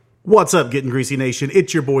What's up, Getting Greasy Nation?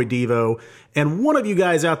 It's your boy Devo, and one of you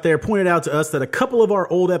guys out there pointed out to us that a couple of our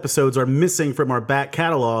old episodes are missing from our back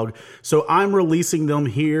catalog, so I'm releasing them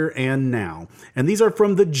here and now. And these are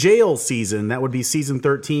from the jail season. That would be season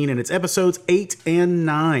 13, and it's episodes 8 and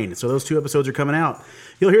 9. So those two episodes are coming out.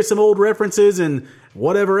 You'll hear some old references and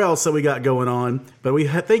whatever else that we got going on. But we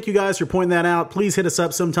thank you guys for pointing that out. Please hit us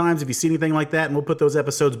up sometimes if you see anything like that, and we'll put those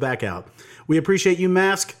episodes back out. We appreciate you,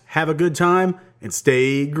 Mask. Have a good time, and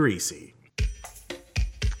stay greasy.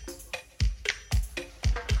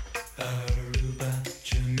 Aruba,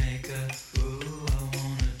 Jamaica, ooh, I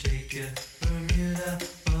wanna take you. Bermuda,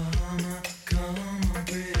 Bahama, come on,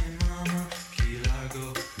 pretty mama. Key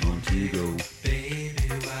Largo, Montego, baby,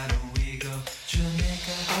 why don't we go?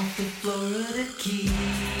 Jamaica, off the Florida Keys.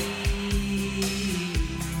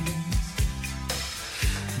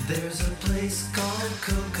 There's a place called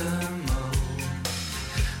Kokomo.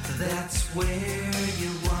 That's where you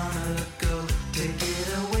wanna go to get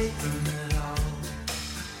away from it all.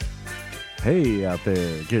 Hey out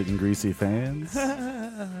there, Getting Greasy fans.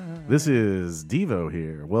 This is Devo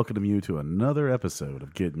here, welcoming you to another episode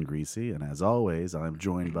of Getting Greasy. And as always, I'm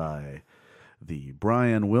joined by the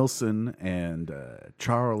Brian Wilson and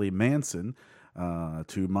Charlie Manson,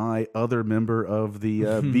 to my other member of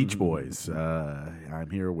the Beach Boys. I'm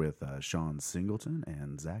here with Sean Singleton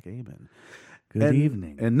and Zach Amon. Good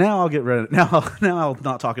evening. And now I'll get ready. Now I'll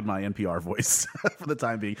not talk in my NPR voice for the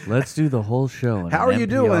time being. Let's do the whole show. How are you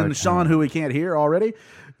doing, Sean, who we can't hear already?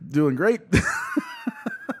 Doing great.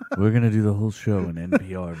 We're going to do the whole show in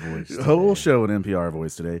NPR voice today. Whole show in NPR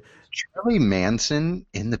voice today. Charlie Manson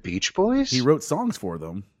in the Beach Boys? He wrote songs for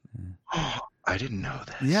them. Oh, I didn't know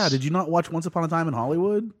that. Yeah, did you not watch Once Upon a Time in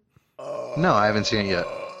Hollywood? No, I haven't seen it yet.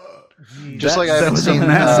 Just like I haven't was a seen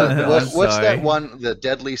massive- what's sorry. that one, The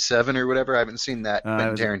Deadly Seven or whatever? I haven't seen that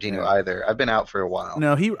Quentin Tarantino either. I've been out for a while.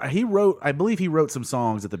 No, he wrote, I believe he wrote some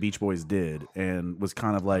songs that the Beach Boys did and was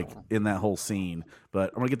kind of like in that whole scene. But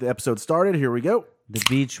I'm going to get the episode started. Here we go. The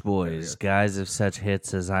Beach Boys, guys of such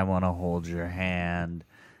hits as I Want to Hold Your Hand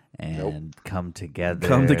and Come Together.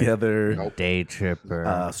 Come Together. Nope. Day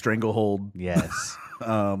Tripper. Stranglehold. Yes.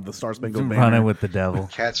 The Star Spangled Banner. Running with the Devil.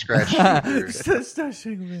 Cat Scratch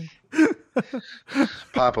Fever.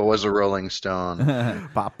 Papa was a Rolling Stone.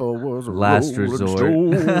 Papa was a Last Rolling Resort. Stone.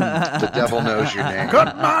 The Devil Knows Your Name.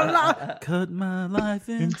 Cut my life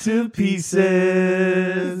into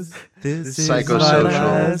pieces. This is my Psychosocial.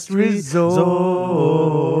 last resort.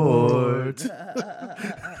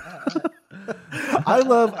 I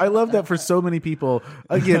love that for so many people.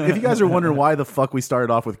 Again, if you guys are wondering why the fuck we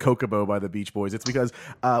started off with Kokomo by the Beach Boys, it's because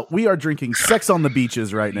we are drinking Sex on the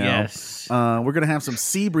Beaches right now. Yes. We're gonna have some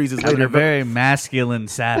sea breezes Having later. a very masculine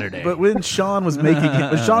Saturday. But when Sean was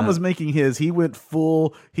making his, he went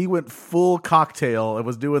full cocktail and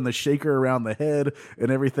was doing the shaker around the head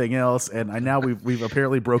and everything else. And now we've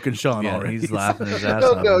apparently broken Sean yeah, already. he's laughing his ass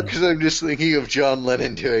Oh off. no, because I'm just thinking of John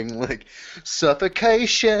Lennon doing like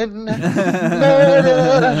suffocation,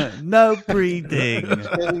 murder, No breathing.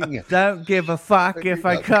 Don't give a fuck if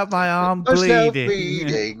I cut my arm no bleeding.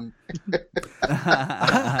 bleeding.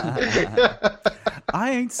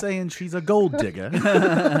 I ain't saying she's a gold digger.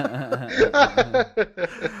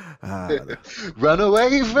 Run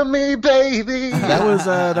away from me, baby.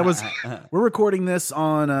 That was. We're recording this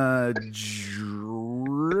on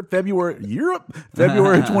February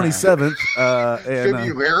 27th.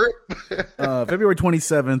 February. February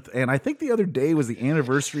 27th, and I think the other day was the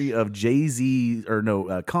anniversary of Kanye's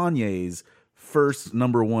first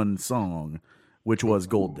 #1 song, which was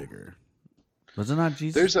Gold Digger. Was it not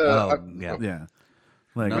Jesus? There's a- Yeah.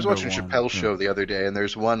 Like, I was watching Chappelle's show the other day, and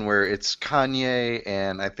there's one where it's Kanye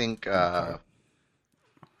and I think, I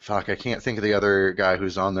can't think of the other guy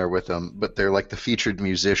who's on there with them, but they're like the featured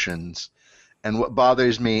musicians. And what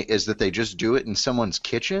bothers me is that they just do it in someone's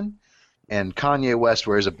kitchen, and Kanye West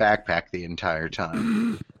wears a backpack the entire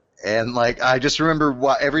time. And like, I just remember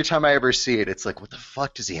every time I ever see it, it's like, what the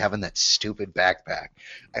fuck does he have in that stupid backpack?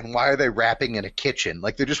 And why are they rapping in a kitchen?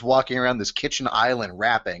 Like, they're just walking around this kitchen island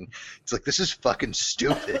rapping. It's like, this is fucking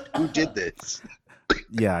stupid. Who did this?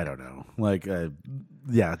 Yeah, I don't know. Like,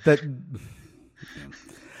 yeah, that.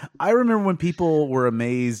 I remember when people were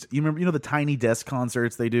amazed. You the Tiny Desk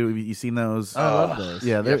concerts they do. You seen those? I love those.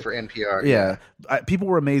 Yeah, Yeah, for NPR. yeah. People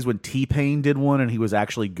were amazed when T-Pain did one and he was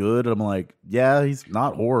actually good. And I'm like, yeah, he's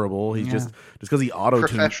not horrible. He's just because he auto-tuned.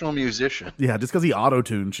 Professional musician. Yeah, just because he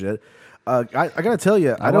auto-tuned shit. I gotta tell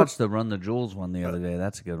you, I watched the Run the Jewels one the other day.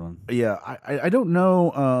 That's a good one. Yeah, I don't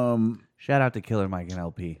know. Shout out to Killer Mike and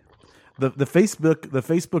LP. the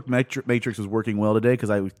Facebook matrix was working well today because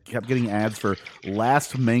I kept getting ads for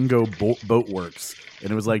Last Mango Boat Works,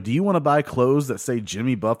 and it was like, do you want to buy clothes that say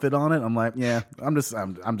Jimmy Buffett on it? I'm like, yeah, I'm just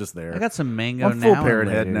there. I got some mango. I'm full now parrot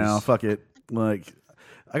head now. Fuck it. Like,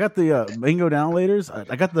 I got the mango downlators.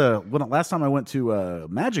 I got last time I went to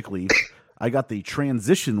Magic Leaf. I got the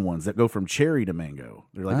transition ones that go from cherry to mango.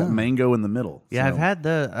 They're like a mango in the middle. Yeah, So- I've had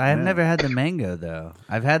I've never had the mango though.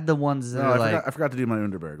 I've had the ones that No, are I forgot to do my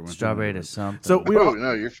Underberg. strawberry to something. So Oh,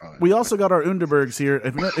 no, you're fine. we also got our Underbergs here.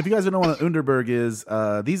 If you guys don't know what an Underberg is,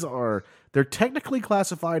 they're technically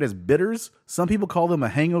classified as bitters. Some people call them a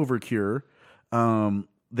hangover cure.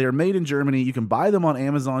 They're made in Germany. You can buy them on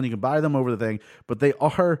Amazon. You can buy them over the thing, but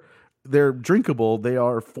they're drinkable. They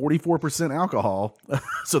are 44% alcohol,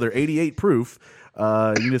 so they're 88 proof. You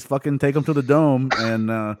can just fucking take them to the dome, and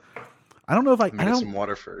I don't know if I Get don't. some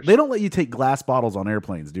water first. They don't let you take glass bottles on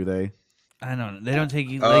airplanes, do they? I don't. They don't let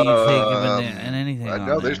you take them in anything. I on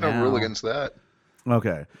know there there's no now. rule against that.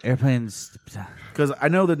 Okay, Airplanes. because I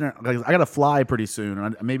know that like, I got to fly pretty soon,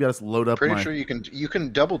 and maybe I'll just load up. Pretty my, sure you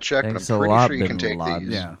can double check, but Thanks I'm a pretty lot, sure you can Bin take Laden.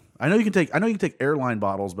 these. Yeah, I know you can take airline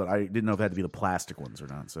bottles, but I didn't know if it had to be the plastic ones or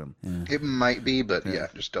not. So It might be, but yeah,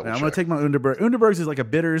 just double I'm check. gonna take my Underberg. Underbergs is like a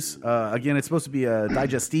bitters. Again, it's supposed to be a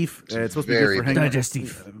digestif. It's supposed to be very good for hangovers.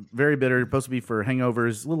 Digestif. Very bitter. Supposed to be for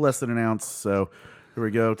hangovers. A little less than an ounce. So here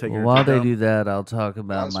we go. Take your While they down. do that, I'll talk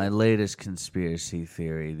about Awesome. my latest conspiracy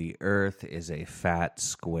theory. The Earth is a fat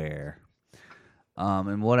square.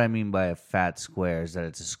 And what I mean by a fat square is that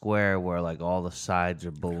it's a square where like all the sides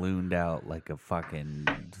are ballooned out like a fucking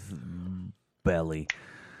belly.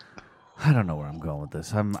 I don't know where I'm going with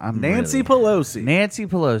this. I'm Nancy really- Pelosi. Nancy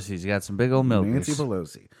Pelosi's got some big old milkers. Nancy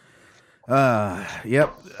Pelosi.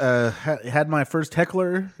 Yep. Had my first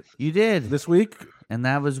heckler You did, this week. and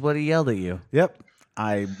that was what he yelled at you. Yep.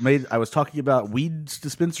 I was talking about weed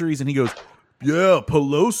dispensaries, and he goes, "Yeah,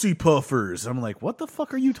 Pelosi puffers." I'm like, "What the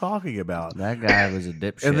fuck are you talking about?" That guy was a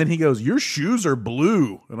dipshit. And then he goes, "Your shoes are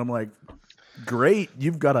blue," and I'm like, "Great,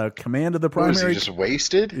 you've got a command of the What, was he primary." just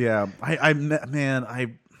wasted? Yeah, I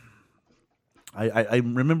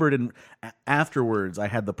remembered afterwards I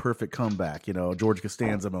had the perfect comeback, George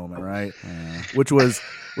Costanza moment, right? Which was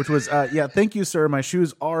yeah, thank you, sir. My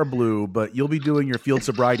shoes are blue, but you'll be doing your field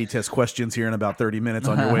sobriety test questions here in about 30 minutes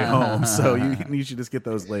on your way home. So you should just get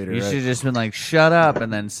those later. you right? should have just been like, "Shut up,"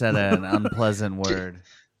 and then said an unpleasant word.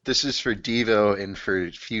 This is for Devo and for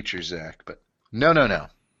future Zach, but no.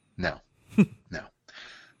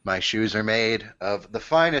 My shoes are made of the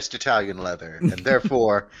finest Italian leather, and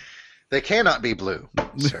therefore they cannot be blue,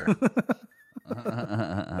 sir.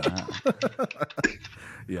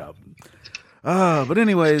 Yeah. But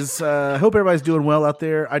anyways, hope everybody's doing well out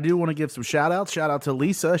there. I do want to give some shout outs. Shout out to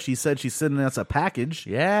Lisa. She said she's sending us a package.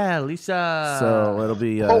 Yeah, Lisa. So it'll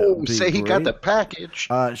be. Say he got the package.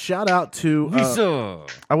 Shout out to Lisa.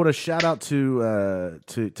 I want to shout out to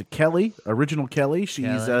Kelly, original Kelly.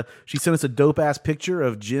 Kelly. She sent us a dope ass picture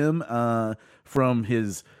of Jim from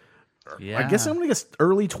his. Yeah. I guess I'm gonna guess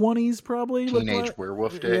early 20s probably. looked Teenage like.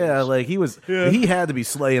 werewolf days. Yeah, like he was. He had to be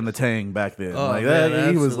slaying the tang back then. Oh, like man,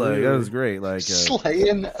 that, he was like absolutely. that was great. Like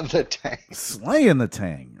Slaying the tank. slaying the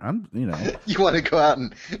tang. You want to go out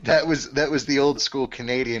and that was the old school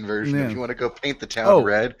Canadian version. Yeah. If you want to go paint the town Oh,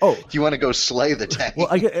 red, oh. you want to go slay the tank. Well,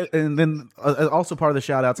 I get, and then also part of the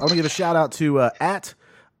shout outs. I want to give a shout out to at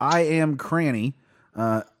I am Cranny.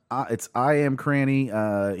 It's I am Cranny.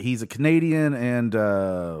 He's a Canadian and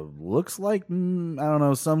looks like I don't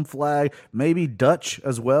know, some flag, maybe Dutch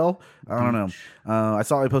as well. I don't know. I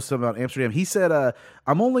saw he posted something about Amsterdam. He said,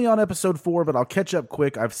 "I'm only on episode 4, but I'll catch up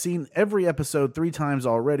quick. I've seen every episode 3 times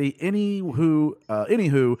already.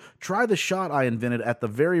 Anywho, try the shot I invented at a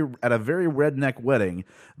very redneck wedding,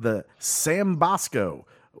 the Sambasco,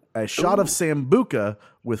 a shot of Sambuca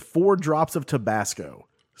with 4 drops of Tabasco."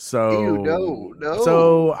 So Ew, no.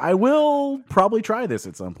 So I will probably try this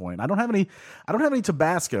at some point. I don't have any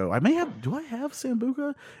Tabasco. I may have. Do I have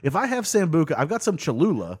Sambuca? If I have Sambuca, I've got some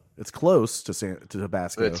Cholula. It's close to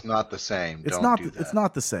Tabasco. But it's not the same. It's Don't not. do that. It's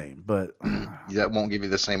not the same. But That won't give you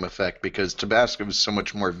the same effect because Tabasco is so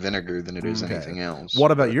much more vinegar than it is Okay. anything else. what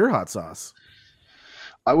about your hot sauce?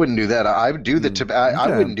 I wouldn't do that. I would do the I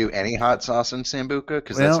okay. wouldn't do any hot sauce in Sambuca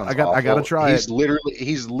because Well, that sounds I gotta awful. try He's it.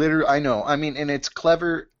 literally. I know. I mean, and it's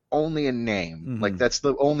clever only in name. Mhm. Like that's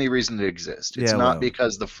the only reason it exists. It's Yeah, not well.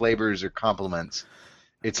 because the flavors are complements.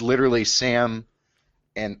 It's literally Sam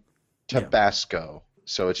and Tabasco.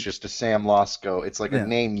 So it's just a Sam Losco. It's like Yeah. a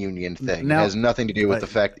name union thing. Now- it has nothing to do with the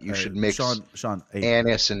fact that you should mix Sean,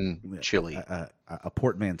 anise and chili. a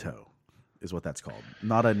portmanteau is what that's called.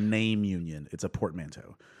 Not a name union. It's a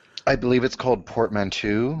portmanteau. I believe it's called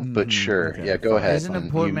portmanteau, but sure. okay. Yeah, go ahead. Isn't a You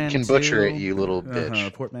can portmanteau- butcher it, you little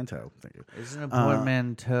bitch. Portmanteau. Thank you. Isn't a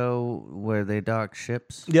portmanteau where they dock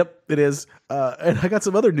ships? Yep, it is. And I got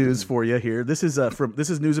some other news for you here. This is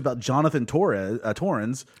news about Jonathan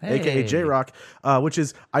Torrens, aka Hey. J Rock, which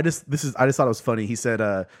is I just thought it was funny. He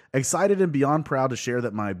said, "Excited and beyond proud to share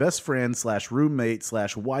that my best friend / roommate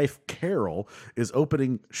 / wife Carol is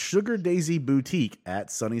opening Sugar Daisy Boutique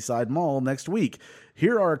at Sunnyside Mall next week.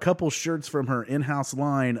 Here are a couple shirts from her in-house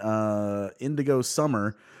line, Indigo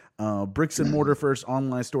Summer." Bricks and mortar first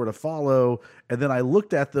online store to follow. And then I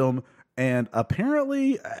looked at them, and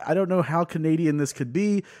apparently, I don't know how Canadian this could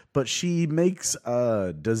be, but she makes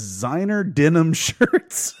designer denim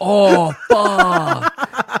shirts. Oh,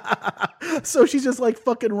 fuck. So she's just like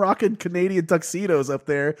fucking rocking Canadian tuxedos up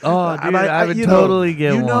there. Oh, And dude, I would you know- totally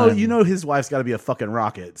get one. You know his wife's got to be a fucking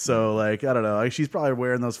rocket. So like, I don't know. Like, she's probably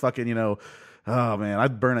wearing those fucking, oh man,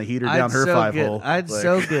 I'd burn a heater down her five-hole. I'd Like,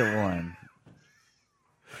 so get one.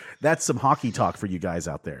 That's some hockey talk for you guys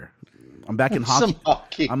out there. I'm back in hockey. Some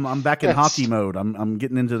hockey. I'm back in Yes. hockey mode. I'm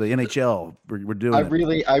getting into the NHL. We're doing I it.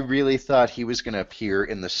 really thought he was going to appear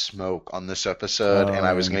in the smoke on this episode, and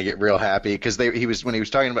I was going to get real happy because when he was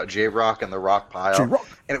talking about J Rock and the rock pile, J-Rock.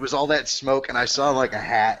 and it was all that smoke, and I saw like a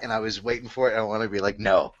hat, and I was waiting for it, and I want to be like,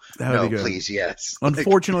 no, That would no, be good. please, yes. Like,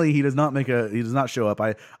 Unfortunately, he does not show up.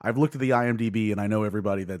 I've looked at the IMDb and I know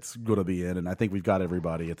everybody that's going to be in, and I think we've got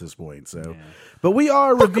everybody at this point. So, but we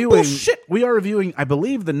are reviewing. We are reviewing, I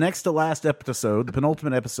believe, the next to last episode, the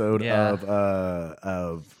penultimate episode Yeah.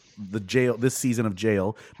 of the jail. This season of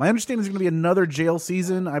Jail. My understanding is going to be another jail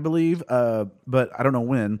season, I believe, but I don't know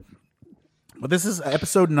when. But this is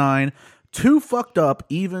episode 9. Too fucked up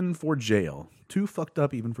even for jail. Too fucked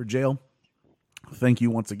up even for jail. Thank you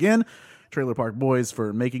once again, Trailer Park Boys,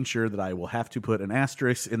 for making sure that I will have to put an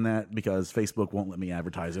asterisk in that because Facebook won't let me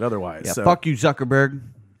advertise it otherwise. Yeah, So, fuck you, Zuckerberg.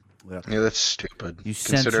 yeah, that's stupid. You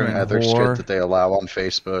Considering censoring other whore. shit that they allow on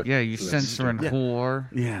Facebook. Yeah, you That's censoring whore.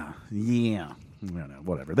 Yeah. No,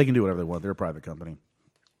 whatever. They can do whatever they want. They're a private company.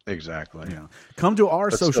 Exactly. Yeah. Come to our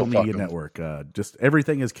But social still fuck media 'em. network. Just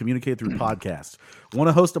everything is communicated through podcasts. Want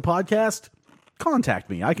to host a podcast? Contact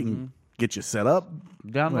me. I can get you set up.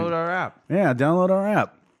 Download our app, Yeah, download our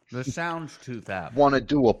app. the Soundstooth app. Want to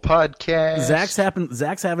do a podcast? Zach's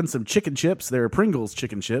having some chicken chips. They're Pringles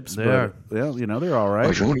chicken chips. They but, are. Yeah, they're all I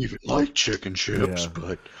right. don't even like chicken chips, Yeah.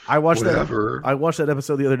 but I watched whatever. that. I watched that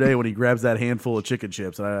episode the other day when he grabs that handful of chicken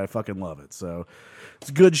chips, and I fucking love it. So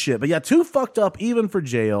it's good shit. But yeah, too fucked up even for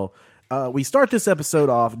jail. We start this episode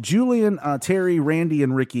off. Julian, Terry, Randy,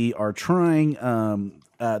 and Ricky are trying.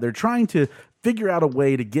 They're trying to figure out a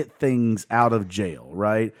way to get things out of jail,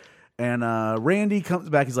 right? And Randy comes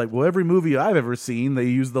back. He's like, "Well, every movie I've ever seen, they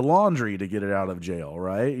use the laundry to get it out of jail,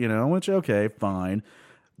 right? Which okay, fine."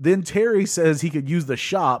 Then Terry says he could use the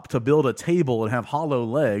shop to build a table and have hollow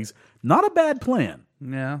legs. Not a bad plan.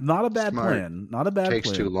 Yeah. Not a bad Smart. plan. Not a bad Takes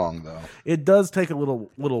plan. too long though. It does take a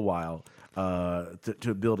little while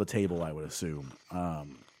to build a table, I would assume.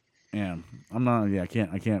 And I'm not. Yeah,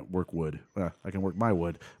 I can't work wood. I can work my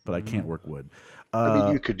wood, but I can't work wood. I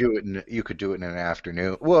mean, you could do it in an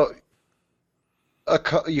afternoon. Well,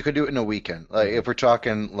 you could do it in a weekend. Like if we're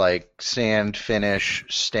talking like sand, finish,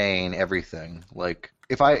 stain, everything. Like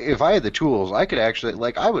if I had the tools, I could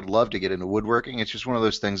actually I would love to get into woodworking. It's just one of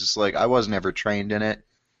those things. It's like I was never trained in it,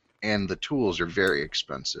 and the tools are very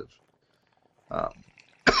expensive.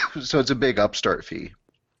 So it's a big upstart fee.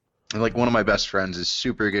 And like one of my best friends is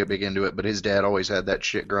super big into it, but his dad always had that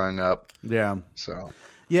shit growing up. Yeah. So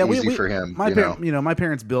Yeah, easy for him. My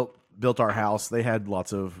parents built our house. They had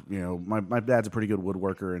lots of my dad's a pretty good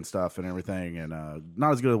woodworker and stuff and everything, and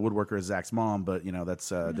not as good a woodworker as Zach's mom, but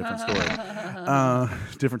that's a different story.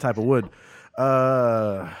 Different type of wood.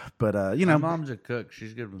 But My mom's a cook.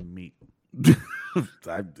 She's good with meat.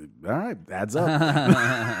 all right, adds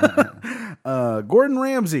up. Gordon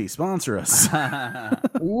Ramsay, sponsor us.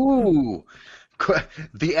 Ooh,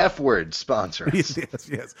 the F word sponsor.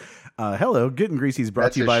 yes. Hello, Good and Greasy is brought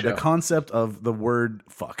That's to you his by show. the concept of the word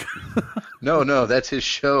fuck. No, that's his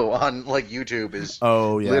show on YouTube is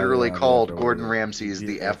literally called Gordon Ramsay's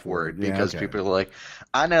The F Word because people are like,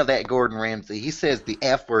 I know that Gordon Ramsay. He says the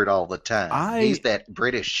F word all the time. He's that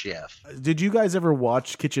British chef. Did you guys ever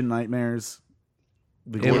watch Kitchen Nightmares?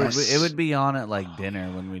 It would be on at like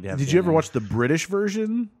dinner when we'd have. Did you ever dinner. watch the British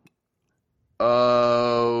version?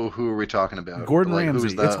 Oh, who are we talking about? Gordon Like, who Ramsay.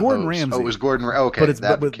 was the It's Gordon host? Ramsay. Oh, it was Gordon. Okay, But it's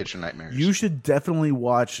that but Kitchen Nightmares. You should definitely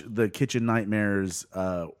watch the Kitchen Nightmares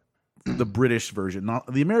the British version,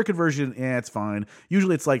 not the American version. Yeah, it's fine.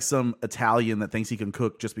 Usually, it's like some Italian that thinks he can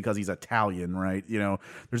cook just because he's Italian, right? You know,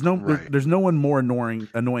 there's no one more annoying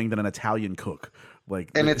than an Italian cook.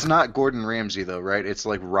 Like, And it's not Gordon Ramsay though, right? It's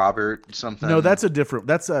like Robert something. no, that's a different.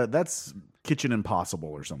 That's Kitchen Impossible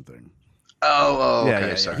or something. Oh, Yeah, okay.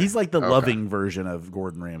 yeah, Sorry. yeah. He's like the Okay. loving version of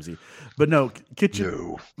Gordon Ramsay, but no,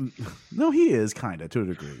 Kitchen. No. No, he is kind of to a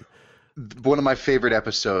degree. One of my favorite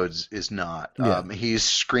episodes is not. Yeah. He's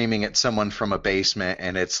screaming at someone from a basement,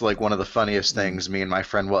 and it's like one of the funniest things me and my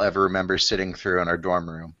friend will ever remember sitting through in our dorm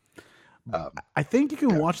room. I think you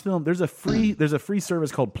can watch them. There's a free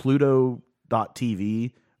service called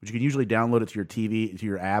Pluto.tv, which you can usually download it to your TV, to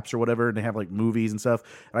your apps or whatever, and they have like movies and stuff.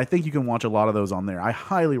 And I think you can watch a lot of those on there. I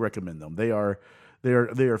highly recommend them. They are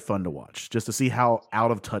fun to watch just to see how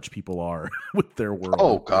out of touch people are with their world.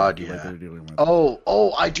 Oh, God, like yeah. they're dealing with.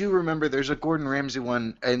 Oh, I do remember there's a Gordon Ramsay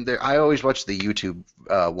one, and I always watch the YouTube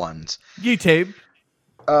ones. YouTube.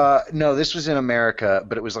 No, this was in America,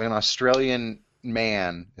 but it was like an Australian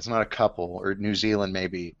man. It's not a couple, or New Zealand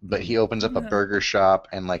maybe, but he opens up a burger shop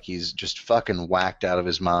and like he's just fucking whacked out of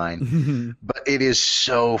his mind. But it is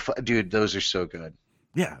so dude, those are so good.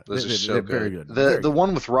 Yeah, Those are so they're good. very good. The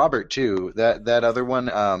one with Robert too. That other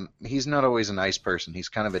one. He's not always a nice person. He's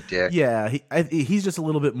kind of a dick. Yeah, he's just a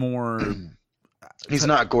little bit more. He's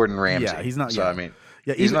not Gordon Ramsay. Yeah, he's not. So yeah. I mean,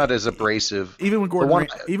 Yeah, he's not as abrasive. Even when The one-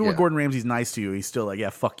 when yeah. Gordon Ramsay's nice to you, he's still like, yeah,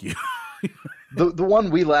 fuck you. The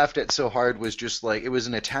one we laughed at so hard was just like it was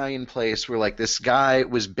an Italian place where like this guy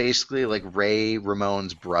was basically like Ray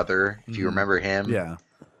Ramone's brother, if you remember him. Yeah,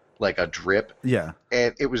 Like a drip. yeah,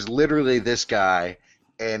 And it was literally this guy,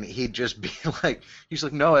 and he'd just be like, he's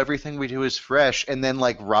like, no, everything we do is fresh. And then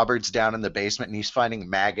like Robert's down in the basement and he's finding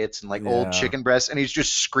maggots and like Yeah. old chicken breasts, and he's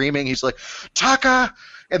just screaming. He's like, Taka!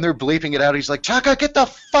 And they're bleeping it out. He's like, Taka, get the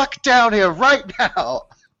fuck down here right now.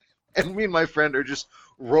 And me and my friend are just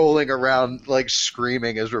rolling around like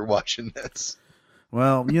screaming as we're watching this.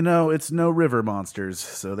 Well, you know, it's no river monsters,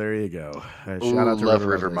 so there you go. Shout out to love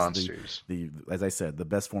River river monsters. The as I said, the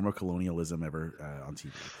best form of colonialism ever on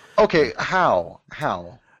TV. Okay, how?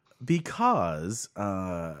 Because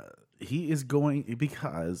he is going.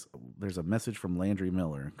 Because there's a message from Landry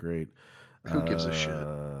Miller. Great. Who gives a shit?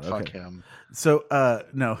 Fuck okay. him. So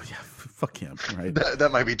no, yeah, fuck him. Right. That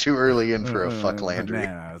might be too early in for a fuck Landry.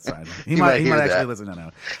 Nah, it's fine. He might might hear actually that. listen. No.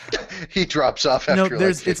 He drops off after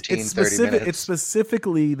like 15, 30 minutes. It's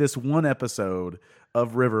specifically this one episode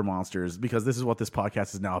of River Monsters, because this is what this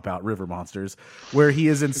podcast is now about, River Monsters, where he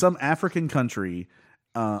is in some African country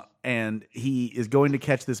and he is going to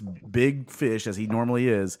catch this big fish, as he normally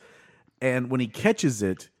is, and when he catches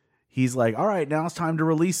it, he's like, all right, now it's time to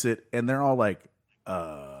release it, and they're all like,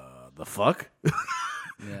 the fuck?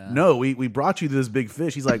 Yeah. No, we brought you this big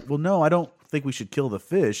fish. He's like, well, no, I don't think we should kill the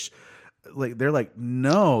fish. Like, they're like,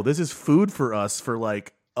 no, this is food for us for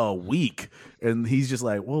like a week. And he's just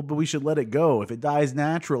like, well, but we should let it go. If it dies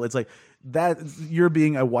natural, it's like that. You're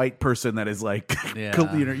being a white person that is like, Yeah.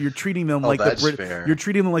 you know, you're treating them Oh, like that's the fair. you're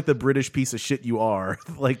treating them like the British piece of shit you are.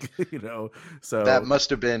 Like, you know, so That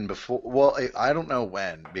must have been before. Well, I don't know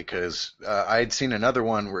when, because I had seen another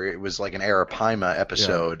one where it was like an Arapaima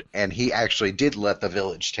episode, and he actually did let the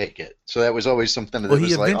village take it. So that was always something that Well, he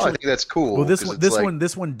was like, oh, I eventually- think that's cool. well, this 'cause one, it's like,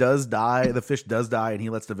 this one does die. The fish does die, and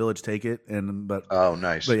he lets the village take it. And but Oh,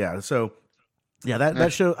 nice. But yeah, so yeah,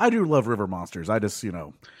 that show. I do love River Monsters. I just, you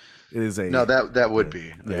know, it is a No, that would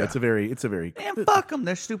be. yeah, it's a very Damn, fuck them.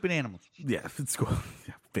 They're stupid animals. yeah, it's cool.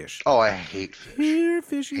 Yeah, fish. Oh, I hate fish. Here,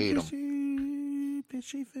 fishy, Hate 'em.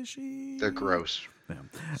 fishy, fishy, fishy. They're gross.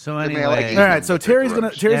 So I mean, I anyway, like All eating right, them, so but they're Terry's gonna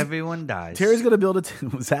gross. everyone dies. Terry's gonna build it.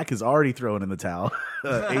 Zach is already throwing in the towel.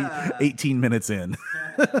 18 minutes in.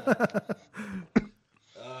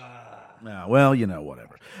 No, well, you know,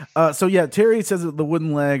 whatever. So yeah, Terry says that the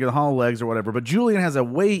wooden leg or the hollow legs or whatever, but Julian has a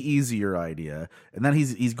way easier idea, and then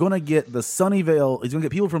he's going to get the Sunnyvale. He's going to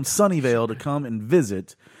get people from Sunnyvale to come and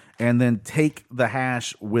visit, and then take the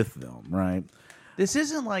hash with them. Right? This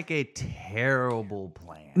isn't like a terrible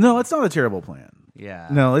plan. No, it's not a terrible plan. Yeah.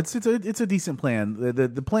 No, it's a decent plan.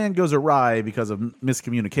 The plan goes awry because of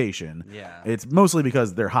miscommunication. Yeah. It's mostly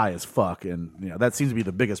because they're high as fuck, and you know that seems to be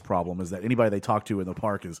the biggest problem. Is that anybody they talk to in the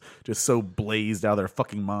park is just so blazed out of their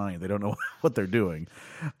fucking mind they don't know what they're doing.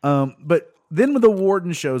 But then when the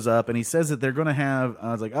warden shows up and he says that they're going to have,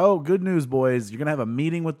 I was like, oh, good news, boys! You're going to have a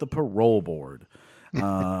meeting with the parole board,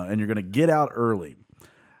 and you're going to get out early.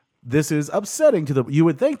 This is upsetting to the. You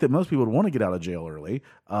would think that most people would want to get out of jail early,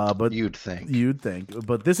 but You'd think. You'd think,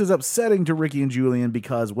 but this is upsetting to Ricky and Julian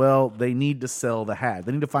because, well, they need to sell the hash.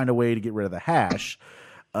 They need to find a way to get rid of the hash,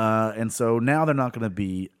 and so now they're not going to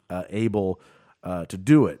be able to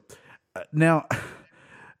do it. Now,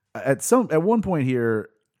 at one point here,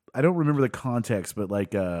 I don't remember the context, but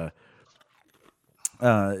like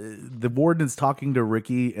the warden is talking to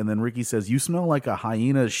Ricky, and then Ricky says, "You smell like a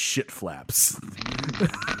hyena's shit flaps."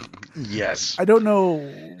 Yes. I don't know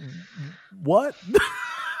what.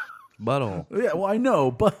 Butthole. Yeah, well, I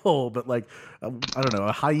know butthole, but like, I don't know,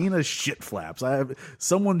 a hyena's shit flaps.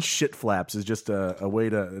 Someone's shit flaps is just a way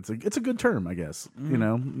to. It's a good term, I guess. You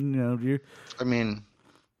know, I mean,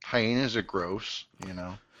 hyenas are gross,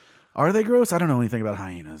 are they gross? I don't know anything about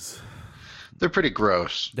hyenas. They're pretty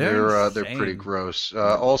gross. They're They're pretty insane. gross.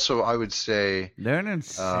 Also, I would say They're an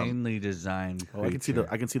insanely designed Oh, I can see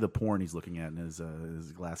the porn he's looking at in his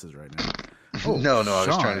glasses right now. Oh, no. I was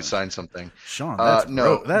Sean. trying to sign something. Sean, that's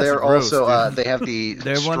No, that's they're gross, also dude. they have the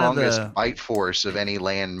They're one of strongest the- bite force of any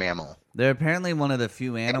land mammal. They're apparently one of the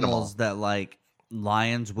few animals that like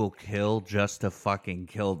lions will kill just to fucking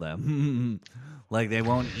kill them. Like they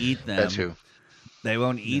won't eat them. That too. They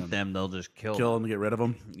won't eat them. They'll just kill Kill them. them to get rid of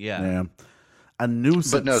them. Yeah. A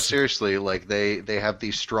nuisance. But no, seriously, like they have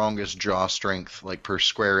the strongest jaw strength, like per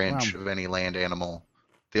square inch of any land animal.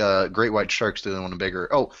 The great white shark's the only one bigger.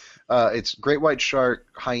 Oh, it's great white shark,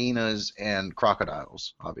 hyenas, and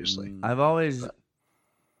crocodiles, obviously. I've always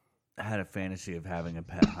had a fantasy of having a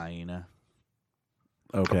pet hyena.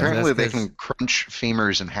 Okay. Apparently, That's they 'cause- can crunch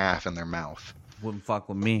femurs in half in their mouth. Wouldn't fuck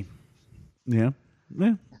with me. Yeah.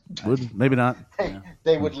 Would maybe not.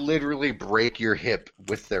 They would literally break your hip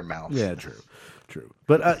with their mouth. Yeah, true.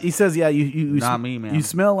 But he says, yeah, you Not me, man. You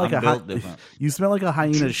smell like I'm built different. you smell like a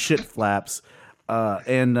hyena's shit flaps,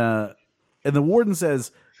 and the warden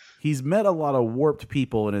says he's met a lot of warped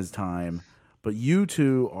people in his time, but you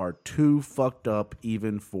two are too fucked up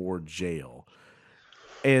even for jail.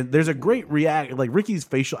 And there's a great react, like Ricky's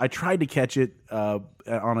facial. I tried to catch it on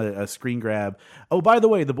a screen grab. Oh, by the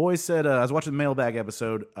way, the boys said I was watching the mailbag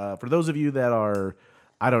episode. For those of you that are,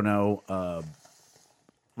 I don't know,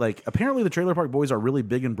 like apparently the Trailer Park Boys are really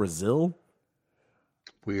big in Brazil.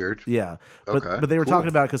 Weird. Yeah, Okay, but they were cool. talking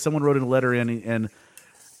about it because someone wrote in a letter in and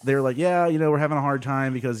they were like, yeah, we're having a hard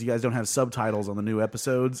time because you guys don't have subtitles on the new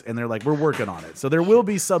episodes, and they're like, we're working on it. So there will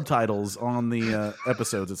be subtitles on the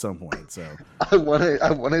episodes at some point. So I want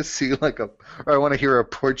to see I want to hear a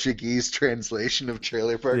Portuguese translation of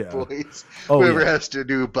Trailer Park Yeah. Boys. Oh, Whoever yeah. has to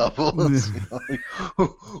do bubbles.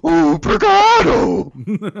 Oh, Pregado!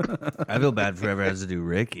 I feel bad for whoever has to do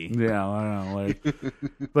Ricky. yeah, I don't know,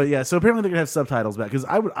 like, but yeah. So apparently they're gonna have subtitles back because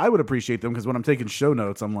I would appreciate them because when I'm taking show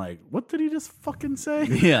notes, I'm like, what did he just fucking say?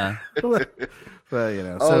 Yeah. But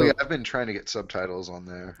Oh so yeah, I've been trying to get subtitles on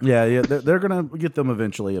there. yeah, they're gonna get them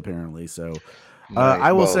eventually, apparently. So Right.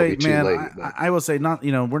 I will Well, say, it'll be too man, late, but- I will say, not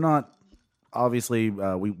we're not obviously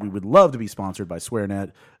we would love to be sponsored by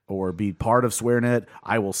SwearNet or be part of SwearNet.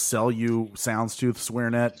 I will sell you Soundstooth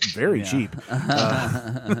SwearNet very cheap.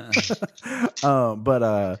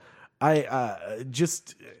 But I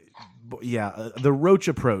just the Roach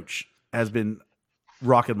approach has been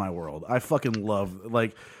rocking my world. I fucking love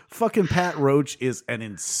fucking Pat Roach is an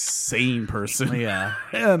insane person. Yeah.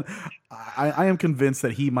 And I am convinced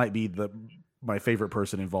that he might be my favorite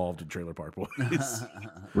person involved in Trailer Park Boys.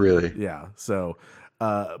 Really? Yeah. So,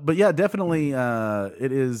 but yeah, definitely,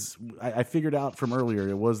 it is. I figured out from earlier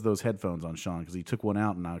it was those headphones on Sean because he took one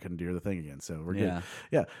out and now I couldn't hear the thing again. So we're Yeah.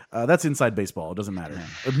 good. Yeah. That's inside baseball. It doesn't matter.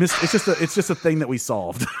 It's just a thing that we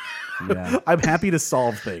solved. Yeah. I'm happy to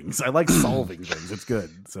solve things. I like solving things. It's good.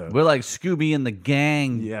 So We're like Scooby and the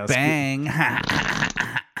gang. Yeah, Bang.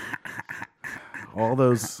 all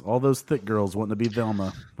those thick girls wanting to be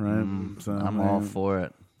Velma, right? So I'm all for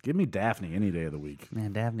it. Give me Daphne any day of the week.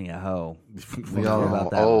 Man, Daphne a hoe. We all about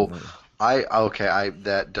that. Oh, one.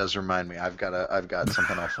 that does remind me. I've got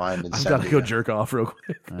something I'll find and I've send got to to go you. jerk off real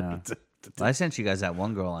quick. I sent you guys that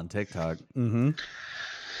one girl on TikTok. Mm-hmm.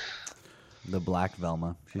 The black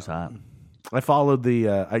Velma. She's hot. I followed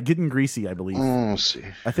the Getting Greasy, I believe. Let's see.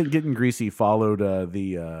 I think Getting Greasy followed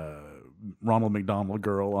the Ronald McDonald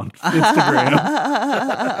girl on Instagram.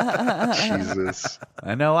 Jesus.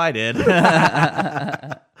 I know I did.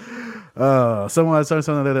 Someone saw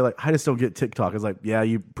something there. They're like, I just don't get TikTok. I was like, yeah,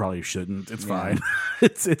 you probably shouldn't. It's fine.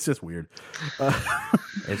 it's just weird.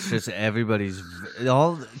 It's just everybody's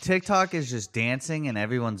all TikTok is just dancing and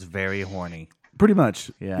everyone's very horny. Pretty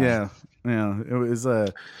much. Yeah. Yeah. It was.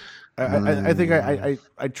 I think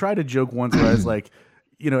I tried to joke once where I was like,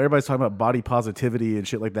 everybody's talking about body positivity and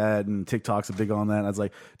shit like that, and TikTok's a big on that. And I was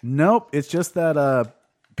like, nope, it's just that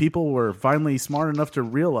people were finally smart enough to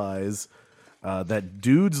realize that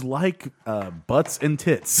dudes like butts and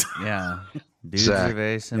tits. Yeah. Dudes Zach. are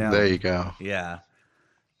very similar. There you go. Yeah.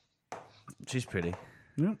 She's pretty.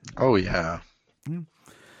 Oh yeah.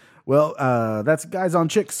 Well, that's Guys on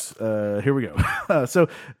Chicks. Here we go. So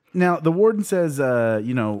now the warden says,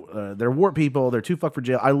 they're warp people. They're too fucked for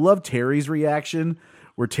jail. I love Terry's reaction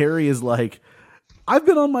where Terry is like, I've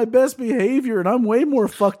been on my best behavior and I'm way more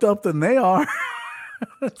fucked up than they are.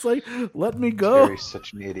 It's like, let me go. Terry's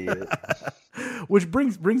such an idiot. Which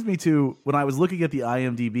brings me to when I was looking at the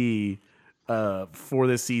IMDb for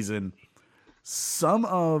this season, some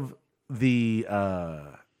of the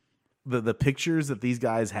pictures that these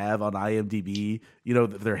guys have on IMDb,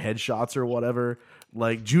 their headshots or whatever,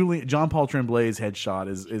 like John Paul Tremblay's headshot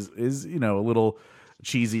is a little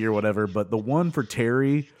cheesy or whatever, but the one for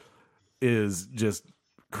Terry is just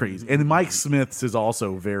crazy. And Mike Smith's is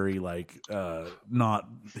also very not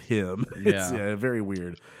him. It's very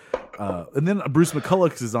weird. And then Bruce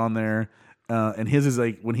McCulloch's is on there. And his is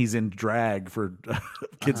like when he's in drag for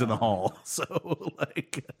Kids in the Hall. So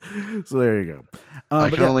there you go. I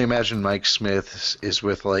can only imagine Mike Smith is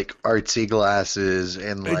with like artsy glasses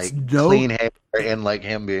and like clean hair and like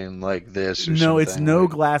him being like this. Or no, it's something. no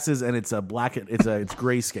glasses and it's a black. It's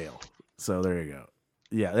grayscale. So there you go.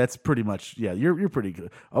 Yeah, that's pretty much. Yeah, you're pretty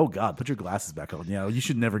good. Oh God, put your glasses back on. Yeah, you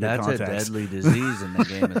should never get That's contacts. a deadly disease in the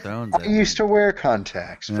Game of Thrones. I used to wear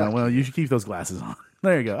contacts. Yeah, Fuck well, you. you should keep those glasses on.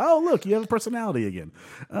 There you go. Oh, look, you have a personality again.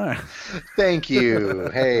 All right. Thank you.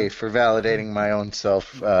 Hey, for validating my own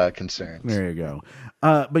self concerns. There you go.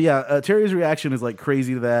 But yeah, Terry's reaction is like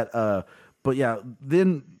crazy to that. But yeah,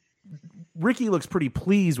 then Ricky looks pretty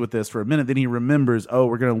pleased with this for a minute. Then he remembers,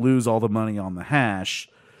 we're going to lose all the money on the hash.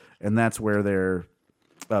 And that's where they're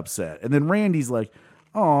upset. And then Randy's like,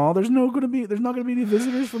 oh, there's not going to be any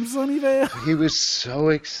visitors from Sunnyvale. He was so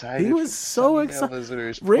excited. He was so Sunnyvale excited.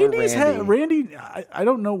 Visitors. Poor Randy. I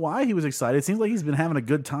don't know why he was excited. It seems like he's been having a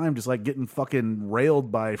good time, just like getting fucking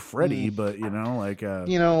railed by Freddy. But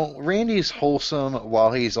Randy's wholesome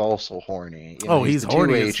while he's also horny. He's the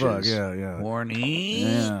horny two as fuck. H's. Yeah. Horny.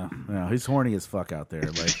 Yeah. He's horny as fuck out there.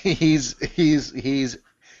 Like he's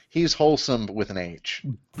wholesome with an H.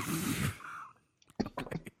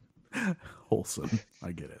 wholesome.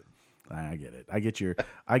 I get it. I get your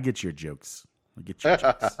jokes.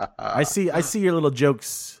 I see your little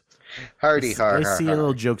jokes. Hardy har. I see your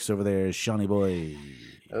little jokes over there, Shawnee boy.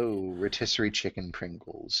 Oh, rotisserie chicken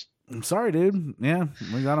Pringles. I'm sorry, dude. Yeah,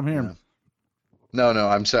 we got them here. No,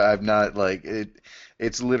 I'm sorry. I'm not like it.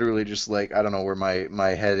 It's literally just like I don't know where my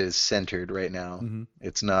head is centered right now. Mm-hmm.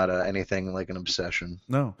 It's not anything like an obsession.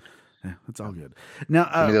 No. Yeah, it's all good. Now,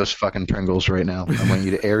 Give me those fucking Pringles right now. I want you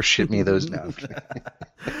to airship me those now.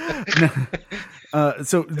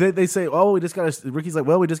 So they say, "Oh, Ricky's like,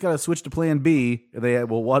 well, we just got to switch to Plan B." And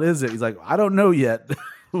what is it? He's like, "I don't know yet.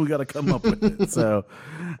 We got to come up with it." So,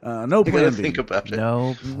 no Plan B. Think about it.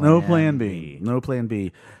 No Plan B. No Plan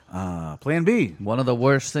B. Plan B. One of the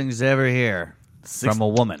worst things to ever hear from a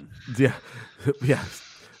woman. Yeah.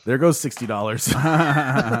 There goes $60.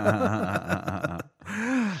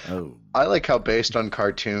 Oh. I like how based on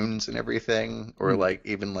cartoons and everything, or like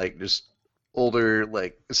even like just older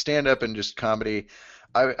like stand up and just comedy.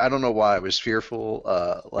 I don't know why I was fearful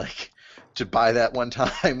like to buy that one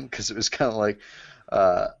time because it was kind of like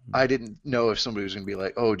I didn't know if somebody was gonna be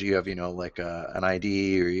like, oh, do you have like an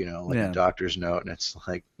ID or a doctor's note, and it's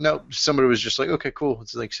like no, somebody was just like, okay, cool,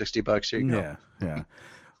 it's like $60 here you go. Yeah.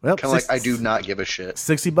 Well, Kind of like I do not give a shit.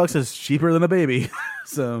 $60 is cheaper than a baby.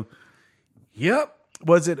 So, yep.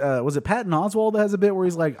 Was it Patton Oswalt that has a bit where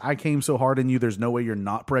he's like, I came so hard in you, there's no way you're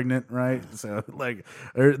not pregnant, right? So like,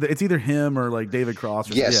 or it's either him or like David Cross.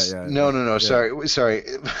 Or Yes. Yeah. No. Yeah. Sorry.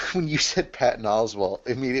 When you said Patton Oswalt,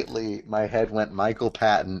 immediately my head went Michael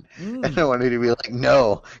Patton, and I wanted to be like,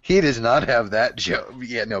 no, he does not have that joke.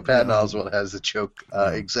 Yeah, no, Patton Oswalt has the joke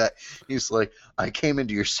exact. He's like, I came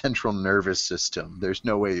into your central nervous system. There's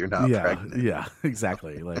no way you're not pregnant. Yeah,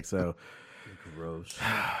 exactly. Like so. Gross.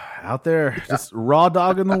 Out there, just raw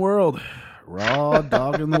dog in the world. Raw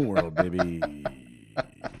dog in the world, baby.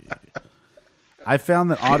 I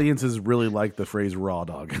found that audiences really like the phrase raw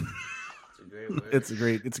dog. It's a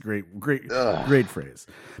great phrase.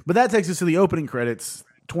 But that takes us to the opening credits,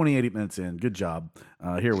 28 minutes in. Good job.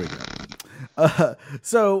 Here we go.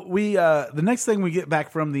 So we the next thing we get back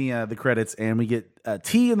from the credits, and we get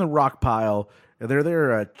T in the rock pile.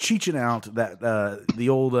 They're cheeching out that the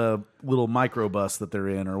old little microbus that they're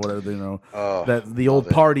in, or whatever, that the old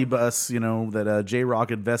party bus, that J-Rock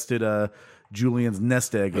invested Julian's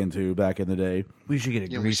nest egg into back in the day. We should get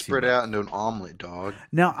a Yeah, we greasy spread one. out into an omelet, dog.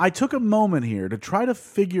 Now, I took a moment here to try to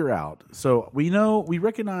figure out. So we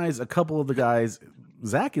recognize a couple of the guys.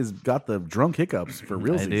 Zach has got the drunk hiccups for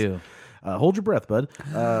real. I do. Hold your breath, bud.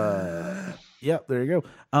 Yep, there you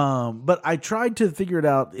go. But I tried to figure it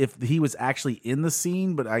out if he was actually in the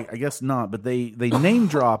scene, but I guess not. But they name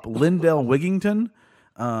drop Lindell Wigington,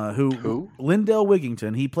 who? Lindell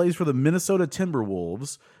Wigington. He plays for the Minnesota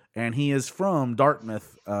Timberwolves, and he is from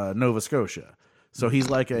Dartmouth, Nova Scotia. So he's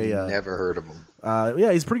like a Never heard of him.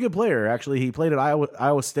 yeah, he's a pretty good player. Actually, he played at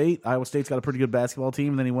Iowa State. Iowa State's got a pretty good basketball team.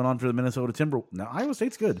 And then he went on for the Minnesota Timber. Now Iowa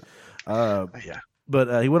State's good. Yeah.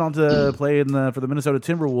 But he went on to play for the Minnesota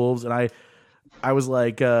Timberwolves, and I was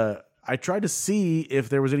like, I tried to see if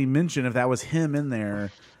there was any mention if that was him in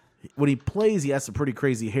there. When he plays, he has some pretty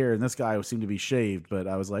crazy hair, and this guy seemed to be shaved. But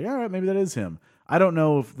I was like, all right, maybe that is him. I don't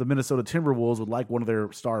know if the Minnesota Timberwolves would like one of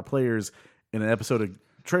their star players in an episode of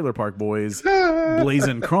Trailer Park Boys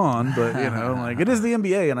blazing Cron, but like it is the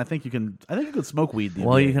NBA, and I think you can smoke weed.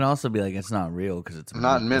 Well, you can also be like, it's not real because it's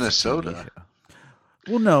Not in it's a TV Minnesota. show.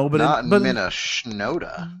 Well, no, but Not in but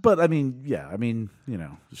Minnesota. but I mean, yeah,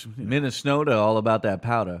 Minnesota, all about that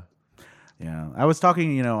powder. yeah. I was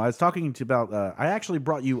talking to about. I actually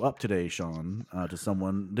brought you up today, Sean, to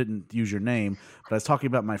someone. Didn't use your name, but I was talking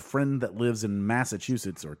about my friend that lives in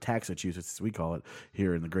Massachusetts, or Taxachusetts, as we call it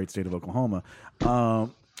here in the great state of Oklahoma.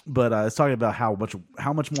 But I was talking about how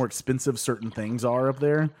much more expensive certain things are up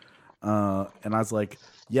there, and I was like,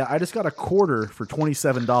 yeah, I just got a quarter for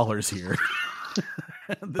 $27 here.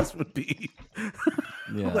 This would be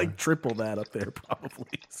like triple that up there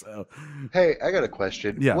probably. So Hey, I got a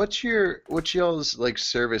question. Yeah. What's y'all's like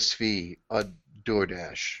service fee on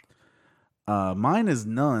DoorDash? mine is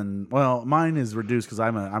none. Well, mine is reduced because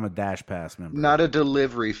I'm a Dash Pass member. Not a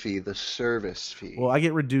delivery fee, the service fee. Well, I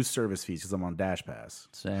get reduced service fees because I'm on Dash Pass.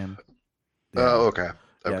 Same. Oh, okay.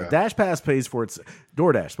 Yeah, Dash Pass pays for its.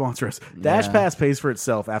 DoorDash sponsor us. Dash Yeah. Pass pays for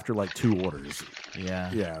itself after like 2 orders.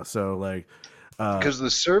 Yeah. Yeah, so like, Because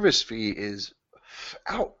the service fee is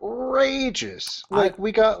outrageous. Like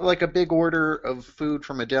we got like a big order of food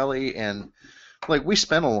from a deli, and like we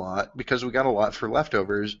spent a lot because we got a lot for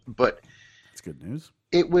leftovers, but it's good news.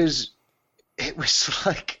 it was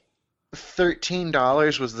like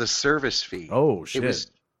 $13 was the service fee. Oh shit! It was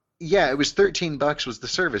 $13 was the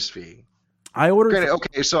service fee. I ordered. Granted,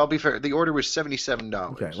 okay, so I'll be fair. The order was $77.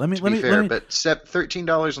 Okay, let me be fair, but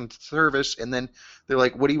 $13 on service, and then they're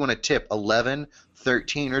like, "What do you want to tip? 11,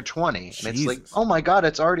 13, or 20?" And it's like, Jesus. "Oh my god,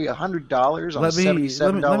 it's already $100 on a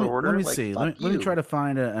 $77 order." Let me Like, see. fuck Let me you. try to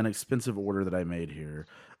find an expensive order that I made here.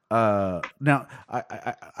 Now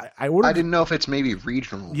I ordered. I didn't know if it's maybe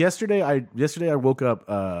regional. Yesterday I woke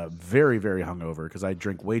up very, very hungover because I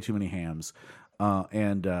drank way too many hams,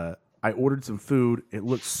 and I ordered some food. It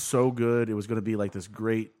looked so good. It was going to be like this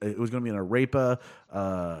great. It was going to be an arepa,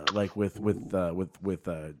 like with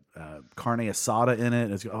carne asada in it.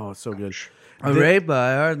 It's so good. Arepa,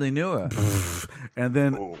 I hardly knew her. And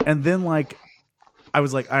then like I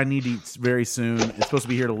was like, I need to eat very soon. It's supposed to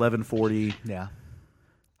be here at 11:40. Yeah.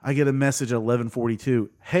 I get a message at 11:42.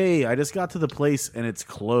 Hey, I just got to the place and it's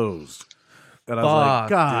closed. And I was like,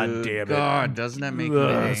 God dude. damn it. God, doesn't that make you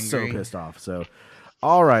angry? So pissed off. So,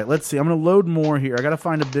 all right, let's see. I'm going to load more here. I got to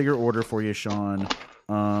find a bigger order for you, Sean.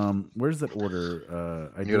 Where's that order?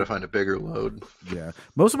 You gotta find a bigger load. Yeah.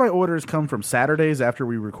 Most of my orders come from Saturdays after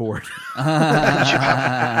we record.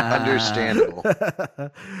 Understandable.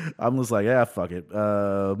 I'm just like, yeah, fuck it.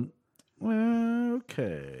 Well,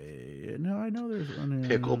 okay. No, I know there's one.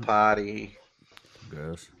 Pickle potty.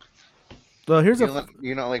 Gross. Well, here's You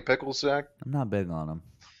don't like pickles, Zach? I'm not big on them.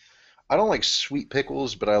 I don't like sweet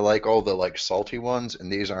pickles, but I like all the like salty ones,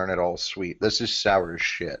 and these aren't at all sweet. This is sour as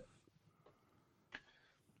shit.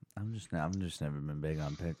 I'm just never been big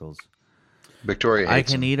on pickles. Victoria I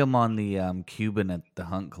hates can them. eat them on the Cuban at the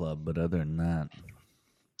Hunt Club, but other than that,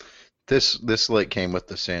 This like came with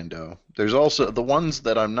the Sando. There's also the ones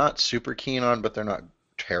that I'm not super keen on, but they're not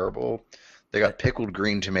terrible. They got pickled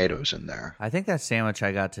green tomatoes in there. I think that sandwich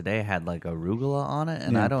I got today had like arugula on it,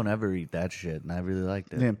 and I don't ever eat that shit, and I really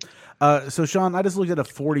liked it. Yeah. So, Sean, I just looked at a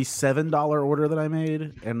 $47 order that I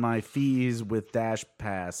made, and my fees with Dash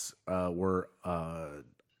Pass were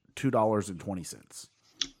 $2.20.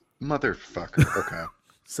 Motherfucker. Okay.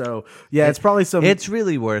 So, yeah, it's probably some. It's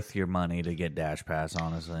really worth your money to get Dash Pass,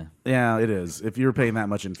 honestly. Yeah, it is. If you're paying that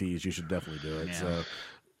much in fees, you should definitely do it. Yeah. So,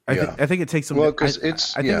 Yeah. I think it takes some. Well, 'cause I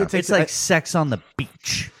think it takes It's like sex on the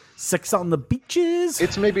beach. sex on the beaches.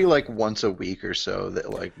 It's maybe like once a week or so that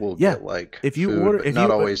like we'll Yeah. get like If you food, order, but if not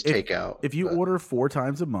you, always if, takeout. If you but order 4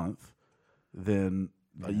 times a month, then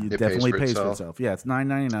it It definitely pays for pays for itself. itself. Yeah, it's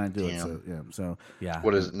 $9.99 to do it. Damn. So yeah, so Yeah.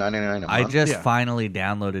 what is it, 99 a month? I just Yeah. finally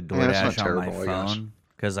downloaded Yeah, that's DoorDash not on my terrible, I guess. phone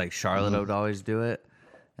because like Charlotte would always do it,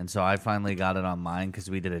 and so I finally got it on mine because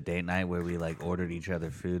we did a date night where we like ordered each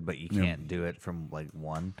other food, but you can't do it from like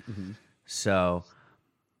one. So,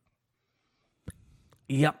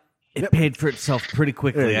 yep, it paid for itself pretty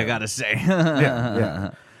quickly. I gotta say.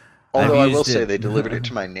 Yeah. Although I will used say it. they delivered it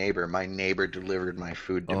to my neighbor. My neighbor delivered my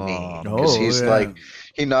food to me Oh, because he's yeah. like,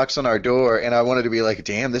 he knocks on our door, and I wanted to be like,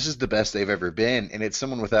 damn, this is the best they've ever been, and it's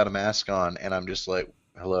someone without a mask on, and I'm just like,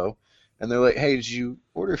 hello, and they're like, hey, did you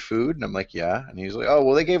order food? And I'm like, yeah, and he's like, oh,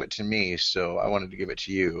 well, they gave it to me, so I wanted to give it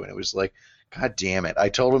to you, and it was like, God damn it! I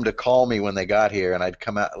told him to call me when they got here, and I'd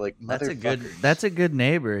come out like, motherfucker. That's a good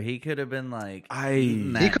neighbor. He could have been like, eating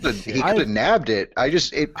He that could have shit. he could have nabbed it.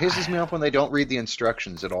 It pisses me off when they don't read the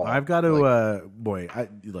instructions at all. I've got to, Like,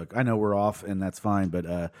 look, I know we're off and that's fine, but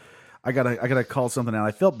I gotta call something out.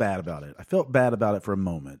 I felt bad about it. I felt bad about it for a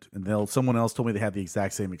moment, and someone else told me they had the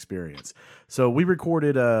exact same experience. So we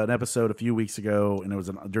recorded an episode a few weeks ago, and it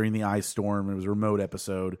was during the ice storm. It was a remote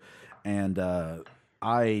episode, and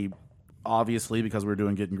I obviously, because we were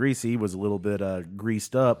doing Getting Greasy, was a little bit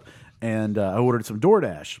greased up, and I ordered some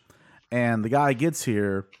DoorDash, and the guy gets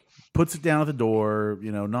here, puts it down at the door,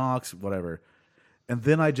 knocks, whatever. And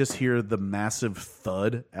then I just hear the massive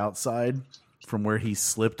thud outside from where he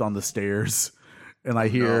slipped on the stairs. And I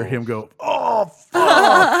hear him go, "Oh fuck!"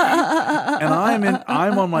 And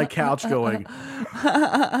I'm on my couch going, "Do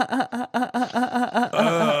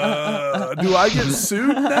I get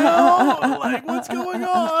sued now? Like, what's going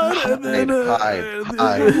on?" And then, hide,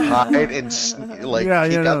 and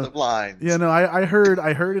keep out the blinds. Yeah, no, I heard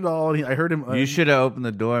it all. I heard him. You should have opened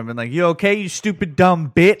the door and been like, "You okay, you stupid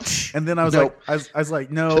dumb bitch?" And then I was Nope. like, I was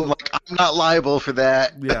like, no. I'm like, I'm not liable for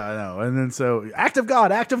that. Yeah, I know. And then so, act of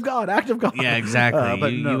God, act of God, act of God. Yeah, exactly.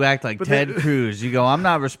 But you, no. you act like But Ted then- Cruz. You go, "I'm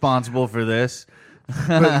not responsible for this."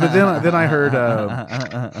 but then I heard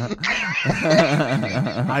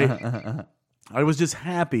I was just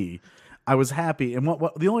happy. I was happy, and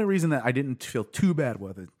what the only reason that I didn't feel too bad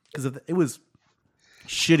with it because it was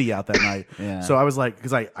shitty out that night. Yeah. So I was like,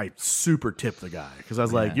 because I super tipped the guy because I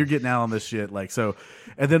was like, "You're getting out on this shit." Like so,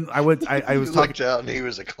 and then I went. I was You talking. looked out and he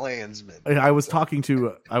was a Klansman. I was talking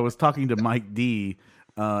to Mike D,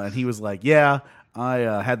 and he was like, "Yeah, I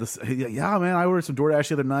had this. Yeah, man, I ordered some DoorDash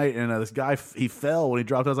the other night, and this guy he fell when he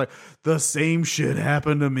dropped. I was like, the same shit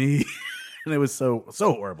happened to me, and it was so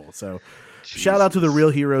horrible. So, shout out to the real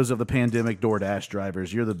heroes of the pandemic, DoorDash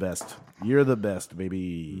drivers. You're the best. You're the best,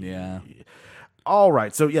 baby. Yeah. All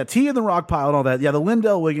right. So yeah, tea in the rock pile and all that. Yeah, the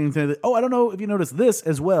Lindell wigging thing. Oh, I don't know if you noticed this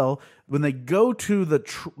as well. When they go to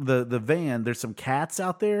the van, there's some cats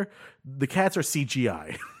out there. The cats are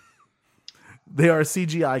CGI. They are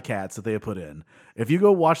CGI cats that they have put in. If you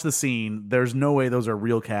go watch the scene, there's no way those are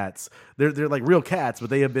real cats. They're like real cats, but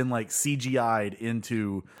they have been like CGI'd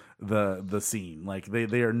into the scene. Like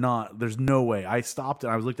they are not. There's no way. I stopped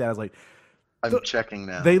and I was looked at. I was like, I'm checking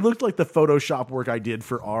now. they looked like the Photoshop work I did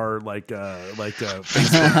for our Facebook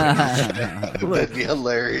page. That'd be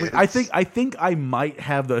hilarious. I think I might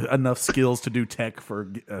have enough skills to do tech for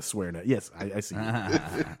SwearNet. Yes, I see.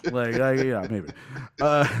 Yeah, maybe.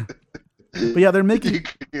 But yeah, they're making. You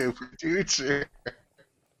could be a producer.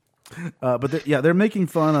 They're making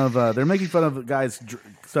fun of the guys'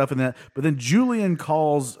 stuff and that. But then Julian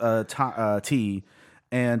calls T,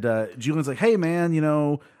 and Julian's like, "Hey man, you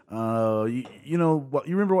know what?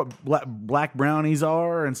 You remember what black brownies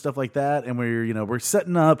are and stuff like that?" And we're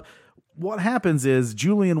setting up. What happens is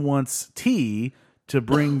Julian wants T to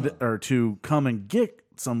bring to come and get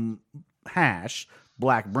some hash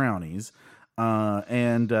black brownies,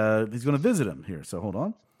 and he's going to visit him here. So hold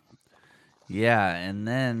on. Yeah, and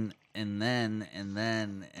then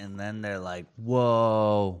they're like,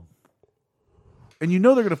 "Whoa." And they're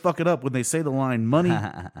going to fuck it up when they say the line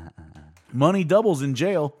money doubles in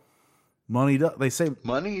jail. They say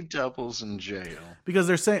Money doubles in jail. because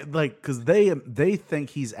they're saying because they think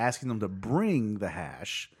he's asking them to bring the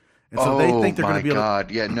hash, and so they think they're going to be able to.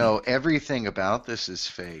 God. Yeah, no, everything about this is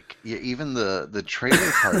fake. Yeah, even the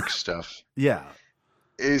trailer park stuff Yeah,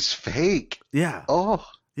 is fake. yeah, Oh,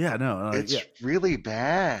 yeah. No, it's yeah, really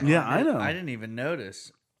bad. yeah. I know. I didn't even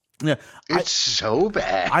notice. Yeah, It's so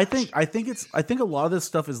bad. I think a lot of this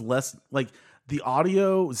stuff is less like the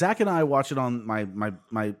audio. Zach and I watch it on my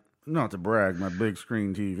not to brag, my big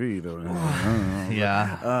screen TV though.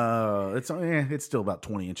 Yeah. It's still about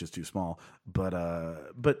 20 inches too small, but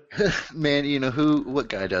Man, what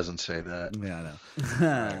guy doesn't say that? yeah,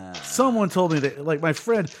 I know. Someone told me that, like, I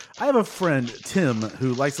have a friend, Tim,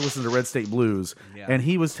 who likes to listen to Red State Blues, Yeah. and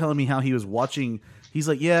he was telling me how he was watching. He's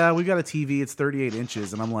like, "Yeah, we got a TV. It's 38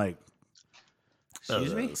 inches," and I'm like,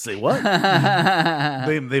 Excuse me? Say what?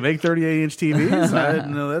 they make 38-inch TVs. I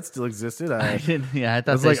didn't know that still existed. I didn't. Yeah, I I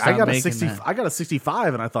thought was they like, stopped I got a making 60. that. I got a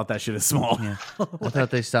 65, and I thought that shit is small. Yeah. I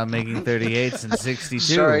thought they stopped making 38s and 62.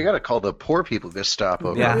 Sorry, I gotta call the poor people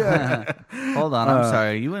Gestapo. Yeah. Hold on. I'm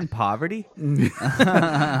sorry. Are you in poverty? Kill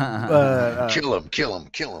him, kill him,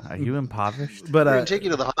 kill him. Are you impoverished? But We're gonna take you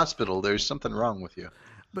to the hospital. There's something wrong with you.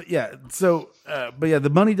 But yeah, so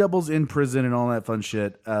the money doubles in prison and all that fun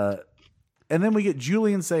shit. And then we get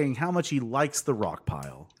Julian saying how much he likes the rock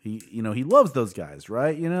pile. He loves those guys,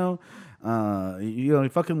 right? He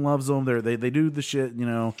fucking loves them. They do the shit,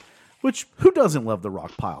 which who doesn't love the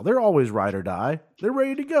rock pile? They're always ride or die. They're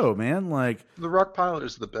ready to go, man. Like The rock pile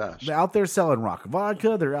is the best. they're out there selling rock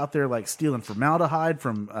vodka. They're out there like stealing formaldehyde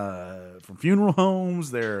from funeral homes.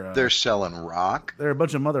 They're selling rock. They're a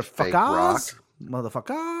bunch of Fake rock.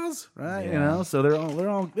 motherfuckers, right? Yeah. So they're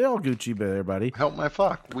all Gucci there, buddy. Help my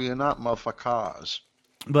fuck. We are not motherfuckers.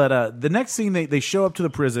 But the next scene, they show up to the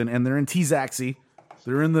prison and they're in T-Zaxi.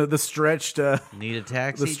 They're in the stretched Need a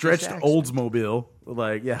taxi? the stretched Just ask. Oldsmobile,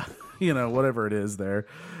 like whatever it is there,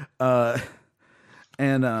 but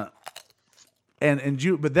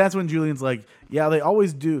that's when Julian's like, yeah, they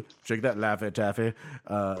always do. Check that Laffy Taffy.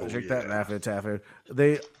 Check that Laffy Taffy.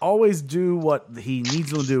 They always do what he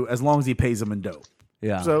needs them to do as long as he pays them in dough.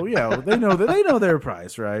 Yeah. So they know their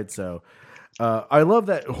price, right? So I love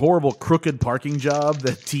that horrible crooked parking job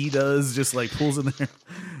that T does, just like pulls in there.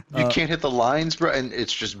 You can't hit the lines, bro, and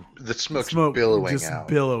it's just the smoke's Smoke billowing just out.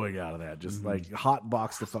 billowing out of that, just like hot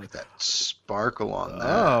box to fuck That sparkle on that.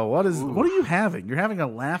 Oh, what are you having? You're having a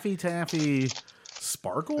Laffy Taffy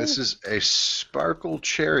sparkle? This is a sparkle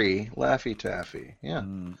cherry Laffy Taffy. Yeah.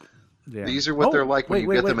 Yeah. These are what they're like when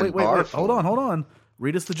you get them in bar Hold form. on.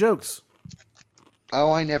 Read us the jokes.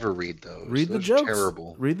 Oh, I never read those. Read the Those jokes. are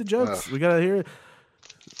terrible. Read the jokes. Ugh. We gotta hear it.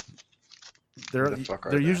 They're the fuck are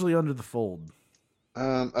they're they? usually under the fold.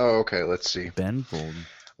 Okay, let's see. Ben Fold.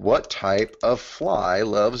 What type of fly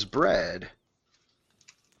loves bread?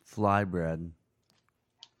 Fly bread.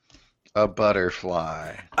 A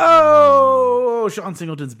butterfly. Oh, Sean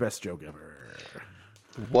Singleton's best joke ever.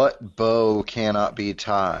 What bow cannot be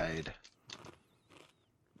tied?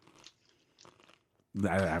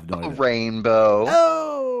 I have no A idea. rainbow.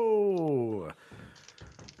 Oh,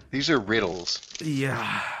 These are riddles.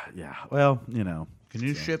 yeah. Well, Can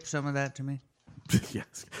you ship some of that to me?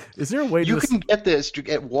 yes. Is there a way You to? can get this at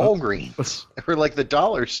Walgreens or like the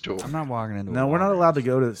dollar store. I'm not walking into. No, we're not allowed to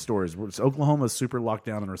go to stores. Oklahoma's super locked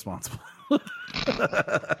down and responsible.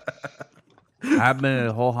 I've been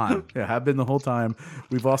the whole time. Yeah, have been the whole time.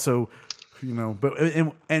 We've also,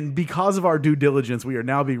 and because of our due diligence, we are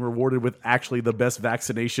now being rewarded with actually the best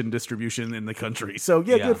vaccination distribution in the country. So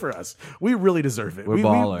yeah, Yeah. good for us. We really deserve it. We're we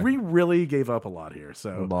baller. we really gave up a lot here.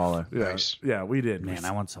 So We're baller. Yeah, Nice. yeah, we did. Man,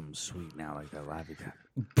 I want something sweet now, like that Laffy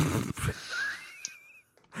Taffy.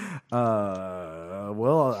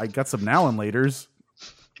 Well, I got some now and laters.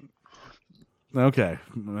 Okay,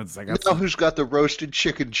 I got Now who's got the roasted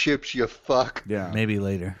chicken chips, you fuck? yeah. Maybe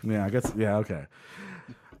later. Yeah, I guess. Yeah, okay.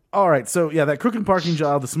 All right, so yeah, that crooked parking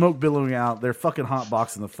job, the smoke billowing out, they're fucking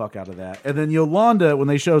hotboxing the fuck out of that. And then Yolanda, when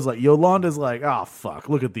they shows Yolanda's like, oh fuck,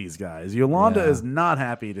 look at these guys. Yolanda Yeah. is not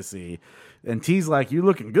happy to see, and T's like, you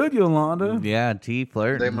looking good, Yolanda. Yeah, T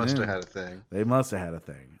flirt. They must have had a thing. They must have had a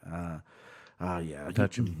thing. Yeah,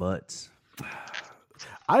 touching butts.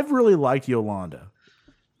 I've really liked Yolanda.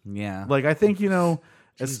 Yeah. Like, I think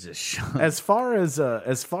Jesus, Sean. as far as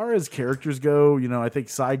characters go, I think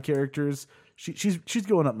side characters. She's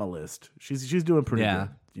going up my list. She's doing pretty Yeah.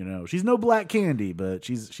 good. She's no Black Candy, but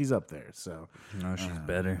she's up there. So No, she's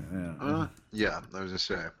better. Yeah, I was gonna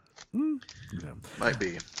say. yeah. Might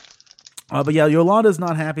be. But yeah, Yolanda's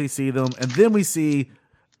not happy to see them, and then we see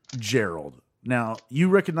Gerald. Now you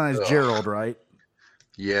recognize Gerald, right?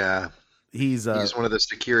 Yeah. He's He's one of the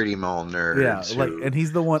security mall nerds. yeah, who- and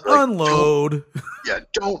he's the one like, unload. yeah,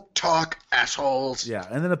 don't talk, assholes. Yeah,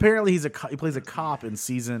 and then apparently he plays a cop in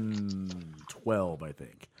season 12, I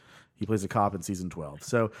think. He plays a cop in season 12.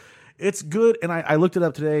 So it's good, and I looked it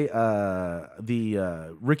up today.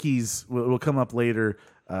 The Ricky's will come up later.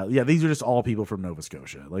 Yeah, these are just all people from Nova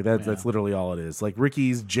Scotia. Like that's literally all it is. Like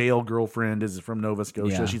Ricky's jail girlfriend is from Nova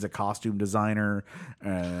Scotia. Yeah. She's a costume designer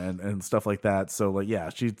and stuff like that. So like yeah,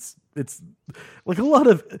 it's like a lot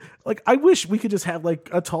of like I wish we could just have like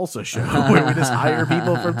a Tulsa show where we just hire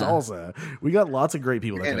people from Tulsa. We got lots of great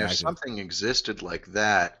people that And can if act. something existed like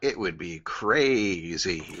that, it would be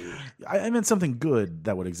crazy. I meant something good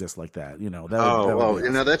that would exist like that. That would, Oh, that would well, be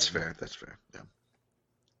awesome. that's fair. That's fair. Yeah.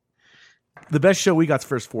 The best show we got's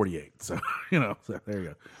First 48. So so there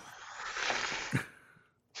you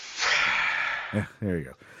go. Yeah, there you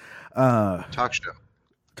go. Talk show.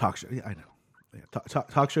 Talk show. Yeah, I know. Yeah,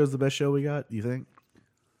 talk show is the best show we got. You think?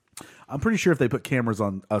 I'm pretty sure if they put cameras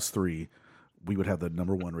on us three, we would have the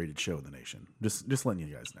 #1 rated show in the nation. Just letting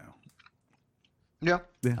you guys know. Yeah.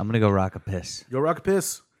 I'm gonna go rock a piss. Go rock a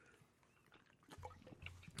piss.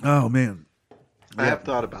 Oh man, I have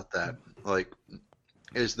thought about that. Like,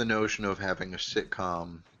 is the notion of having a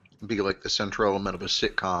sitcom be like the central element of a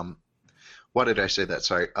sitcom? Why did I say that?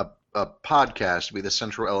 Sorry. A podcast be the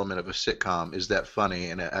central element of a sitcom. Is that funny?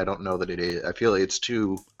 And I don't know that it is. I feel like it's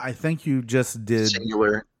too I think you just did.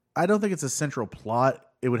 singular. I don't think it's a central plot.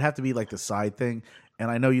 It would have to be like the side thing. And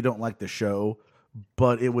I know you don't like the show,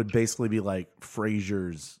 but it would basically be like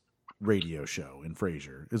Frasier's radio show in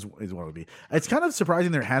Frasier is what it would be. It's kind of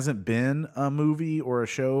surprising there hasn't been a movie or a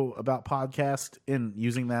show about podcast and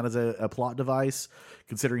using that as a plot device,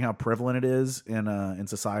 considering how prevalent it is in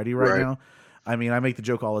society right now. I mean, I make the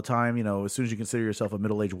joke all the time, you know, as soon as you consider yourself a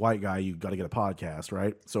middle-aged white guy, you got to get a podcast,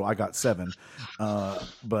 right? So I got 7. I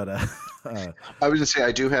was gonna say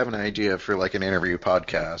I do have an idea for like an interview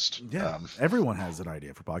podcast. Yeah, everyone has an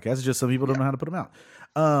idea for podcasts. It's just some people don't know how to put them out.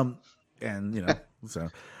 And, you know, so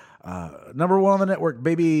 #1 on the network,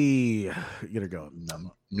 baby. Get her going.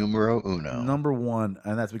 Numero uno. #1.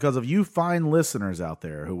 And that's because of you fine listeners out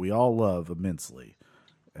there who we all love immensely.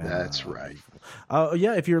 And, That's right.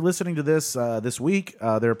 Yeah, if you're listening to this this week,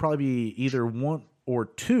 there'll probably be either 1 or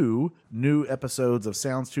 2 new episodes of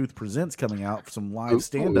Soundstooth Presents coming out for some live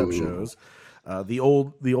stand-up shows. The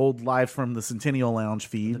old live from the Centennial Lounge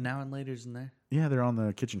feed. The now and later's in there. Yeah, they're on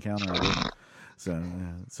the kitchen counter. So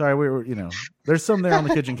sorry, we were, you know, there's some there on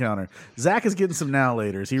the kitchen counter. Zach is getting some now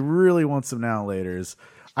laters. He really wants some now laters.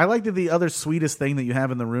 I like that the other sweetest thing that you have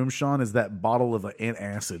in the room, Sean, is that bottle of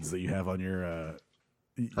antacids that you have on your.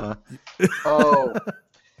 Oh,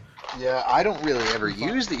 yeah. I don't really ever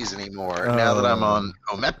use these anymore now that I'm on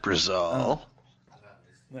omeprazole.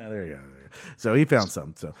 Yeah, there you go. So he found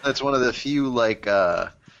some. So That's one of the few like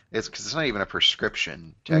it's because it's not even a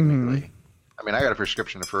prescription technically. I mean, I got a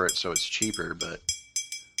prescription for it, so it's cheaper, but.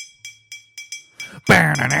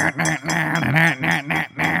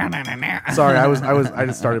 sorry, I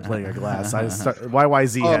just started playing a glass.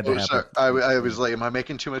 YYZ had to happen. Sorry. I was like, am I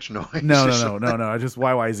making too much noise? No. I just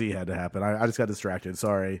YYZ had to happen. I just got distracted.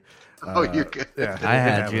 Sorry. Oh, you're good. Yeah, I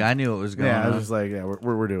had you. I knew what was going Yeah, I on. was just like, yeah,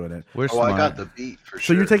 we're doing it. We're Oh, smart. I got the beat for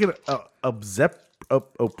So sure. you're taking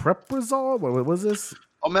Opreprazole? What was this?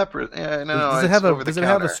 Omeprazole. Yeah, no, Does it it's have over a the Does it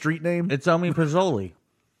have a counter. street name? It's omeprazole.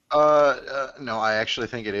 No, I actually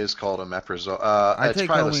think it is called omeprazole. It's take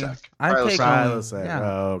Prilosec. I take Prilosec. Yeah.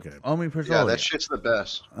 Oh, okay. Omeprazole. Yeah, that shit's the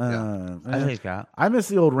best. Yeah. I take that. I miss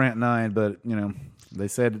the old Rant 9, but you know they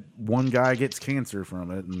said one guy gets cancer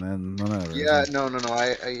from it, and then whatever. Yeah, no.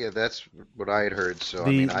 Yeah, that's what I had heard. So I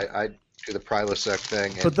mean, I do the Prilosec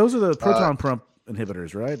thing. But those are the proton pump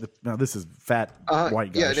inhibitors, right? Now this is fat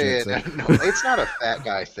white guy shit. Yeah, so- no, it's not a fat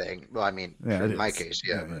guy thing. Well, I mean, Yeah, it in my is. case,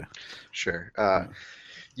 Yeah, but yeah. sure.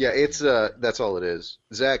 Yeah, it's that's all it is.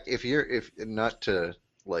 Zach, if not to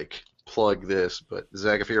like plug this, but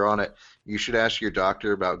Zach, if you're on it, you should ask your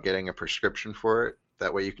doctor about getting a prescription for it.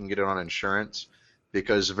 That way you can get it on insurance.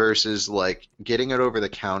 Because versus like getting it over the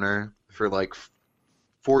counter for like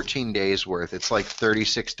 14 days worth, it's like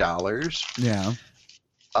 $36. Yeah.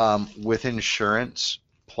 With insurance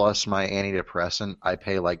plus my antidepressant, I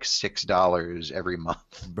pay like $6 every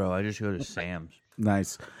month. Bro, I just go to Sam's.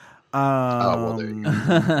 Nice. Well, there you go.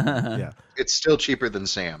 Yeah. It's still cheaper than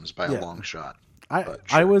Sam's by Yeah. a long shot.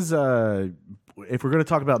 I was if we're going to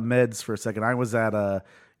talk about meds for a second, I was at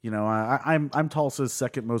I'm Tulsa's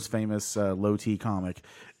second most famous low T comic,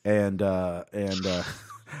 and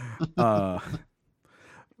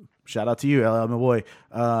shout out to you, LL, my boy.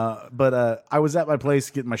 But I was at my place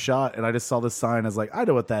getting my shot, and I just saw this sign. I was like, I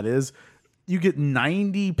know what that is. You get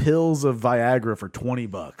 90 pills of Viagra for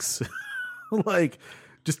 $20. Like,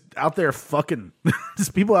 just out there fucking.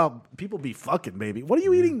 Just people be fucking, baby. What are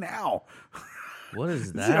you eating now? What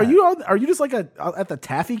is that? Are you just like at the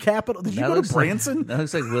Taffy Capital? Did you go to Branson? That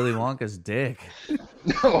looks like Willy Wonka's dick.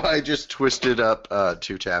 No, I just twisted up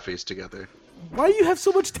 2 taffies together. Why do you have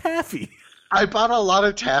so much taffy? I bought a lot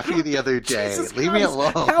of taffy the other day. Jesus Leave me Christ.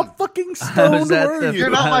 alone. How fucking stoned at were the- you? You're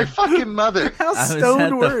not my fucking mother. How I was stoned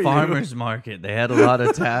at were the you? farmer's market. They had a lot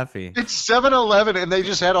of taffy. It's 7-Eleven, and they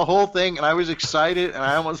just had a whole thing, and I was excited, and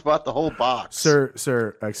I almost bought the whole box.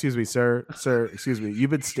 Sir, excuse me, sir, excuse me.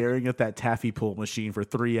 You've been staring at that taffy pull machine for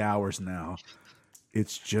 3 hours now.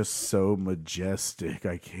 It's just so majestic.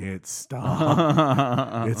 I can't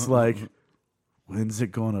stop. It's like, when's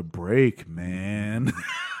it gonna break, man?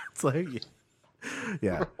 It's like,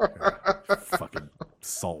 yeah. Fucking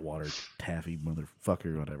saltwater taffy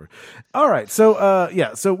motherfucker or whatever. All right, so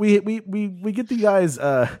so we get the guys.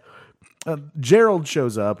 Gerald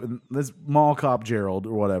shows up, and this mall cop Gerald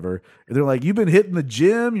or whatever, and they're like, "You've been hitting the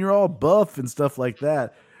gym. You're all buff and stuff like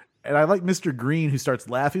that." And I like Mr. Green, who starts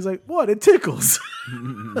laughing. He's like, "What? It tickles."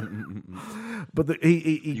 But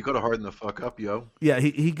You gotta harden the fuck up, yo. yeah,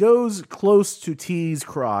 he goes close to T's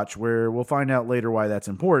crotch, where we'll find out later why that's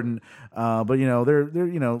important. But they're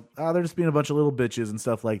just being a bunch of little bitches and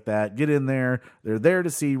stuff like that. Get in there. They're there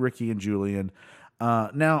to see Ricky and Julian.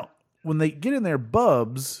 Now, when they get in there,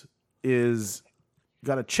 Bubs is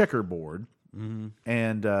got a checkerboard,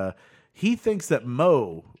 and he thinks that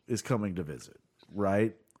Mo is coming to visit,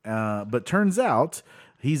 right? But turns out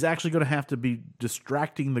he's actually going to have to be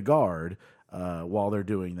distracting the guard while they're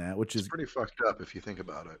doing that, which is Pretty fucked up if you think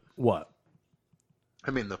about it. what? I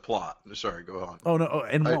mean, the plot. Sorry, go on. Oh no!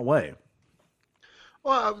 In what way?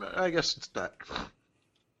 Well, I guess it's not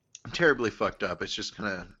terribly fucked up. It's just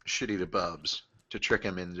kind of shitty to Bubs to trick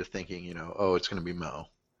him into thinking, oh, it's going to be Mo.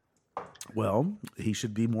 Well, he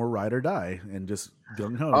should be more ride or die and just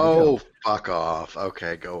gung ho. Oh, fuck off.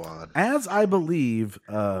 Okay, go on. As I believe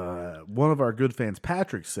one of our good fans,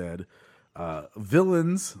 Patrick, said,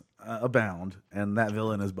 villains abound, and that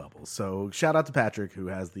villain is Bubbles. So shout out to Patrick, who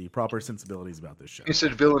has the proper sensibilities about this show. He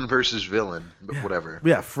said villain versus villain, but whatever.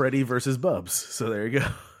 Yeah, Freddy versus Bubs. So there you go.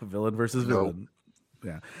 Villain versus villain.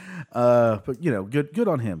 Yeah. But good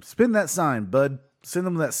on him. Spin that sign, bud. Send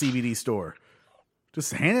them to that CBD store.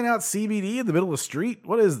 Just handing out CBD in the middle of the street?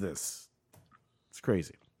 What is this? It's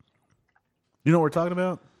crazy. You know what we're talking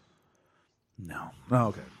about? No. Oh,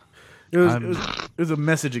 okay. It was a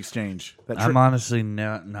message exchange. I'm honestly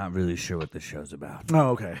not really sure what the show's about.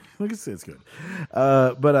 Oh, okay. Look, it's good.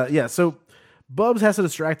 So Bubs has to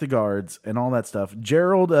distract the guards and all that stuff.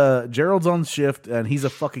 Gerald's on shift, and he's a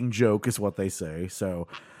fucking joke, is what they say. So,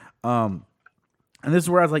 and this is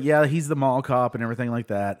where I was like, yeah, he's the mall cop and everything like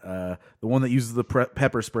that. The one that uses the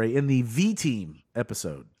pepper spray in the V-Team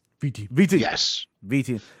episode. V-Team. Yes.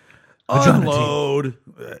 V-Team. Unload.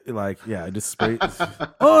 Just spray.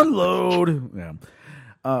 Unload. Yeah.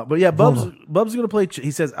 But yeah, Bubs is going to play.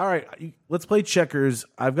 He says, all right, let's play checkers.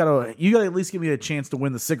 You got to at least give me a chance to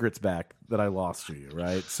win the cigarettes back that I lost to you,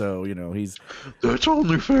 right? So, he's. That's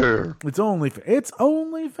only fair. It's only fair. It's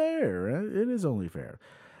only fair. Right? It is only fair.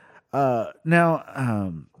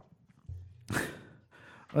 Now,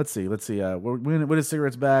 let's see. We're going to win his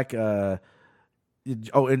cigarettes back.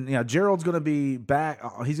 Gerald's going to be back.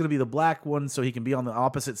 He's going to be the black one, so he can be on the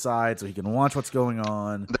opposite side, so he can watch what's going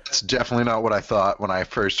on. That's definitely not what I thought when I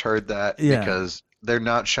first heard that, because they're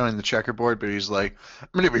not showing the checkerboard, but he's like, I'm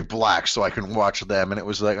going to be black so I can watch them. And it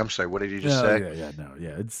was like, I'm sorry, what did you just say? It's not,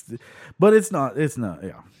 yeah,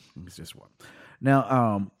 it's just one.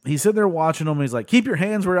 Now, he's sitting there watching them, and he's like, keep your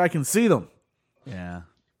hands where I can see them. Yeah.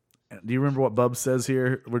 Do you remember what Bubs says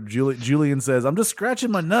here? Where Julian says, I'm just scratching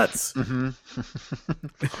my nuts. Mm-hmm.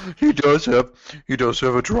 He does have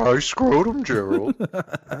a dry scrotum, Gerald.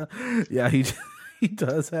 Yeah, he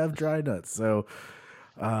does have dry nuts. So,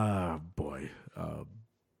 boy.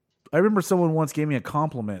 I remember someone once gave me a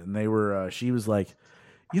compliment, and she was like,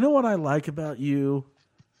 you know what I like about you?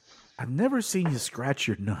 I've never seen you scratch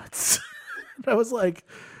your nuts. I was like,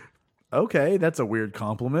 okay, that's a weird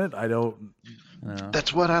compliment. I don't.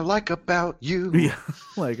 That's what I like about you. Yeah,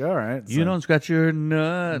 like, all right. You don't scratch your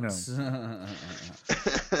nuts. Sean.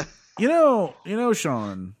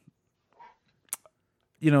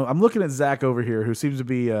 I'm looking at Zach over here, who seems to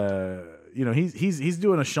be, he's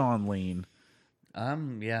doing a Sean lean.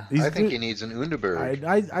 Yeah. I think he needs an Underberg.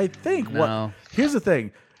 I think No. Here's the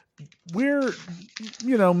thing. We're,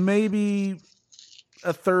 maybe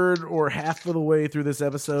a third or half of the way through this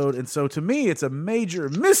episode, and so to me it's a major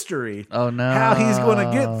mystery Oh no. how he's going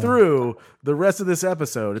to get through the rest of this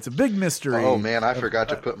episode. It's a big mystery. Oh man, I forgot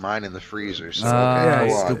to put mine in the freezer. So Yeah,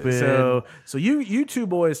 go on. stupid. So you two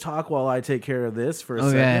boys talk while I take care of this for a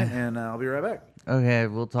second, and I'll be right back. Okay,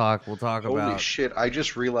 we'll talk Holy about. shit! I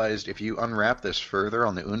just realized if you unwrap this further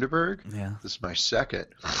on the Underberg, Yeah. this is my second.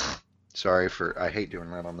 Sorry I hate doing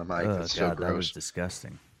that on the mic. Oh That's god, so that was gross.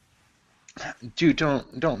 disgusting. Dude,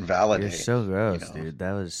 don't validate. You're so gross, you know. dude.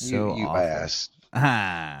 That was so you awful. ass.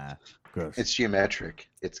 Ah, gross. It's geometric.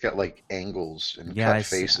 It's got like angles and Yeah, cut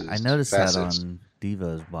faces. I noticed that facets. on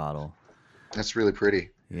Devo's bottle. That's really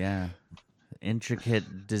pretty. Yeah,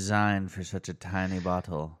 intricate design for such a tiny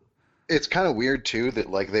bottle. It's kind of weird too that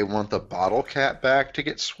like they want the bottle cap back to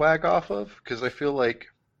get swag off of, because I feel like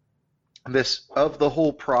this of the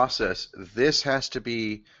whole process, this has to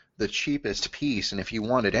be the cheapest piece, and if you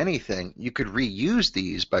wanted anything, you could reuse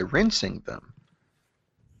these by rinsing them,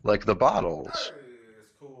 like the bottles.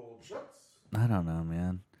 I don't know,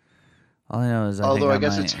 man. All I know is Although I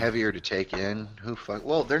guess might... it's heavier to take in. Who fuck?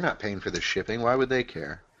 Well, they're not paying for the shipping. Why would they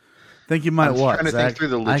care? Think you might I'm what? trying to Zach? think through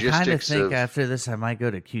the I kind of logistics think of. after this, I might go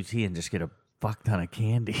to QT and just get a fuck ton of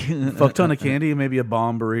candy. Fuck ton of candy and maybe a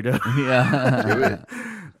bomb burrito. Yeah. Do it.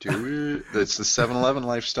 Do it. It's the 7-Eleven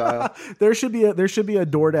lifestyle. There should be a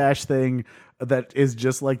DoorDash thing that is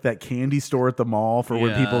just like that candy store at the mall for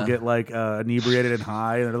when people Yeah. get like inebriated and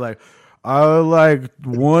high, and they're like, "I like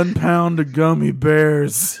 1 pound of gummy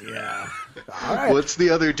bears." Yeah. What's the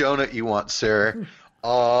other donut you want, sir?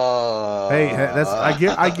 Hey, that's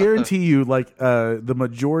I guarantee you, like the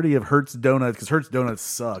majority of Hertz Donuts, because Hertz Donuts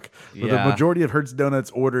suck, but the Yeah. majority of Hertz Donuts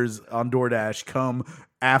orders on DoorDash come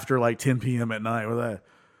after like 10 p.m. at night. With that,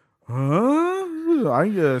 I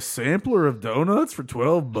get a sampler of donuts for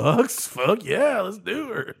 $12. Fuck yeah, let's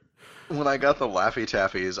do it. When I got the Laffy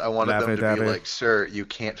Taffies, I wanted them to Laffy Taffy. be like, "Sir, you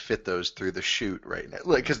can't fit those through the chute right now,"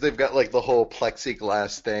 like because they've got like the whole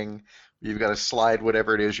plexiglass thing. You've got to slide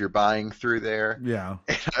whatever it is you're buying through there. Yeah.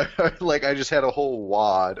 Like I just had a whole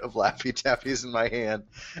wad of Laffy Taffies in my hand.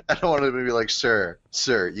 I don't want to be like, sir,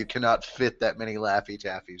 you cannot fit that many Laffy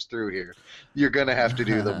Taffies through here. You're gonna have to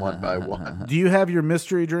do them one by one. Do you have your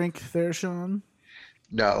mystery drink there, Sean?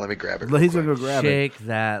 No, let me grab it. real He's quick. gonna go grab it. Shake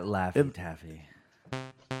that Laffy Taffy.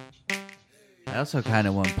 I also kind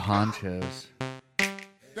of want ponchos.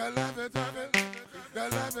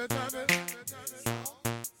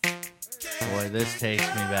 Boy, this takes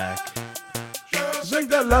me back. Shake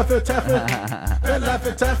that Laffy Taffy. That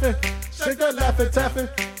Laffy Taffy. Shake that Laffy Taffy.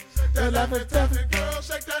 That Laffy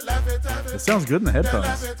Taffy. It sounds good in the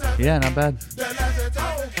headphones. Yeah, not bad.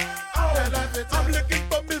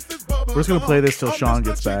 We're just gonna play this till Sean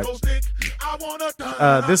gets back.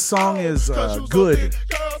 This song is good.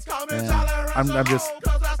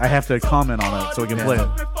 I have to comment on it so we can play it.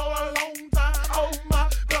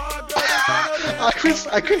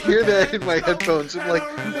 I could hear that in my headphones. I'm like,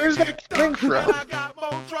 where's that coming from?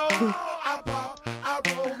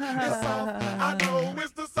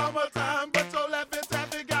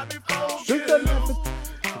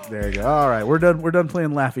 There you go. All right, we're done. We're done playing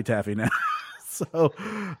Laffy Taffy now. So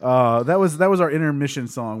that was our intermission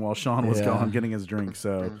song while Sean was Yeah. gone getting his drink.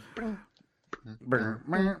 So,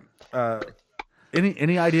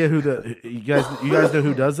 any idea who you guys know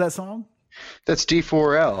who does that song? That's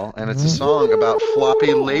D4L, and it's a song about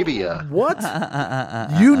floppy labia. What?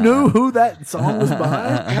 You knew who that song was I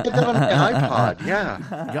by? had that on my iPod,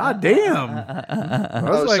 yeah. God damn! I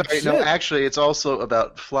was Oh, like, sorry. shit. No, actually, it's also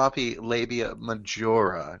about floppy labia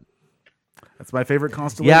majora. That's my favorite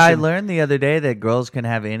constellation. Yeah, I learned the other day that girls can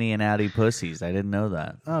have innie and outie pussies. I didn't know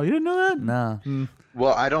that. Oh, you didn't know that? No.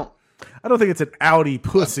 Well, I don't think it's an Audi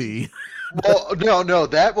pussy. Well, no,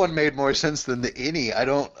 that one made more sense than the innie. I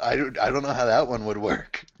don't know how that one would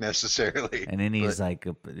work necessarily. And innie's like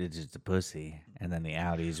it's just a pussy, and then the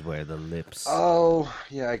outies where the lips. Oh,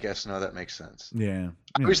 yeah, I guess no, that makes sense. Yeah.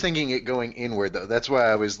 I was thinking it going inward though. That's why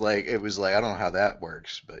I was like, I don't know how that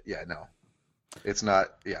works, but yeah, no, it's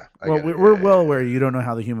not. Yeah. Well, we're well aware you don't know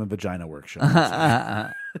how the human vagina works,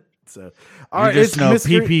 Sean. So, all right, just it's know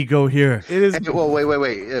mystery. pee go here. It is. Well, wait.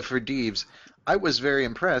 For Deebs, I was very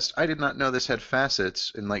impressed. I did not know this had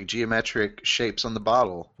facets in like geometric shapes on the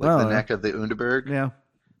bottle, like the neck of the Underberg. Yeah.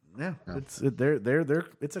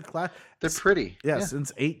 It's a class. They're pretty. Yeah, Yeah.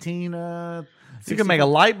 since 18. You can make a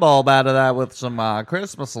light bulb out of that with some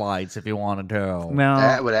Christmas lights if you wanted to. Now.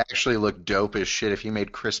 That would actually look dope as shit if you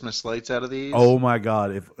made Christmas lights out of these. Oh my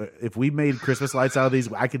God! If we made Christmas lights out of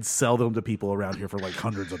these, I could sell them to people around here for like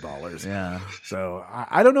hundreds of dollars. Yeah. So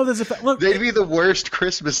I don't know this. Look, They'd be the worst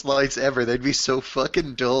Christmas lights ever. They'd be so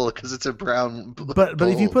fucking dull because it's a brown. but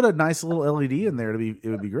if you bulb. put a nice little LED in there, it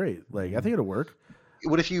would be great. Like I think it'll work.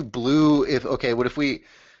 What if you blew? What if we?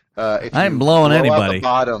 If I ain't you blowing blow out anybody. the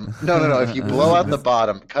bottom. No. If you blow out the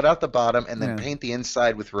bottom, cut out the bottom, and then Yeah. paint the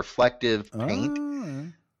inside with reflective paint, Oh,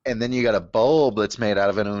 and then you got a bulb that's made out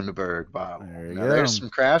of an Underberg bottle. There you Now, go. there's some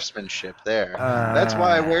craftsmanship there. That's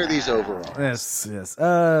why I wear these overalls. yes.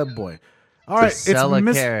 Boy. All right, it's sell a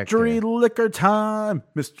mystery character. liquor time.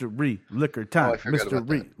 Mystery liquor time. I forgot about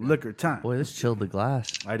Mystery liquor time. Boy, this chilled the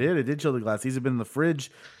glass. I did. It did chill the glass. These have been in the freezer.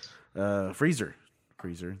 The freezer.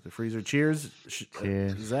 Cheers.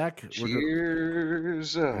 Cheers. Zach.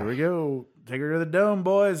 Cheers. Here we go. Take her to the dome,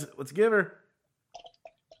 boys. Let's give her.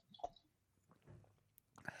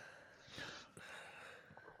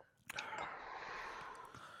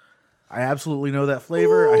 I absolutely know that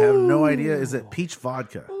flavor. I have no idea. Is it peach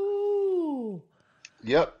vodka?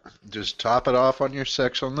 Yep. Just top it off on your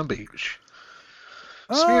sex on the beach.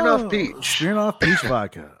 Smirnoff Peach. Smirnoff Peach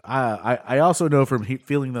vodka. I also know from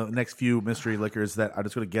feeling the next few mystery liquors that I'm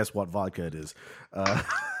just going to guess what vodka it is.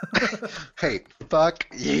 Hey, fuck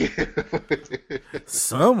you.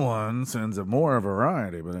 Someone sends a more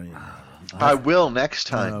variety, but I will next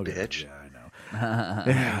time, okay, bitch. Yeah, I know.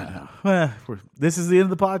 Yeah, I know. This is the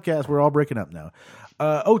end of the podcast. We're all breaking up now.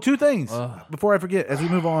 Two things before I forget. As we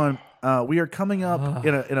move on, we are coming up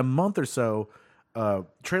in a month or so.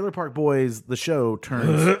 Trailer Park Boys, the show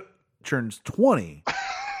turns 20. You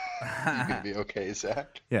gonna be okay,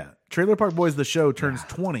 Zach? Yeah, Trailer Park Boys, the show turns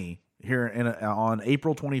 20 here on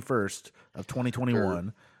April 21st of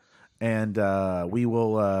 2021, and we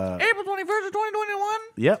will April 21st of 2021.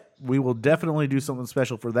 Yep, we will definitely do something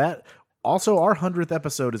special for that. Also, our 100th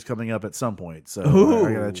episode is coming up at some point, so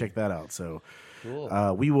I gotta check that out. So.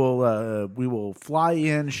 Cool. We will fly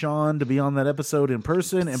in Sean to be on that episode in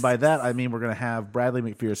person, and by that I mean we're going to have Bradley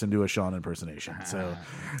McPherson do a Sean impersonation. So,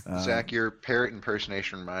 Zach, your parrot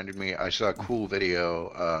impersonation reminded me. I saw a cool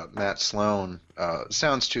video. Matt Sloan,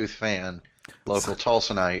 Soundstooth fan, local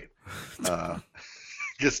Tulsanite.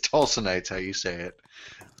 Guess Tulsanite's how you say it.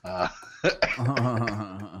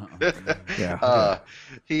 yeah,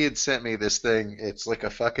 He had sent me this thing. It's like a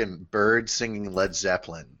fucking bird singing Led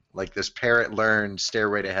Zeppelin. Like this parrot learned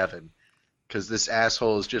 "Stairway to Heaven" because this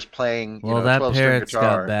asshole is just playing. Well, that 12-string parrot's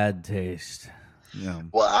guitar. got bad taste. yeah.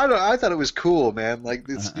 Well, I thought it was cool, man. Like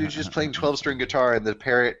this dude's just playing 12-string guitar, and the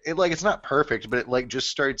parrot. It's not perfect, but it like just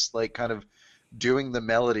starts like kind of doing the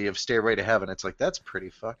melody of "Stairway to Heaven." It's like that's pretty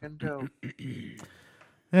fucking dope.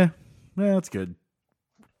 Yeah, that's good.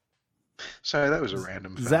 Sorry, that was a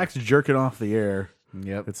random fact. Zach's jerking off the air.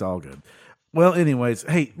 Yep. It's all good. Well, anyways,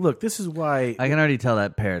 hey, look, this is why. I can already tell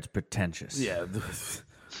that parrot's pretentious. Yeah,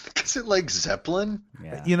 Is it like Zeppelin?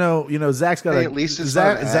 Yeah. you know, Zach's got Hey, a. at least it's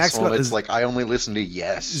Zach, not an Zach's asshole. got. It's like I only listen to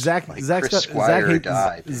Yes. Zach, like Zach's Chris got, Squire Zach,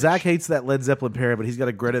 died. Zach hates that Led Zeppelin parrot, but he's got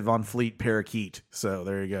a Greta Von Fleet parakeet. So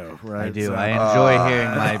there you go. Right? I do. So, I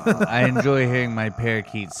enjoy hearing my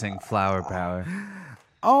parakeet sing "Flower Power."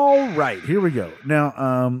 all right, here we go. Now,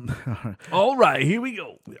 All right, here we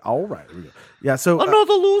go. all right, here we go. Yeah. So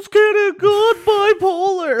Another loose cannon, good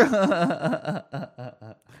bipolar.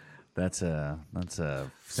 That's a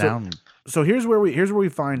sound. So here's where we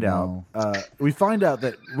find out. We find out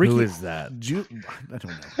that Ricky Who is that? I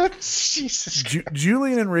don't know. Jesus.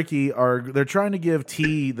 Julian and Ricky they're trying to give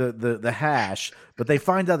T the hash, but they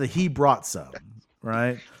find out that he brought some.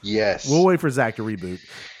 Right. Yes. We'll wait for Zach to reboot.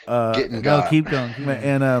 Getting No, got. keep going.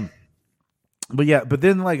 And but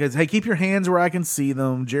then like it's, hey, keep your hands where I can see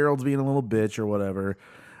them. Gerald's being a little bitch or whatever.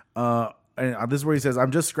 And this is where he says,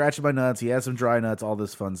 "I'm just scratching my nuts." He has some dry nuts, all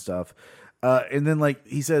this fun stuff. And then like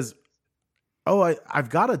he says, "Oh, I've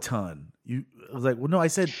got a ton." I was like, "Well, no, I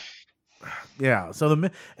said." Yeah. So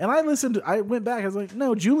I listened. I went back. I was like,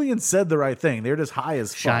 "No, Julian said the right thing. They're just high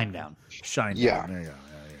as fuck." Shine down. Shine Yeah. down. There you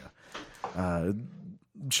go.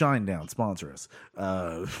 Shine down. Sponsor us.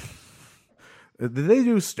 Did they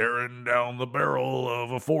do "Staring Down the Barrel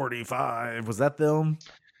of a 45"? Was that them?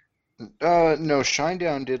 No,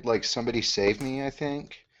 Shinedown did like "Somebody Save Me," I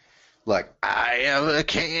think. Like I have a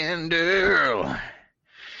candle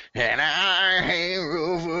and I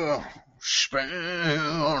have a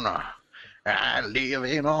spoon. I live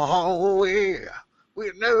in a hallway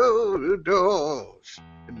with no doors,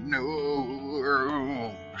 no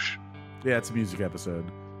rooms. Yeah, it's a music episode.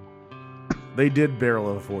 They did "Barrel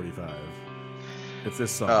of a 45." It's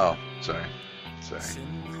this song. Oh, sorry.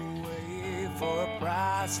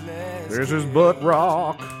 There's his butt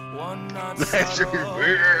rock. That's your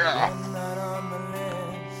girl.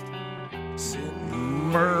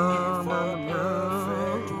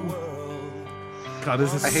 God,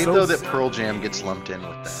 this is I hate so though that Pearl Jam gets lumped in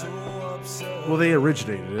with that. well, they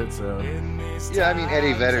originated it, so Yeah, I mean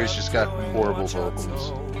Eddie Vedder's just got horrible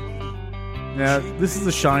vocals. yeah. This is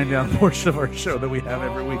the shine down portion of our show that we have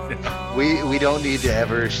every week now. We don't need to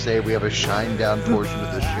ever say we have a shine down portion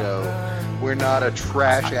of the show. We're not a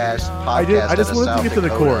trash ass podcast. I just out of wanted to South get to the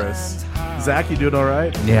Dakota. chorus. Zach, you doing all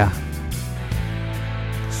right? Yeah.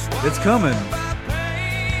 It's coming.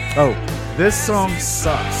 Oh, this song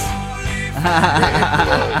sucks.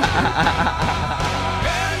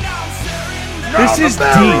 This is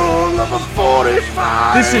deep.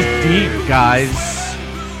 This is deep, guys.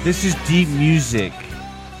 This is deep music.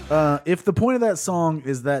 If the point of that song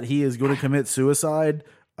is that he is going to commit suicide,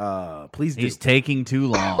 please do. He's taking too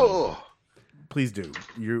long. Oh, Please do.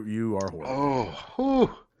 You are horrible.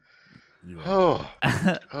 oh,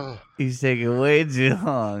 oh. He's taking way too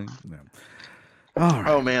long. All right.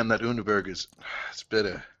 Oh man, that Underberg it's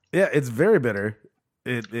bitter. Yeah, it's very bitter.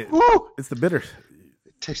 Woo! It's the bitter.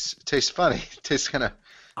 tastes funny. Tastes kind of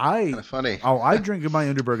funny. I drink my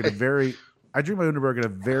Underberg in a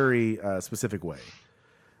very specific way.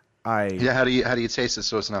 Yeah, how do you taste it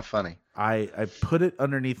so it's not funny? I put it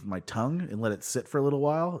underneath my tongue and let it sit for a little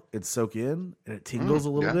while and soak in, and it tingles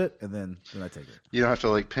a little bit, and then I take it. You don't have to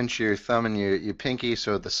like pinch your thumb and your pinky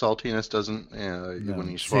so the saltiness doesn't when you So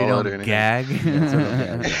you swallow don't it or anything. gag.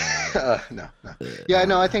 No. Yeah,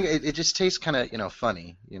 no, I think it just tastes kind of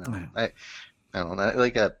funny. I don't know,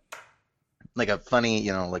 like a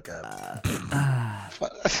funny, like a.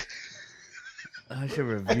 I should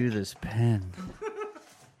review this pen.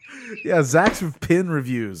 Yeah, Zach's pin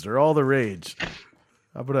reviews are all the rage.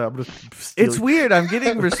 I'm gonna steal It's weird. I'm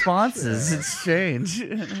getting responses. It's strange.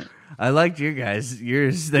 I liked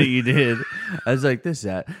yours that you did. I was like, this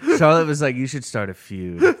that. Charlotte was like, you should start a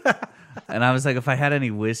feud. And I was like, if I had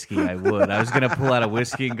any whiskey, I would. I was gonna pull out a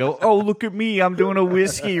whiskey and go, oh, look at me, I'm doing a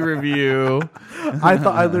whiskey review.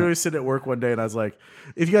 I literally sit at work one day and I was like,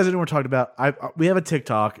 if you guys didn't know what we're talking about, we have a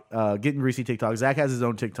TikTok, Getting Greasy TikTok. Zach has his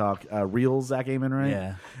own TikTok, Real Zach Amon, right?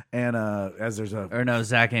 Yeah. And as there's a Or no,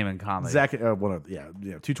 Zach Amon comedy. Zach,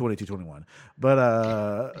 220, 221.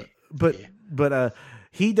 But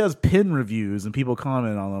he does pin reviews and people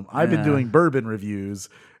comment on them. I've been doing bourbon reviews.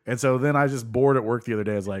 And so then I just bored at work the other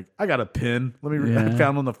day. I was like, I got a pin. I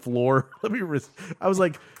found on the floor. I was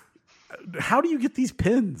like, how do you get these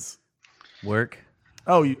pins? Work.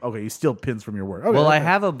 Oh, you steal pins from your work. Okay, Well, I okay.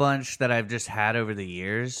 have a bunch that I've just had over the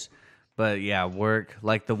years. But yeah, work.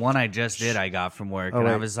 Like the one I just did, I got from work. And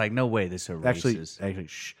I wait. was like, no way, this erases. Actually,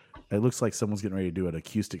 shh. It looks like someone's getting ready to do an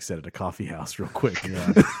acoustic set at a coffee house real quick.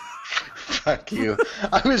 Fuck you.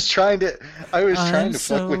 I was trying to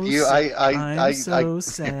fuck with you. I'm so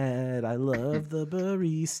sad. I love the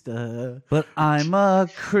barista. But I'm a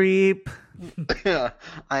creep.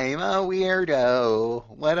 I'm a weirdo.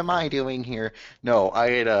 What am I doing here? No, I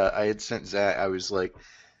had sent Zach. I was like,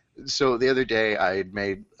 so the other day I had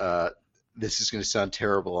made. This is going to sound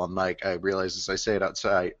terrible on mic. I realize as I say it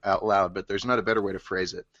out loud, but there's not a better way to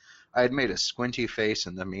phrase it. I had made a squinty face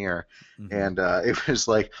in the mirror, and it was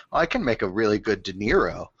like, I can make a really good De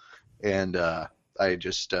Niro, and I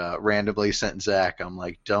just randomly sent Zach. I'm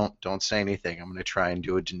like, don't say anything. I'm going to try and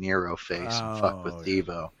do a De Niro face and fuck with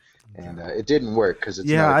Devo. And it didn't work because it's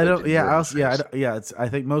not a good De Niro face. I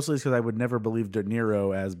think mostly it's because I would never believe De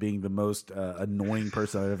Niro as being the most annoying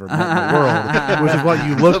person I've ever met in the world, which is what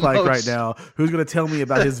you look like right now. Who's going to tell me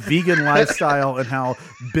about his vegan lifestyle and how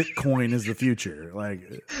Bitcoin is the future? Like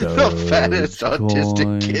The fattest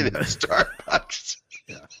autistic kid in Starbucks.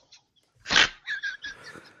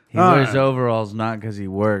 He wears overalls not because he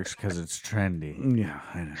works, because it's trendy. yeah,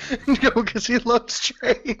 I know. No, because he loves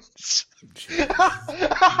trains.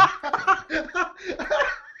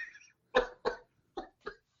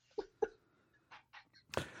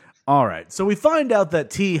 All right, so we find out that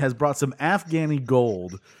T has brought some Afghani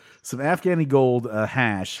gold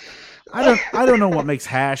hash. I don't know what makes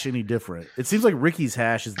hash any different. It seems like Ricky's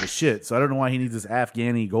hash is the shit, so I don't know why he needs this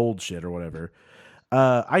Afghani gold shit or whatever.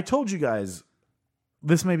 I told you guys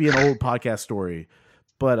this may be an old podcast story,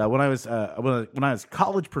 but when I was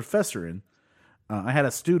college professoring, I had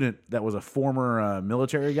a student that was a former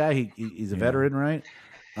military guy. He's a veteran, right?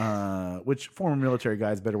 Which former military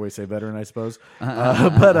guy is a better way to say veteran, I suppose.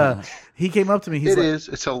 But he came up to me.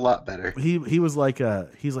 It's a lot better. He was like,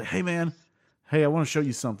 hey man, hey, I want to show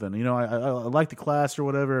you something. You know, I like the class or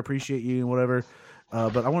whatever. I appreciate you and whatever.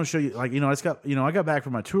 But I want to show you, like, I got back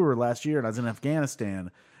from my tour last year and I was in Afghanistan,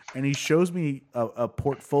 and he shows me a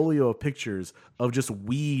portfolio of pictures of just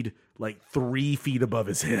weed like 3 feet above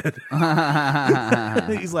his head.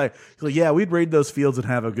 he's like, yeah, we'd raid those fields and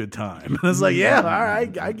have a good time. And I was like, yeah, all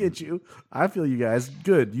right, I get you. I feel you guys.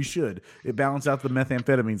 Good, you should. It balances out the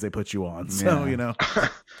methamphetamines they put you on. So,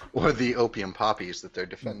 Or the opium poppies that they're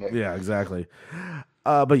defending. Yeah, exactly.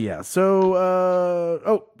 But yeah, so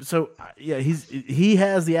he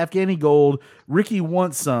has the Afghani gold. Ricky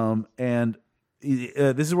wants some, and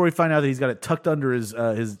this is where we find out that he's got it tucked under his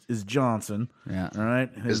Johnson. Yeah. All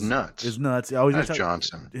right. His nuts. His nuts. Oh, Not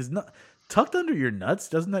Johnson. His tucked under your nuts.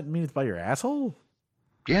 Doesn't that mean it's by your asshole?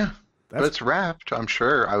 Yeah. But it's wrapped, I'm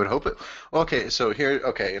sure. I would hope it. Okay, so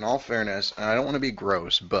in all fairness, and I don't want to be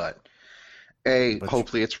gross, but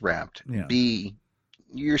hopefully it's wrapped. Yeah. B,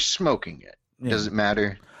 you're smoking it. Yeah. Does it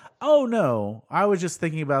matter? Oh, no. I was just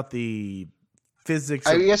thinking about the physics.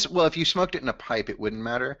 I guess, well, if you smoked it in a pipe, it wouldn't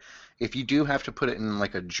matter. If you do have to put it in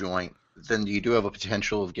like a joint, then you do have a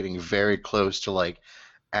potential of getting very close to like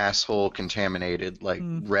asshole contaminated like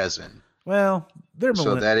resin. Well, they're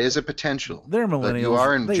So that is a potential. They're millennials. But you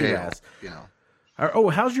are in They jail, ask. you know. Oh,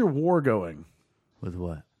 how's your war going With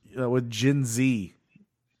what? with Gen Z?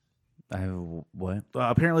 What?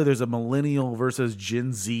 Apparently, there's a millennial versus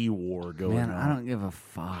Gen Z war going Man, on. I don't give a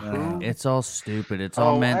fuck. It's all stupid. It's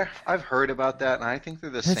all meant. I've heard about that, and I think they're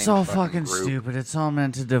the same. It's all fucking fucking group. stupid. It's all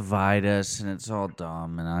meant to divide us, and it's all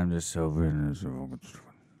dumb. And I'm just over it.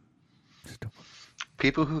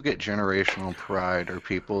 People who get generational pride are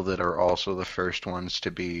people that are also the first ones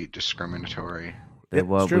to be discriminatory. They're Yep,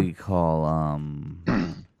 what it's true. we call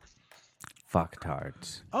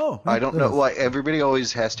fucktards. Oh, I don't know why everybody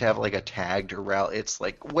always has to have like a tagged or route. It's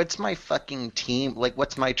like, what's my fucking team? Like,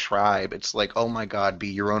 what's my tribe? It's like, oh my god, be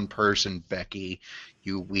your own person, Becky.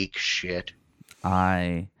 You weak shit.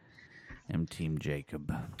 I am Team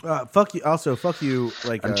Jacob. Fuck you. Also, fuck you.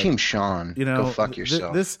 Like I'm Team Sean. You know, go fuck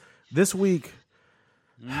yourself. This week,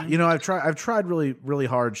 you know, I've tried really, really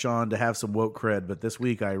hard, Sean, to have some woke cred, but this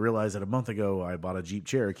week I realized that a month ago I bought a Jeep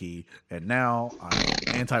Cherokee, and now I'm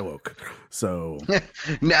anti-woke. So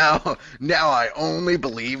now I only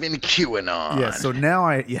believe in QAnon. yeah, so now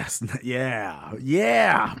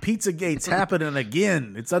Pizzagate's happening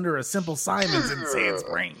again. It's under a Simple Simons in Sand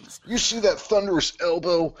Springs. You see that thunderous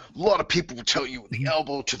elbow? A lot of people will tell you the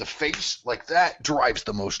elbow to the face like that drives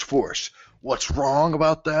the most force. What's wrong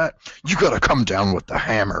about that? You gotta come down with the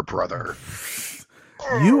hammer, brother.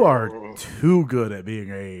 You are too good at being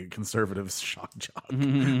a conservative shock jock.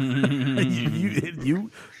 you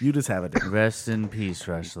just have it. Rest in peace,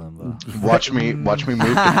 Rush Limbaugh. Watch me move to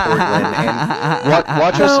Portland, and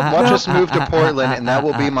watch us move to Portland, and that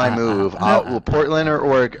will be my move. Portland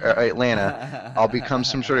or Atlanta, I'll become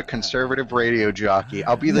some sort of conservative radio jockey.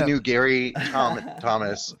 I'll be the new Gary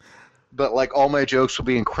Thomas. But like all my jokes will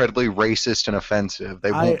be incredibly racist and offensive.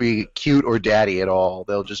 They won't be cute or daddy at all.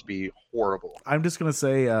 They'll just be horrible. I'm just gonna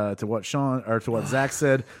say to what Zach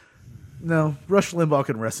said. No, Rush Limbaugh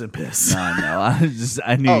can rest in piss. No,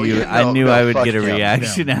 I knew I would fuck get a him.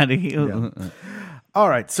 reaction out of you. All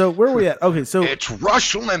right, so where are we at? Okay, so It's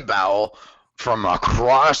Rush Limbaugh from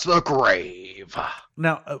across the grave.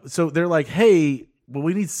 now, so they're like, hey, well,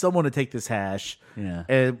 we need someone to take this hash. Yeah.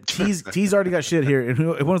 And T's already got shit here,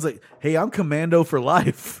 and one's like, hey, I'm commando for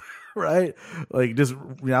life, right? Like just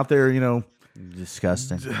out there, you know.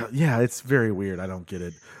 Disgusting. Yeah, it's very weird. I don't get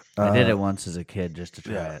it. I did it once as a kid just to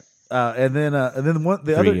try it. And then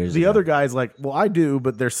years the ago. other guy's like, well, I do,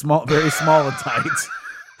 but they're small, very small and tight.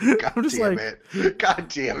 I'm just damn like, it. God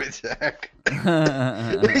damn it, Zach.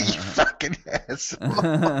 You fucking asshole.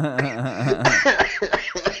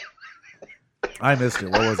 I missed it.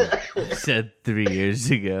 What was it? I said 3 years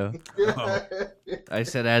ago. I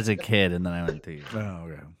said as a kid, and then I went to you. Oh,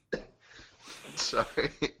 okay. Sorry.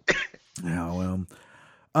 Yeah,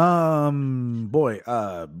 well, boy,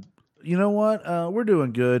 you know what? We're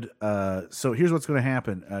doing good. So here's what's going to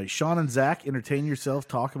happen. Sean and Zach, entertain yourself,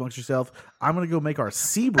 talk amongst yourself. I'm going to go make our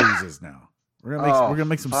sea breezes now. We're gonna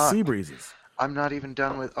make some fuck. sea breezes. I'm not even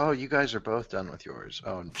done with. Oh, you guys are both done with yours.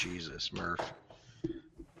 Oh, Jesus, Murph.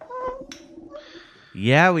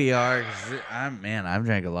 Yeah, we are. I've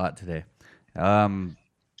drank a lot today.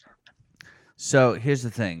 So here's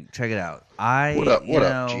the thing. Check it out. What up,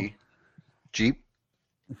 G? Jeep?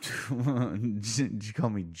 Did you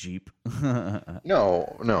call me Jeep?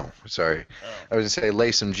 No. Sorry. I was gonna say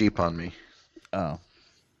lay some Jeep on me. Oh,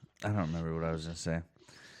 I don't remember what I was gonna say.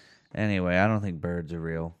 Anyway, I don't think birds are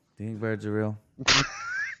real. Do you think birds are real?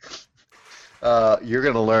 You're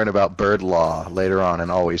gonna learn about bird law later on in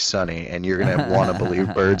Always Sunny, and you're gonna want to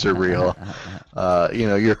believe birds are real.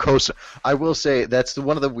 Your coast. I will say that's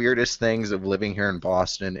one of the weirdest things of living here in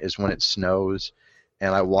Boston is when it snows,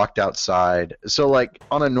 and I walked outside. So like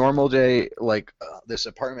on a normal day, like this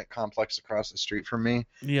apartment complex across the street from me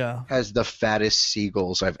has the fattest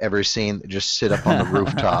seagulls I've ever seen that just sit up on the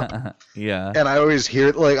rooftop. Yeah. And I always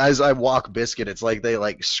hear like as I walk Biscuit, it's like they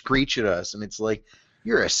like screech at us, and it's like.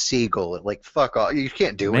 You're a seagull. Like, fuck off. You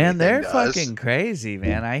can't do anything. Man, they're to us. fucking crazy,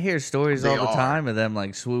 man. I hear stories They all the are. time of them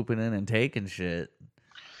like swooping in and taking shit.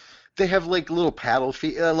 They have like little paddle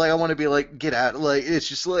feet. Like I want to be like, get out. Like it's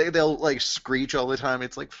just like they'll like screech all the time.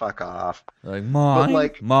 It's like fuck off. Like mine,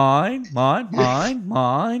 like- mine.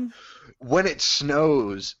 When it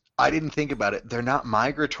snows, I didn't think about it. They're not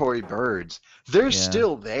migratory birds. They're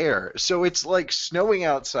still there. So it's like snowing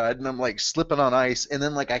outside, and I'm like slipping on ice, and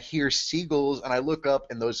then like I hear seagulls, and I look up,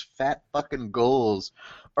 and those fat fucking gulls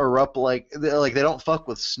are up like they don't fuck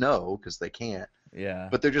with snow because they can't. Yeah.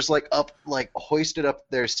 But they're just like up, like hoisted up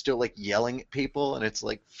there, still like yelling at people, and it's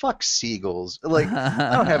like fuck seagulls. Like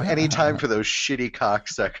I don't have any time for those shitty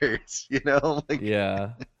cocksuckers, you know? Like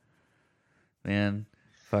Yeah. Man,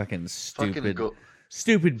 fucking stupid, fucking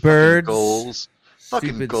stupid birds. gulls. Fucking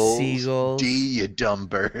Stupid goals. seagulls. D, you dumb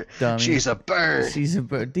bird. Dummy. She's a bird. She's a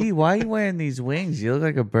bird. D, why are you wearing these wings? You look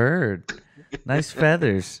like a bird. Nice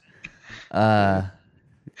feathers. I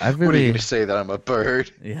What are really. you gonna say that I'm a bird?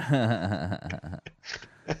 Yeah.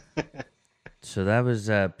 So that was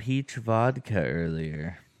peach vodka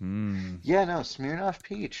earlier. Yeah, no, Smirnoff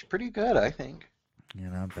Peach, pretty good, I think. Yeah,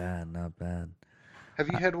 not bad, not bad. Have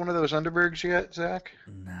you had one of those Underbergs yet, Zach?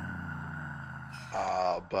 Nah.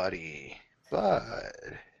 Oh, buddy, bud,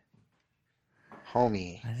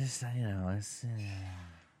 homie. I just, it's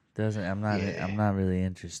doesn't. I'm not. Yeah. I'm not really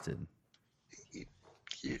interested.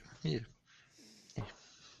 Yeah, yeah,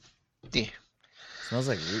 yeah. Smells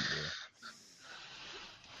like root beer.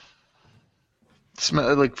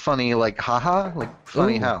 Smell like funny, like haha, like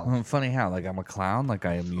funny Ooh, how. Funny how? Like I'm a clown? Like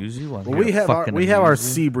I amuse you? Well, we have our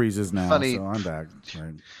sea breezes now, Funny- so I'm back.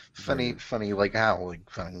 Right. Funny, like how, like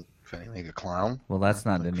funny like a clown. Well, that's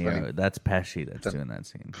not Like De funny- Niro. That's Pesci that's doing that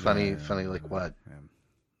scene. Funny, like what?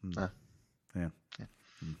 Yeah.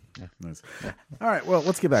 Nice. All right. Well,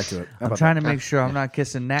 let's get back to it. How I'm about trying to make sure I'm not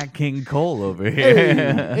kissing Nat King Cole over here.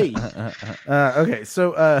 that? Hey. Okay.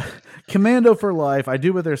 So, Commando for Life. I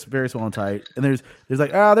do with their very small and tight. And there's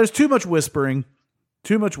like there's too much whispering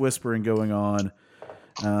going on.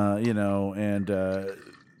 And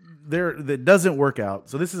there that doesn't work out.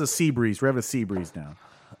 So this is a sea breeze. We're having a sea breeze now.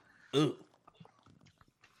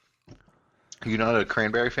 You not a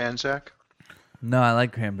cranberry fan, Zach? No, I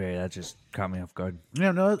like cranberry. That just caught me off guard.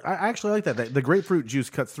 Yeah, no, I actually like that. The grapefruit juice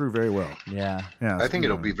cuts through very well. Yeah. Yeah, I think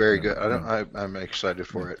it'll be very good. I'm excited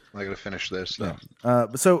for it. I gotta finish this though.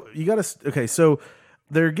 So you got to okay. So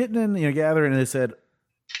they're getting in, gathering, and they said,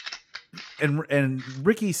 and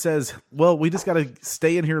Ricky says, "Well, we just got to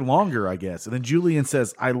stay in here longer, I guess." And then Julian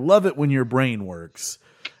says, "I love it when your brain works."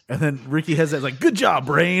 And then Ricky has that like, "Good job,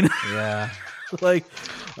 brain." Yeah. Like,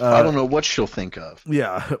 I don't know what she'll think of.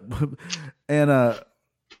 yeah, and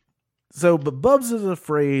so but Bubs is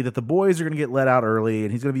afraid that the boys are going to get let out early,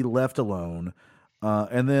 and he's going to be left alone.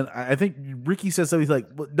 And then I think Ricky says something like,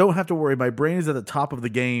 "Well, don't have to worry, my brain is at the top of the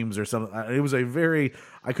games," or something. It was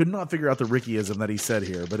I could not figure out the Rickyism that he said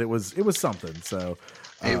here, but it was something. So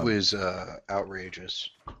It was outrageous.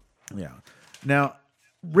 yeah. Now,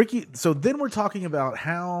 Ricky, so then we're talking about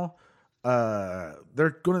how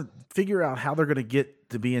they're going to figure out how they're going to get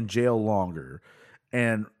to be in jail longer.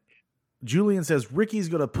 And Julian says Ricky's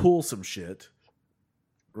going to pull some shit,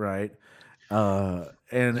 right?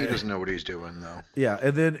 And He doesn't know what he's doing though. yeah,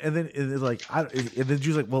 and then it's like, and then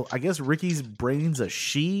Julie's like, well, I guess Ricky's brain's a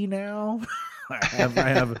she now. I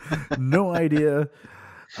have no idea.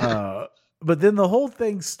 But then the whole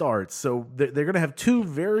thing starts. So they're going to have two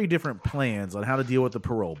very different plans on how to deal with the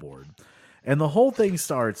parole board, and the whole thing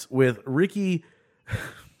starts with Ricky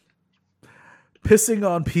pissing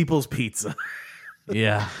on people's pizza.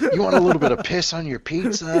 Yeah. You want a little bit of piss on your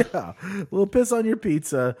pizza? Yeah, a little piss on your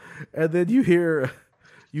pizza, and then you hear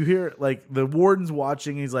like the warden's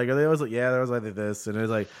watching. He's like, "Are they always like, yeah, they're always like this?" And it's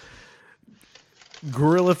like,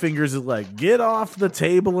 Gorilla Fingers is like, "Get off the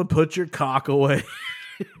table and put your cock away."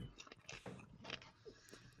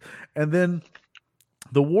 And then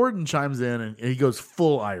the warden chimes in and he goes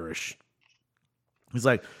full Irish. He's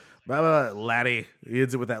like, blah, blah, blah, laddie. He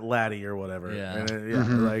ends it with that laddie or whatever. Yeah.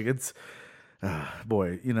 And like it's,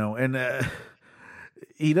 boy, and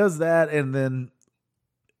he does that, and then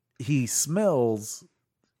he smells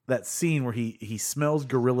that scene where he smells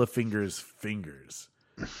Gorilla Fingers' fingers.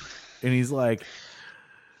 And he's like,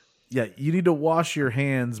 yeah, you need to wash your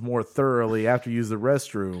hands more thoroughly after you use the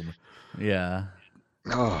restroom. Yeah.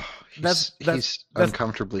 Oh, That's he's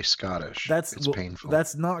uncomfortably Scottish. It's painful.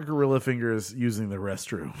 That's not Gorilla Fingers using the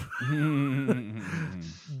restroom.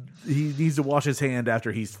 He needs to wash his hand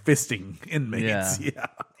after he's fisting inmates. Yeah,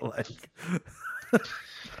 like.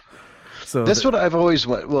 So That's what I've always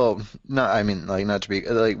wanted. Well, not to be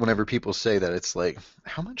like whenever people say that, it's like,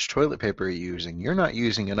 how much toilet paper are you using? You're not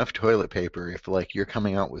using enough toilet paper if like you're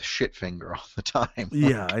coming out with shit finger all the time.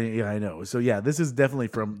 Yeah, I know. So yeah, this is definitely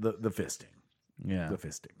from the fisting. Yeah. The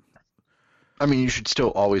fisting. I mean, you should still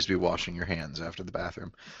always be washing your hands after the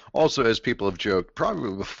bathroom. Also, as people have joked,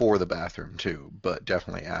 probably before the bathroom too, but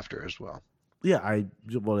definitely after as well. Yeah, I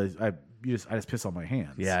just piss on my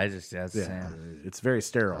hands. Yeah, that's the Yeah, same. it's very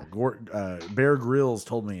sterile. Bear Grylls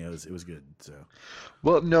told me it was good. So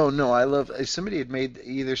Well, no, I love somebody had made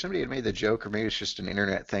the joke, or maybe it's just an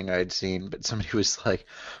internet thing I had seen, but somebody was like,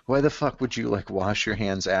 "Why the fuck would you like wash your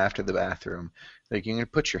hands after the bathroom? Like you're gonna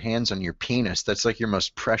put your hands on your penis. That's like your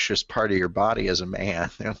most precious part of your body as a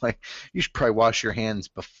man." They're like, "You should probably wash your hands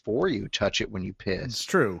before you touch it when you piss." it's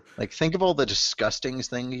true. Like think of all the disgusting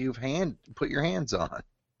things you've put your hands on.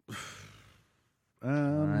 I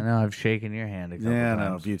know I've shaken your hand a couple Yeah, times.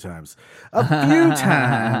 no, a few times. A few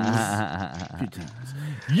times. A few times.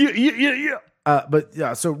 Yeah. But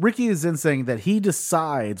yeah, so Ricky is then saying that he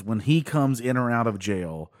decides when he comes in or out of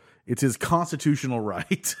jail. It's his constitutional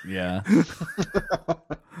right. Yeah.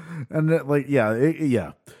 And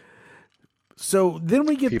yeah. So then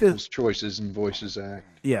we get People's this. Choices and Voices Act.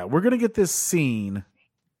 Yeah, we're gonna get this scene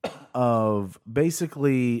of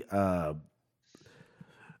basically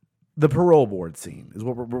the parole board scene is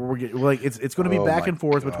what we're getting. Like it's going to be Oh back my and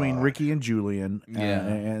forth between God. Ricky and Julian, Yeah.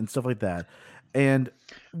 and stuff like that. And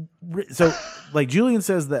so, like Julian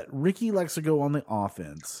says that Ricky likes to go on the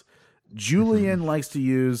offense. Julian likes to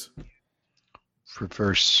use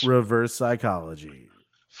reverse psychology.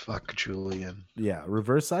 Fuck Julian. Yeah,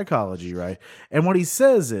 reverse psychology, right? And what he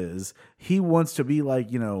says is he wants to be like,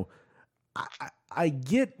 I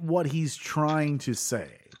get what he's trying to say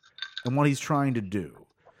and what he's trying to do.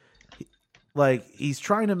 Like he's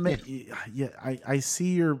trying to make, I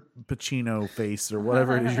see your Pacino face or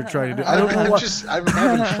whatever it is you're trying to do. I don't know what. I'm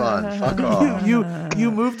having fun. Fuck off.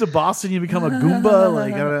 You move to Boston, you become a Goomba.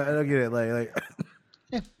 Like I don't get it.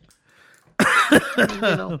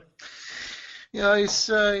 It's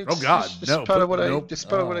Oh, God, it's no, part of what nope. Just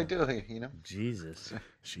part of what I do. Jesus.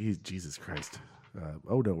 Jesus Christ.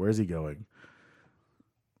 Oh no, where's he going?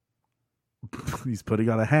 He's putting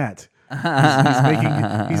on a hat.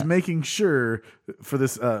 He's making sure for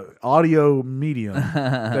this audio medium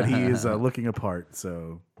that he is looking apart.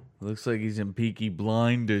 So Looks like he's in Peaky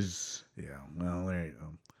Blinders. yeah, well there you go.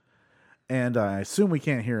 And I assume we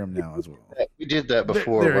can't hear him now as well. We did that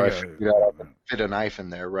before. There Where I you go. figured out I could fit a knife in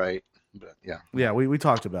there, right? But yeah, Yeah, we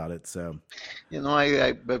talked about it. So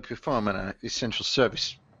I perform an essential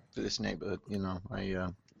service for this neighborhood.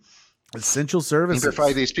 essential services. I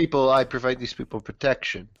provide these people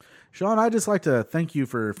protection. Sean, I'd just like to thank you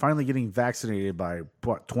for finally getting vaccinated by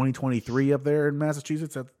 2023 up there in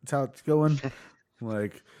Massachusetts. That's how it's going.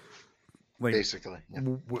 like Basically, yeah.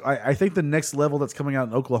 I think the next level that's coming out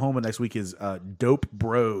in Oklahoma next week is dope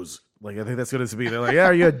bros. Like I think that's going to be. They're like, yeah,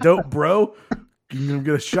 are you a dope bro? You can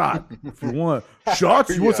get a shot for one. Shots?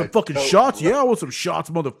 You want some fucking shots? Yeah, I want some shots,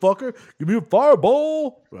 motherfucker. Give me a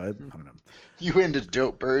fireball. Right? I don't know. You into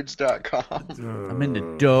dopebirds.com? I'm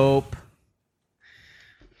into dope.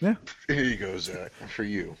 Yeah. Here you go, Zach, for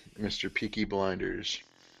you, Mr. Peaky Blinders.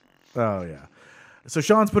 Oh yeah. So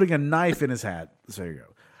Sean's putting a knife in his hat. So there you go.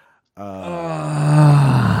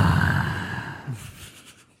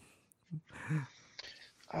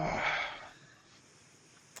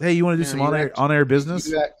 Hey, you want to do some on air business?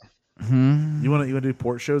 You want to do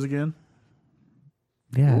port shows again?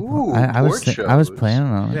 Yeah, Ooh, I was port I was shows. planning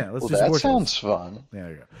on it. Yeah, let's Well, do some that port sounds shows. fun. There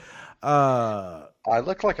you go. I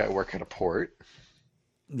look like I work at a port.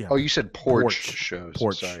 Yeah. Oh, you said porch shows.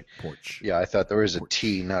 Porch. Sorry. Porch. Yeah, I thought there was a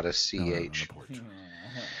T, not a CH.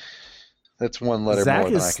 That's one letter Zach more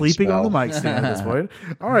than is I can sleeping spell. on the mic stand at this point.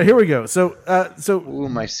 All right, here we go. So Ooh,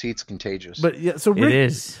 my seat's contagious. but yeah, so It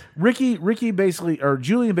is. Ricky basically, or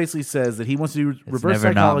Julian basically says that he wants to do reverse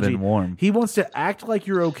never not psychology. been warm. He wants to act like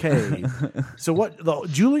you're okay. So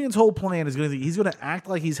Julian's whole plan is he's going to act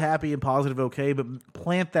like he's happy and positive, okay, but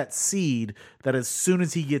plant that seed that as soon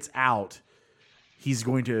as he gets out, he's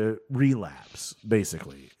going to relapse.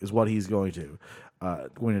 Basically, is what he's going to do.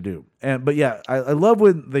 But yeah, I love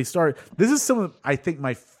when they start. This is some of I think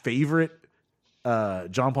my favorite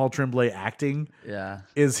John Paul Tremblay acting. Yeah.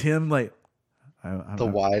 Is him like. the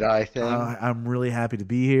wide eye thing. I'm really happy to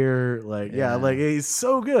be here. Like, yeah, like he's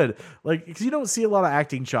so good. Like, because you don't see a lot of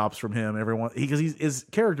acting chops from him. Because his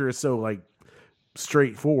character is so like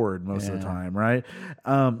straightforward most of the time, right?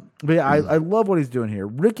 But yeah, I love what he's doing here.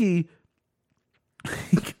 Ricky,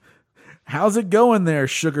 how's it going there,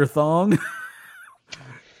 Sugar Thong?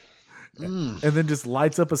 And then just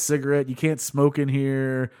lights up a cigarette. You can't smoke in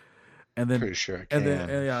here. And then, Pretty sure I and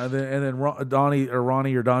can. then Ronnie,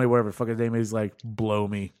 whatever the fuck his name is, like, blow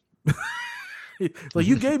me. Like,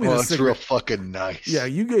 you gave me Oh, the it's real cigarette. fucking nice. Yeah,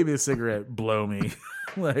 you gave me a cigarette. Blow me.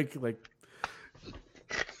 like,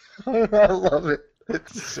 I love it.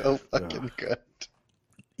 It's so fucking good.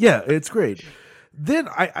 yeah, it's great. Then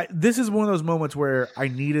I this is one of those moments where I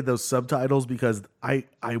needed those subtitles because I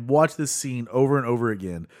watched this scene over and over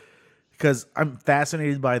again because I'm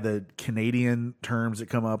fascinated by the Canadian terms that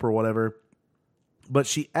come up or whatever. But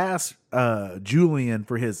she asked Julian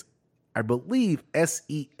for his, I believe,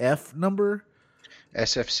 SEF number.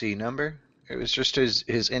 SFC number? It was just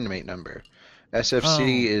his inmate number.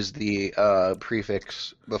 SFC is the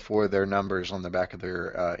prefix before their numbers on the back of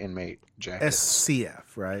their inmate jacket. SCF,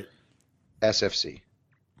 right? SFC.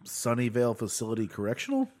 Sunnyvale Facility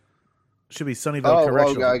Correctional? Should be Sunnyvale Oh,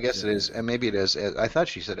 Correctional. I guess it is, and maybe it is. I thought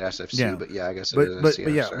she said SFC, Yeah. but yeah, I guess it But is. but yeah,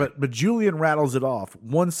 but yeah, sorry. but Julian rattles it off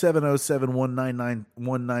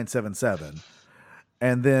 1707-199-1977,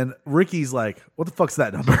 and then Ricky's like, "What the fuck's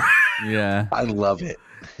that number?" Yeah. I love it.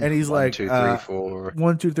 And he's 1, like, 2, 3, 4.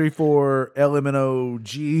 1, 2, 3, 4,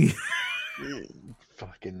 LMNOG.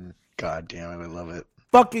 Fucking goddamn it, I love it.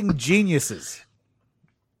 Fucking geniuses.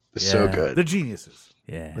 It's so Yeah. good. They're geniuses.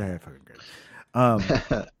 Yeah. They're fucking great.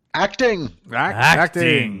 Acting.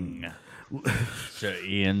 Acting. Sir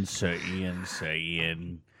Ian.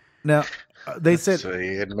 Now, they said So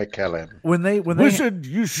Ian McKellen. when they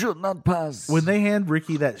you should not pass. when they hand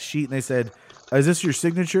Ricky that sheet and they said, "Is this your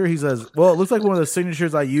signature?" He says, "Well, it looks like one of the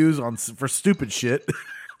signatures I use for stupid shit."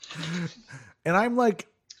 And I'm like,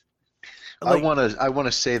 I want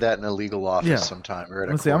to say that in a legal office Yeah. sometime or at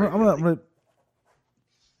a let's see, I'm court. gonna.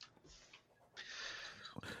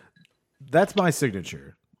 That's my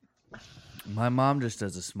signature. My mom just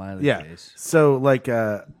does a smiley Yeah. face. So like,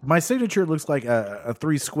 my signature looks like a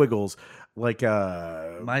 3 squiggles. Like,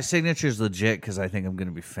 My signature's legit because I think I'm going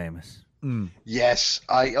to be famous. Yes,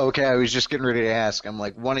 I was just getting ready to ask. I'm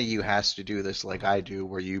like, one of you has to do this like I do,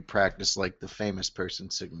 where you practice like the famous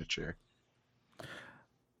person's signature.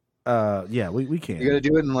 yeah, we can. You got to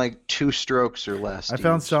do it in like 2 strokes or less. I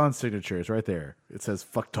found dudes. Sean's signature. It's right there. It says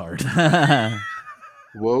 "fucktard."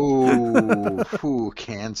 Whoa, whew,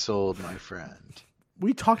 canceled, my friend.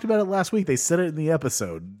 We talked about it last week. They said it in the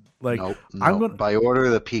episode. Like, Nope, I'm nope. gonna By order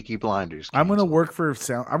of the Peaky Blinders. I'm gonna canceled. work for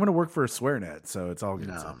sound. I'm gonna work for SwearNet, so it's all good.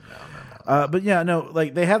 No, So. no. But yeah, no,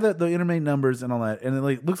 like they have the intermain numbers and all that, and it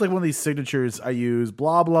like looks like one of these signatures I use.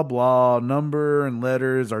 Blah blah blah. Number and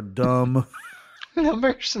letters are dumb.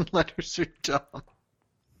 Numbers and letters are dumb.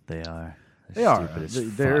 They are. They are. Stupid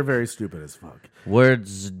as They're fuck. very stupid as fuck.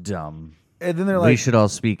 Words dumb. And then they're We like, should all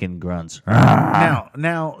speak in grunts.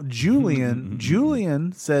 now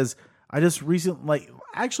Julian says, I just recently, like,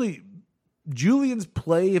 actually, Julian's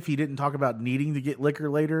play, if he didn't talk about needing to get liquor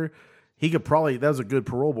later, he could probably, that was a good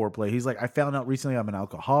parole board play. He's like, I found out recently I'm an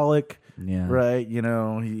alcoholic. Yeah. Right. You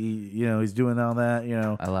know, he's doing all that, you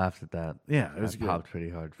know. I laughed at that. Yeah, it was I good. popped pretty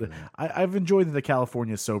hard for that. I've enjoyed that the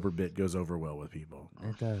California sober bit goes over well with people.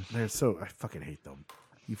 It does. I fucking hate them.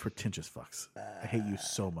 You pretentious fucks. I hate you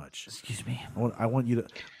so much. Excuse me. I want you to,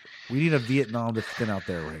 we need a Vietnam to thin out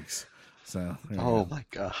their ranks. So, there you Oh go. my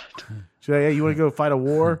god. So, hey, you want to go fight a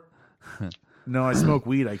war? No, I smoke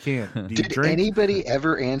weed. I can't. Do you Did drink? anybody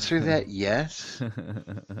ever answer that yes?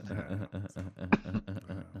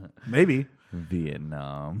 Maybe.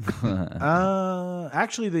 Vietnam.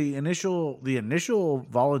 Actually, the initial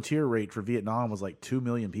volunteer rate for Vietnam was like 2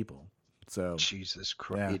 million people. So, Jesus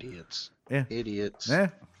Christ. Yeah. Idiots. yeah, Idiots. yeah.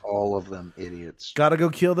 All of them idiots. Gotta go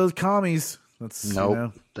kill those commies. That's Nope. You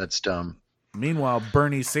know. That's dumb. Meanwhile,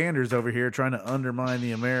 Bernie Sanders over here trying to undermine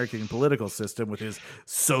the American political system with his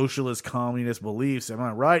socialist communist beliefs. Am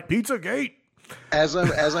I right? Pizzagate. As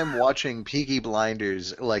I'm watching Peaky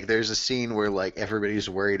Blinders, like there's a scene where like everybody's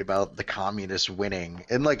worried about the communists winning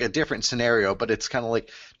in like a different scenario, but it's kind of like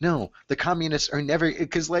no, the communists are never,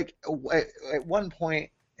 because like at one point,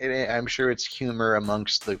 and I'm sure it's humor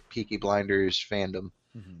amongst the Peaky Blinders fandom.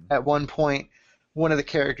 At one point, one of the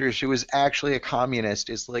characters who was actually a communist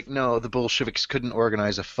is like, no, the Bolsheviks couldn't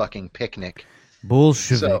organize a fucking picnic.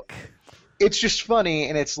 Bolshevik. It's just funny,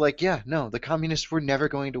 and it's like, yeah, no, the communists were never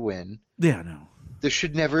going to win. Yeah, no. This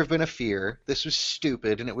should never have been a fear. This was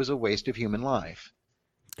stupid, and it was a waste of human life.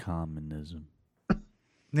 Communism.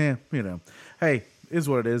 Yeah, you know. Hey, is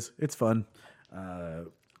what it is. It's fun.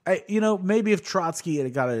 Maybe if Trotsky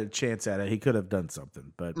had got a chance at it, he could have done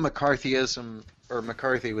something. But McCarthyism, or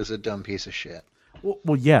McCarthy was a dumb piece of shit.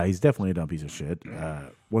 well, yeah, he's definitely a dumb piece of shit.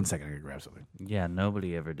 1 second, I gotta grab something. Yeah,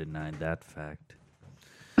 nobody ever denied that fact.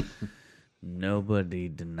 Nobody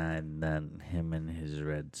denied that, him and his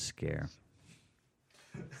Red Scare.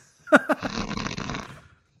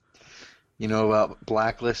 You know about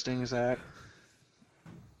blacklisting, Zach?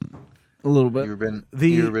 A little You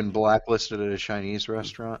ever been blacklisted at a Chinese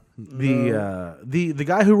restaurant? The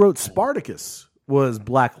guy who wrote Spartacus was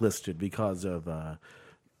blacklisted because of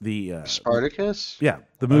the Spartacus?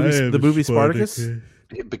 the movie Spartacus.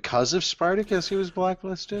 Because of Spartacus, he was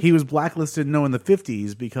blacklisted? He was blacklisted in the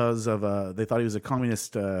 50s because of they thought he was a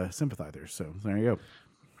communist sympathizer. So there you go.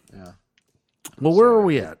 Yeah. Well, where are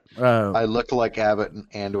we at? I looked like Abbott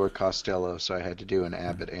and/or Costello, so I had to do an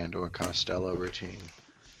Abbott and/or Costello routine.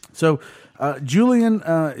 So Julian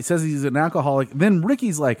says he's an alcoholic. Then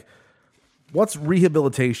Ricky's like, "What's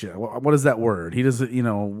rehabilitation? What is that word?" He doesn't,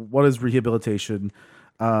 what is rehabilitation?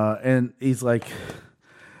 And he's like,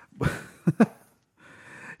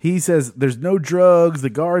 He says there's no drugs. The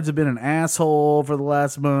guards have been an asshole for the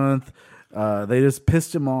last month. They just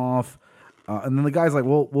pissed him off. And then the guy's like,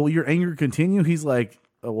 well, will your anger continue? He's like,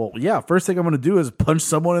 well, yeah, first thing I'm going to do is punch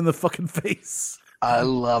someone in the fucking face. I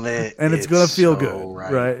love it. And it's going to feel so good.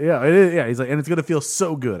 right. Right. Yeah. It is, yeah. He's like, and it's going to feel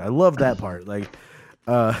so good. I love that part. Like,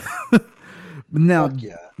 now, Fuck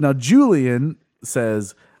yeah. now Julian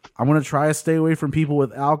says, I want to try to stay away from people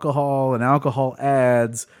with alcohol and alcohol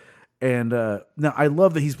ads. And now I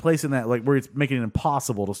love that he's placing that like where it's making it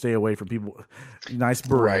impossible to stay away from people. Nice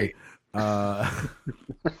beret. Right.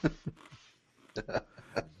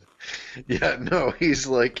 Yeah, no, he's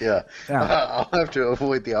like, Yeah. I'll have to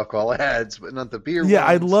avoid the alcohol ads, but not the beer Yeah,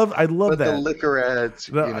 I ones. love But that. the liquor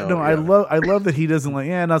ads, No, you know, no, I yeah. love that he doesn't like.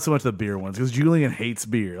 Yeah, not so much the beer ones because Julian hates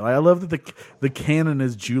beer. Like, I love that the canon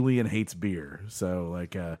is Julian hates beer. So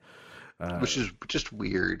like, Which is just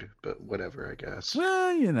weird, but whatever, I guess.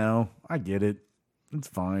 well, you know, I get it. It's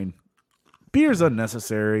fine. Beer's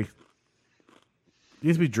unnecessary. You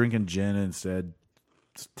used to be drinking gin instead.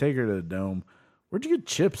 Just take her to the dome. Where'd you get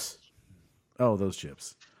chips? Oh, those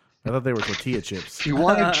chips. I thought they were tortilla chips. If you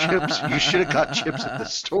wanted chips, you should have got chips at the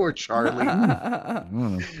store, Charlie.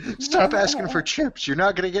 Stop asking for chips. You're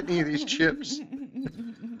not going to get any of these chips.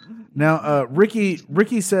 Now, Ricky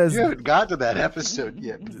says You haven't got to that episode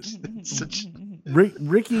yet. It's such...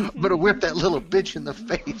 Ricky. I'm gonna whip that little bitch in the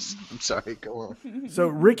face. I'm sorry. Go on. So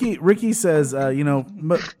Ricky says,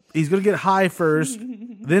 he's gonna get high first,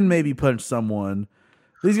 then maybe punch someone.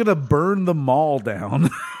 He's gonna burn the mall down,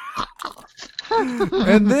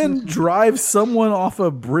 and then drive someone off a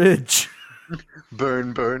bridge,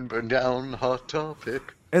 Burn, burn, burn down. Hot topic.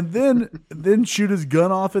 and then shoot his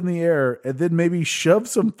gun off in the air, and then maybe shove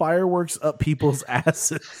some fireworks up people's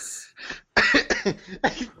asses.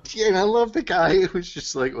 Yeah, and I love the guy who was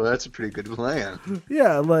just like, "Well, that's a pretty good plan."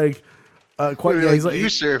 Yeah, like quite. Yeah, Like, he's like, you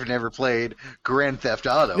sir have never played Grand Theft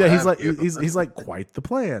Auto. yeah, he's have like you? he's like quite the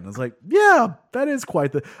plan. It's like, yeah, that is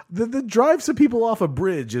quite the drive some people off a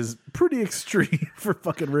bridge is pretty extreme for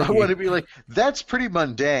fucking Ricky. I want to be like, that's pretty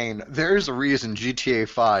mundane. There's a reason GTA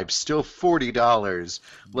 5 still $40,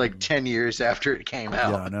 like 10 years after it came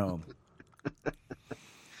out. Yeah, I know.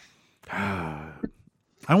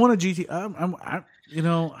 I want a GT.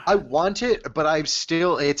 I want it, but I'm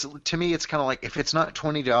still. It's to me, it's kind of like if it's not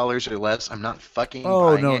 $20 or less, I'm not fucking.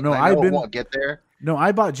 Oh, buying no, it. no, And I know I've been- it won't get there. No,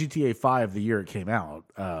 I bought GTA 5 the year it came out,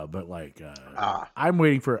 but like, I'm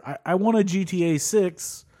waiting for. I want a GTA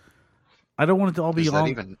 6. I don't want it to all be Is that on.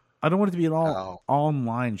 even? I don't want it to be an all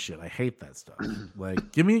online shit. I hate that stuff.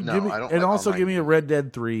 Like, give me, No, give me, I don't and like also online give me a games. Red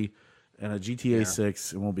Dead 3 and a GTA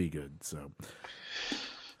 6, and we'll be good. So,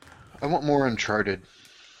 I want more Uncharted.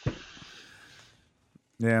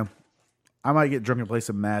 yeah, I might get drunk and play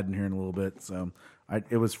some Madden here in a little bit. So,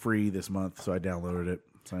 it was free this month, so I downloaded it.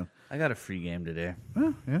 So, I got a free game today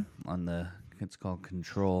yeah. on it's called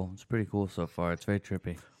Control. It's pretty cool so far. It's very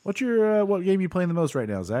trippy. What's your what game you playing the most right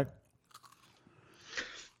now, Zach?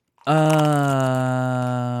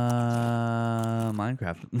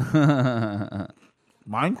 Minecraft.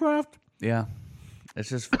 Minecraft? Yeah. It's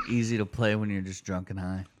just easy to play when you're just drunk and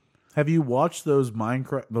high. Have you watched those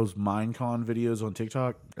Minecon videos on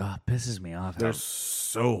TikTok? Oh, it pisses me off. They're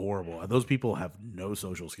so horrible. Those people have no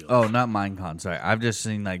social skills. Oh, not Minecon. Sorry, I've just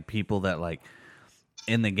seen like people that like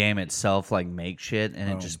in the game itself like make shit, and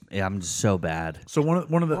I'm just so bad. So one of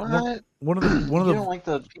the What? one You of don't the like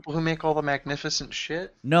the people who make all the magnificent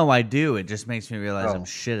shit? No, I do. It just makes me realize Oh. I'm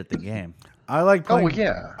shit at the game. I like playing. Oh,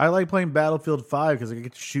 yeah. I like playing Battlefield 5 because I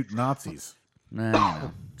get to shoot Nazis. Nah,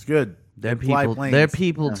 It's good. they're And fly people. planes. They're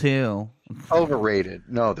people too. Overrated.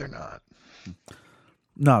 No, they're not.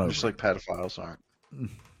 Not over. Just like pedophiles aren't.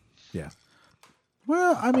 Yeah.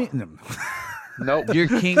 Well, I mean, Nope. You're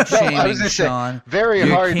kink I shaming, was gonna say, Sean. very You're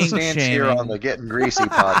hard kink stance here shaming. on the Getting Greasy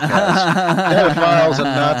podcast. Pedophiles and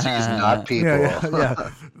Nazis, not people.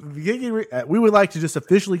 yeah. We would like to just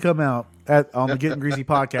officially come out on the Getting Greasy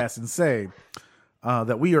podcast and say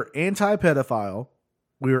that we are anti-pedophile,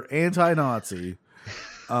 we are anti-Nazi,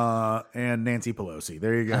 and Nancy Pelosi.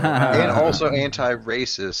 There you go. And also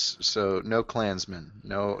anti-racist, so no Klansmen,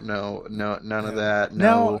 no, none of that.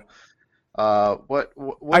 No. What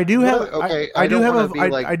I do what have- other- okay. I do don't have wanna a- be I-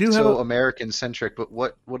 like I do have so a- American centric, but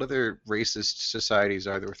what other racist societies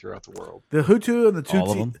are there throughout the world? The Hutu and the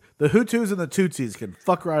All of Tutsi, them. the Hutus and the Tutsis can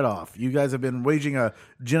fuck right off. You guys have been waging a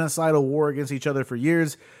genocidal war against each other for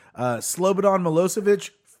years. Slobodan Milosevic,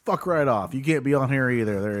 fuck right off. You can't be on here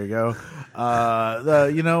either. There you go.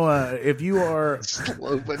 If you are,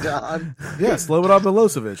 Slobodan. yeah, Slobodan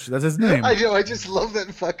Milosevic. That's his name. I know. I just love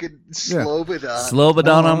that fucking Slobodan.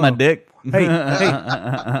 Slobodan on my dick. Hey,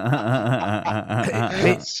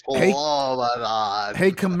 Slobodan.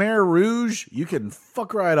 hey, Khmer Rouge, you can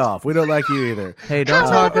fuck right off. We don't like you either. Hey, don't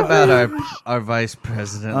talk about our vice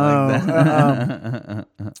president like that.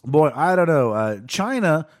 Boy, I don't know.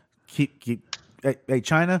 China, hey,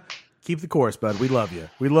 China, keep the course, bud. We love you.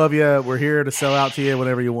 We love you. We're here to sell out to you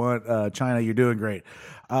whenever you want. China, you're doing great.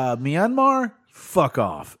 Myanmar, fuck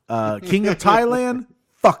off. King of Thailand,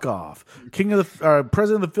 fuck off. President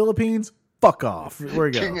of the Philippines, fuck off. Where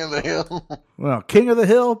you go? King of the Hill. Well, King of the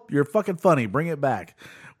Hill, you're fucking funny. Bring it back.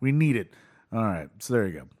 We need it. All right, so there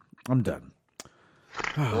you go. I'm done.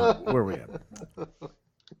 Where are we at?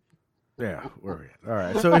 Yeah, where are we at? All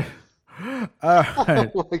right, so. All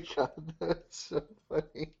right. Oh my god, that's so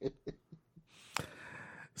funny.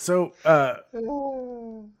 So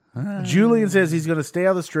Julian says he's going to stay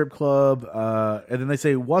out of the strip club, and then they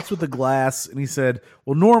say, "What's with the glass?" And he said,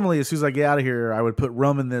 "Well, normally as soon as I get out of here, I would put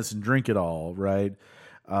rum in this and drink it all, right?"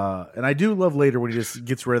 And I do love later when he just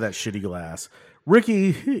gets rid of that shitty glass.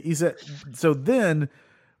 Ricky, he said. So then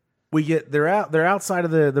they're outside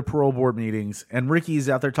of the parole board meetings, and Ricky's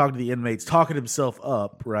out there talking to the inmates, talking himself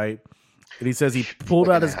up, right? And he says he pulled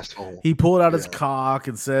out his cock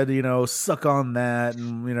and said, suck on that,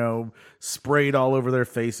 and sprayed all over their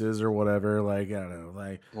faces or whatever. Like, I don't know,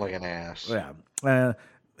 like an ass. Yeah.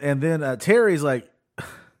 And then Terry's like,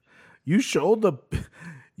 you showed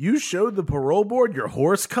the parole board your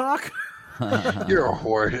horse cock? You're a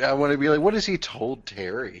whore. I want to be like, what has he told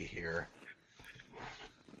Terry here?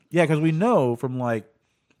 Yeah, because we know from like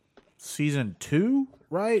season 2,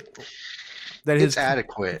 right? That It's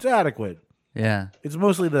adequate. It's adequate. Yeah. It's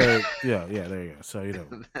mostly there you go. So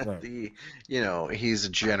he's a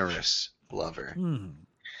generous lover. Hmm.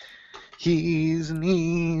 He's an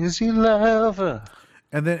easy lover.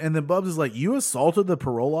 And then Bubs is like, you assaulted the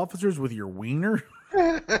parole officers with your wiener?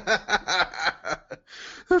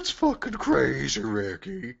 That's fucking crazy,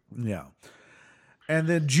 Ricky. Yeah. And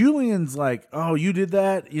then Julian's like, oh, you did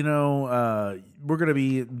that? We're going to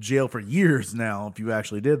be in jail for years now if you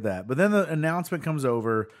actually did that. But then the announcement comes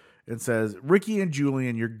over and says, Ricky and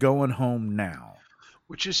Julian, you're going home now.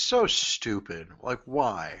 Which is so stupid. Like,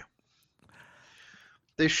 why?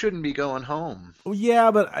 They shouldn't be going home. Well,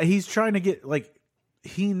 yeah, but he's trying to get, I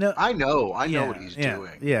know what he's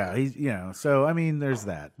doing. Yeah, he's, so, I mean, there's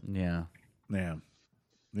that. Yeah. Yeah.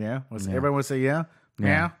 Yeah? Everybody want to say yeah?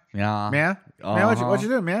 Yeah. Yeah? Yeah. Yeah? Man, what you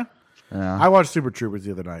doing, man? Yeah. I watched Super Troopers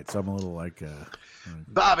the other night, so I'm a little like...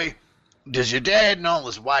 Bobby, does your dad and all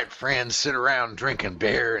his white friends sit around drinking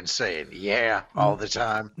beer and saying yeah all the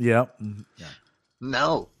time? Yep. Yeah.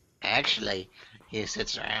 No, actually, he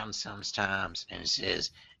sits around sometimes and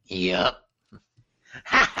says, "Yup."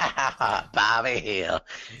 Ha ha ha ha, Bobby Hill,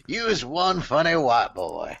 you is one funny white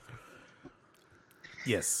boy.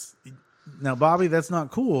 Yes. Now, Bobby, that's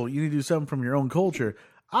not cool. You need to do something from your own culture.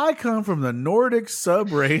 I come from the Nordic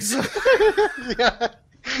subrace. Yeah.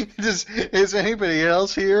 Is anybody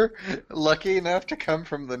else here lucky enough to come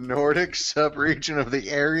from the Nordic subregion of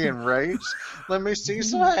the Aryan race? Let me see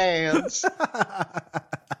some hands.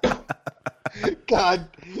 God,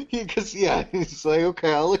 because he's like,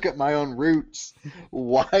 okay, I'll look at my own roots.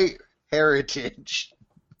 White heritage.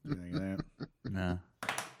 No.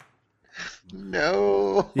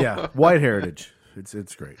 No. Yeah, white heritage.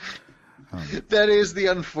 It's great. That is the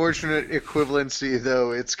unfortunate equivalency,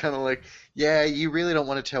 though. It's kind of like, yeah, you really don't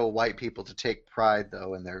want to tell white people to take pride,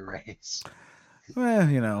 though, in their race.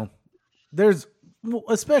 Well, there's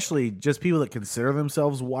especially just people that consider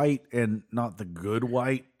themselves white and not the good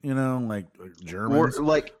white, like Germans. Or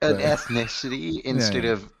like an ethnicity instead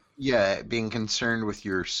of being concerned with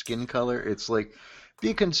your skin color. It's like,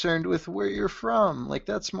 be concerned with where you're from. Like,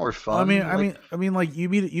 that's more fun. I mean, like you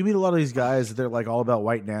meet a lot of these guys that they're like all about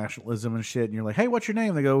white nationalism and shit, and you're like, hey, what's your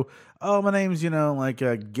name? They go, oh, my name's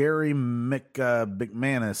Gary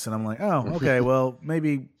McManus, and I'm like, oh, okay, well,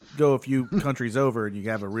 maybe go a few countries over and you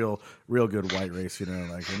have a real good white race,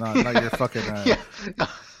 like not your fucking.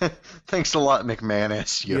 Thanks a lot,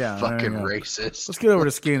 McManus. You fucking go. racist. Let's get over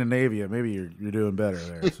to Scandinavia. Maybe you're doing better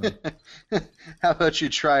there. So. How about you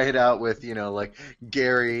try it out with like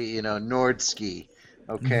Gary, Nordsky.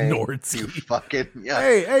 Okay, Nordsky. You fucking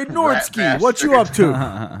hey Nordsky, what you up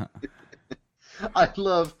to? I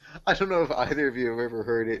don't know if either of you have ever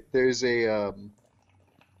heard it. There's a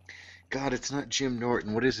God, it's not Jim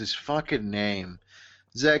Norton. What is his fucking name?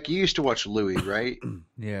 Zach, you used to watch Louie, right?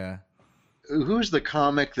 Yeah. who's the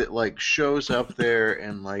comic that like shows up there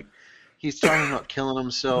and like he's talking about killing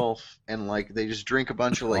himself and like they just drink a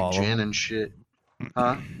bunch of All like of gin them. and shit.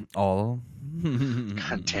 Huh? All of them.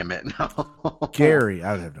 God damn it! No. Gary,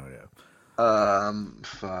 I have no idea.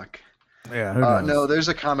 Fuck. Yeah, who knows? No, there's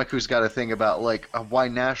a comic who's got a thing about like why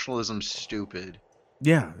nationalism's stupid.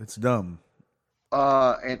 Yeah, it's dumb.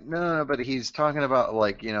 And no, but he's talking about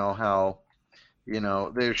like how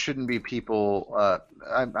there shouldn't be people.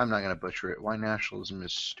 I'm not gonna butcher it. Why nationalism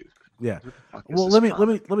is stupid. Yeah. Fuck is Well, this let me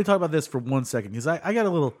comic? talk about this for 1 second because I got a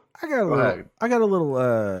little ahead.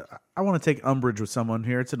 I want to take umbrage with someone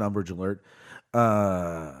here. It's an umbrage alert.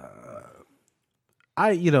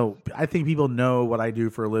 I think people know what I do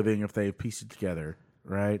for a living if they piece it together,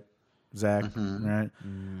 right? Zach, right?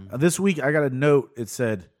 This week I got a note. It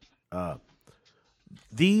said,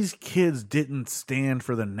 "These kids didn't stand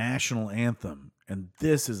for the national anthem, and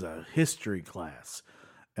this is a history class."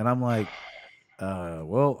 And I'm like,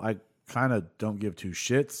 well, I kind of don't give two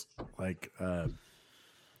shits. Like,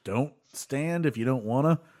 don't stand if you don't want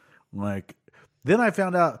to. Like, then I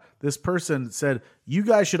found out this person said, "You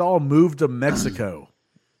guys should all move to Mexico."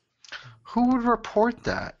 Who would report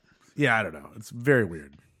that? Yeah, I don't know. It's very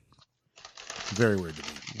weird. Very weird to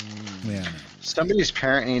me. Yeah, I know. Somebody's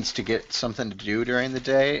parent needs to get something to do during the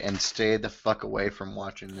day and stay the fuck away from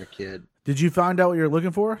watching their kid. Did you find out what you're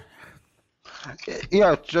looking for?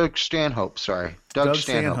 Yeah, Doug Stanhope. Sorry, Doug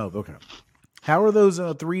Stanhope. Stanhope. Okay. How are those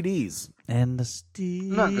 3Ds? And the still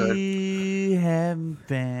Not good. haven't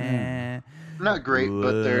been. Not great,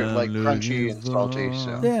 but they're like crunchy and salty.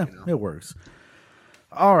 So Yeah, it works.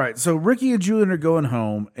 All right, so Ricky and Julian are going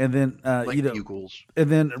home, and then like bugles. and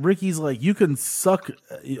then Ricky's like, "You can suck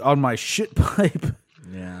on my shit pipe,"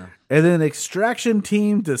 Yeah. and then extraction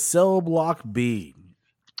team to cell block B.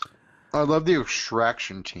 I love the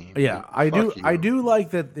extraction team. Yeah, I do. Fuck you. I do like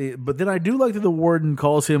that. But then I do like that the warden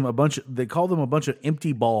calls him a bunch. They call them a bunch of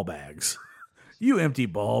empty ball bags. You empty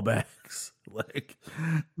ball bags. Like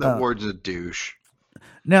That word's a douche.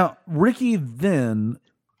 now, Ricky then,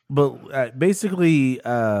 but basically,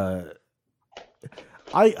 I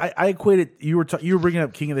equated. You were bringing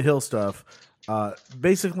up King of the Hill stuff.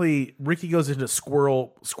 Basically, Ricky goes into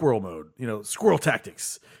squirrel mode. Squirrel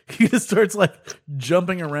tactics. He just starts like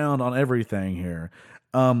jumping around on everything here.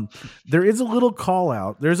 There is a little call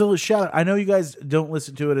out. There's a little shout out. I know you guys don't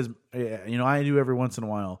listen to it as I do every once in a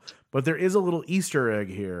while, but there is a little Easter egg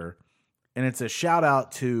here, and it's a shout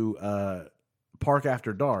out to Park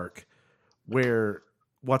After Dark, where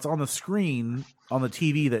what's on the screen on the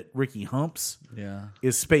TV that Ricky humps Yeah.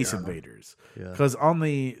 is Space Invaders. Yeah. Because on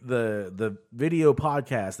the video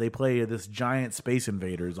podcast, they play this giant Space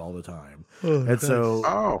Invaders all the time. And so,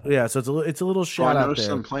 Oh. yeah, so it's a little Well, shout I out noticed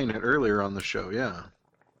there. them playing it earlier on the show. Yeah,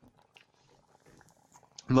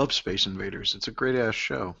 love Space Invaders. It's a great ass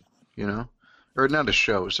show. Or not a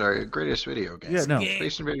show. Sorry, a great ass video game. Yeah, no.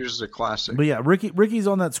 Space Invaders is a classic. But yeah, Ricky's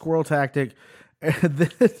on that squirrel tactic. And then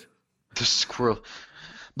The squirrel.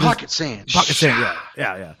 Pocket sand. Pocket sand,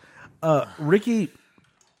 yeah. Ricky,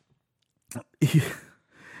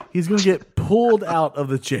 he's going to get pulled out of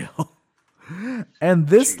the jail, and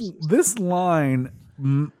this line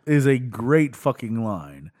is a great fucking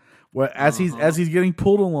line. Where as he's getting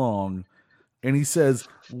pulled along, and he says,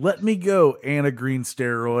 "Let me go, Anna Green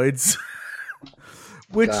steroids."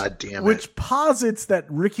 God damn it. Which posits that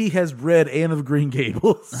Ricky has read Anne of Green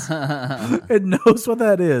Gables and knows what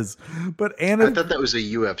that is. But Anne I of thought that was a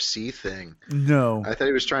UFC thing. no. I thought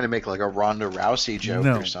he was trying to make like a Ronda Rousey joke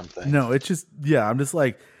no, or something. No, it's just I'm just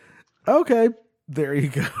like, okay, there you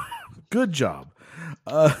go. Good job.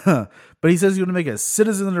 But he says he's going to make a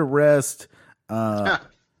citizen arrest, and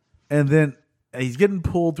then he's getting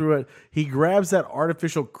pulled through it. He grabs that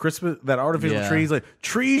artificial Yeah. tree. He's like,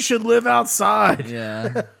 trees should live outside.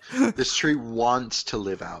 Yeah. This tree wants to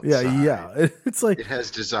live outside. Yeah. It's like, It has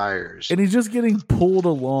desires. and he's just getting pulled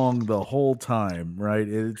along the whole time, right?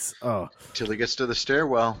 It's Till he gets to the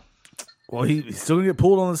stairwell. well, he's still gonna get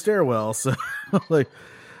pulled on the stairwell. So like,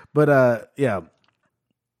 but yeah.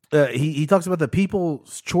 He talks about the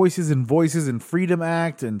People's Choices and Voices and Freedom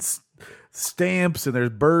Act and stamps, and there's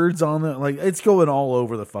birds on them. Like, it's going all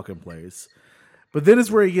over the fucking place. But then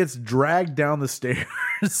it's where he gets dragged down the stairs.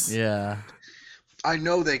 Yeah. I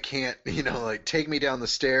know they can't, take me down the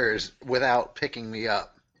stairs without picking me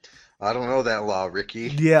up. I don't know that law, Ricky.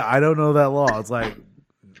 Yeah, I don't know that law. It's like,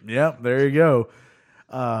 yep, there you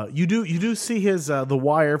go. You do see his the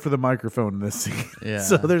wire for the microphone in this scene. Yeah.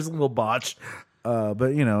 So there's a little botch.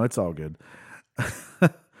 But it's all good.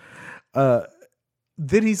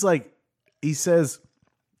 Then he says,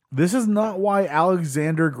 "This is not why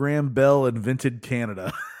Alexander Graham Bell invented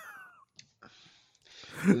Canada."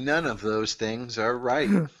 None of those things are right.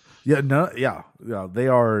 Yeah, no, yeah, they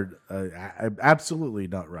are absolutely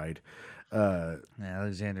not right.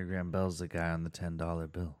 Alexander Graham Bell's the guy on the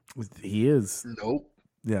 $10 bill. He is. Nope.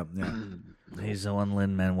 Yeah, yeah. He's the one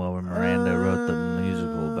Lin-Manuel Miranda wrote the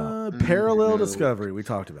musical about. Parallel no. Discovery. We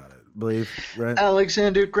talked about it. Believe right?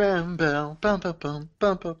 Alexander Graham Bell. Bum, bum, bum,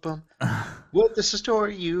 bum, bum, bum. What is the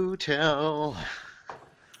story you tell?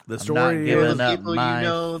 The not story giving is up People my you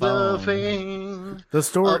know phone. the fame the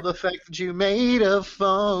story. of the fact that you made a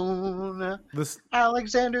phone. This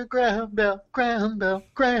Alexander Graham Bell, Graham Bell,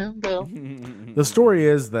 Graham Bell. The story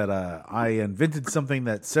is that I invented something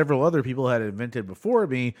that several other people had invented before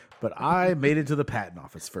me, but I made it to the patent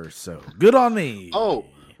office first. So good on me. Oh,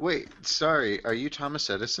 wait, sorry. Are you Thomas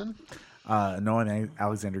Edison? No, I'm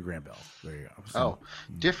Alexander Graham Bell. There you go. So, Oh,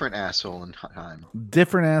 different asshole in time.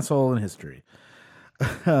 different asshole in history.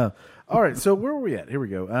 All right, so where were we at? Here we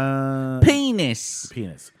go. Penis.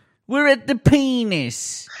 Penis. We're at the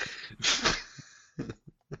penis.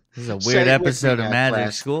 This is a Say weird it with episode me of now, Magic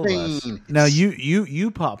class. School Bus. Penis. Now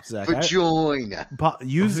you popped, Zach. Vagina.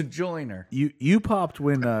 Use joiner. you popped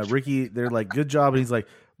when Ricky. They're like, good job, and he's like,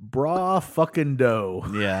 bra fucking dough.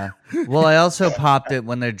 Yeah. Well, I also popped it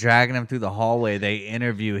when they're dragging him through the hallway. They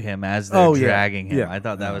interview him as they're Oh, yeah. dragging him. Yeah. I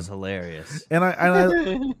thought that was hilarious. And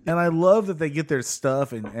I love that they get their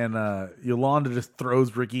stuff and Yolanda just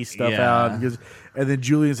throws Ricky's stuff Yeah. out and then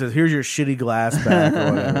Julian says, "Here's your shitty glass back."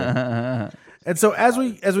 Or whatever. And so as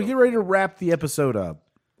we get ready to wrap the episode up,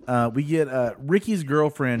 we get Ricky's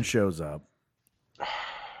girlfriend shows up,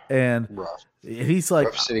 and Rough. he's like,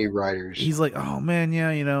 Rough City Riders. he's like, "Oh man,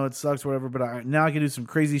 yeah, it sucks, whatever. But now I can do some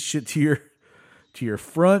crazy shit to your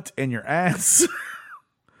front and your ass."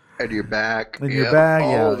 And your back. In your Yep, bag,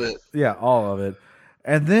 all yeah, of it. yeah, all of it.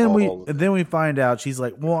 And then All of it. we find out she's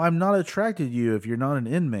like, "Well, I'm not attracted to you if you're not an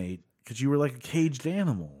inmate because you were like a caged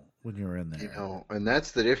animal when you were in there." You know, and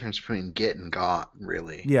that's the difference between get and got,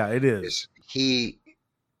 really. Yeah, it is. Is he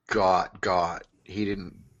got. He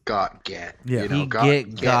didn't get. Yeah. You know, He got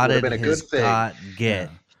got would have it. been a good His thing. got get.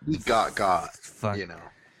 He got. Fuck. You know.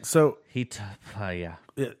 So Yeah.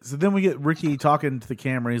 so then we get Ricky talking to the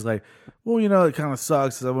camera. He's like, "Well, it kind of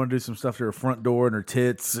sucks 'cause I want to do some stuff to her front door and her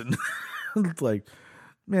tits," and it's like,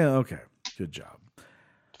 "Yeah, okay, good job."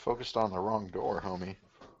 Focused on the wrong door, homie.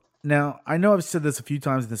 Now, I know I've said this a few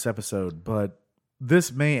times in this episode, but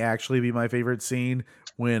this may actually be my favorite scene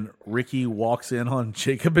when Ricky walks in on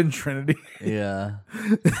Jacob and Trinity Yeah.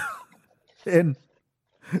 and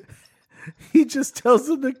he just tells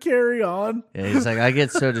them to carry on. Yeah. He's like, I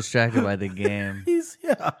get so distracted by the game. He's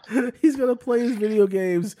gonna play his video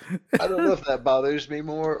games. I don't know if that bothers me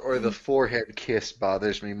more or the forehead kiss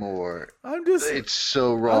bothers me more. I'm just It's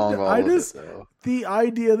so wrong. All I of just it, though. the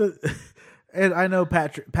idea that, and I know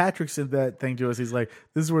Patrick said that thing to us. He's like,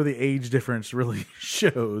 "This is where the age difference really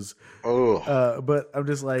shows." Oh, But I'm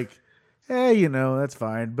just like, hey, that's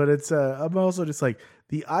fine. But it's I'm also just like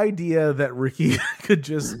the idea that Ricky could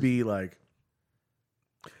just be like,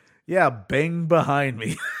 yeah, bang behind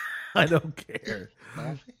me. I don't care.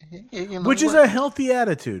 you know Which is what? a healthy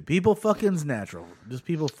attitude. People fucking's natural. Just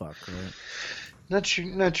people fuck, right? Not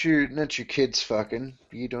your kids fucking.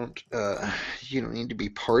 You don't need to be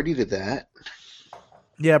party to that.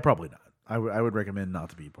 Yeah, probably not. I would recommend not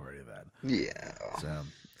to be part of that. Yeah, So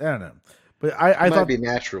I don't know. But I it might thought be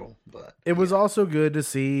natural, but it was also good to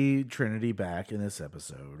see Trinity back in this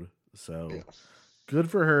episode. So yeah. good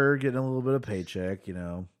for her getting a little bit of paycheck,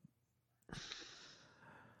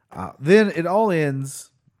 Then it all ends.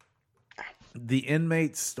 The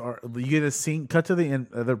inmates start. You get a scene cut to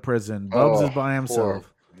the prison. Bubs is by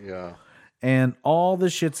himself, Yeah, and all the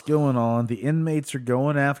shit's going on. The inmates are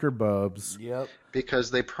going after Bubs. Yep.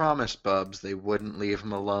 because they promised Bubs they wouldn't leave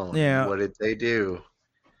him alone. Yeah. What did they do?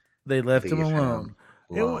 They left him Leave alone.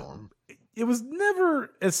 Alone. It was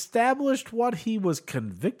never established what he was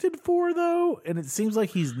convicted for, though, and it seems like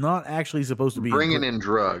he's not actually supposed to be Bringing in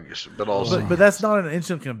drugs, but also But that's not an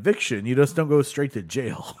instant conviction. You just don't go straight to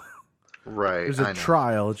jail. right. There's I a know.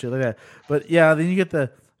 trial and shit like that. But yeah, then you get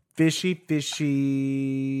the fishy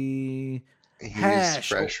He's hash.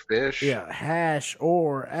 fresh fish. Yeah, hash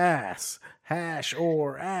or ass. Hash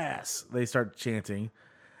or ass. They start chanting.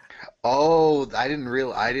 Oh, I didn't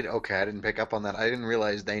okay, I didn't pick up on that. I didn't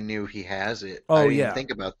realize they knew he has it. Oh, I didn't yeah.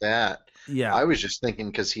 think about that. Yeah. I was just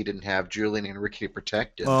thinking because he didn't have Julian and Ricky to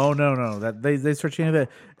protect him. Oh no. That they start chanting that.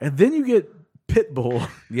 And then you get Pitbull.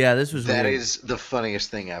 Yeah, this was That weird. is the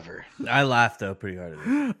funniest thing ever. I laughed though pretty hard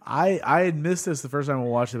at it. I had missed this the first time I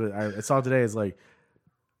watched it, but I saw it today. It's like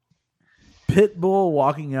Pitbull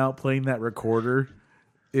walking out playing that recorder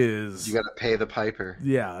is You got to pay the piper.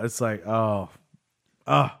 yeah, it's like, oh,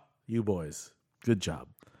 You boys. Good job.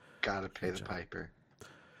 Gotta pay the piper.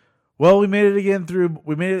 Well, we made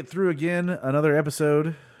it through again another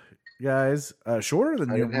episode, guys. Shorter than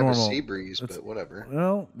I didn't have normal. a sea breeze, but whatever.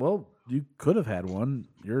 Well, you could have had one.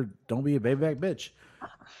 Don't be a baby back bitch.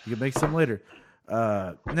 You can make some later.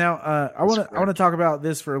 I want to talk about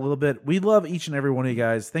this for a little bit. We love each and every one of you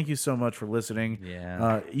guys. Thank you so much for listening.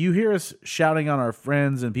 Yeah. You hear us shouting on our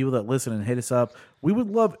friends and people that listen and hit us up. We would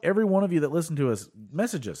love every one of you that listen to us.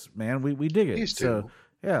 Message us, man. We dig it. Please do. So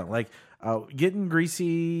yeah, like Getting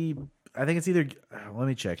Greasy. I think it's either. Let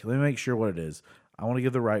me check. Let me make sure what it is. I want to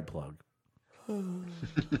give the right plug.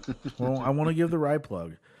 I want to give the right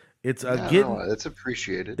plug. It's it's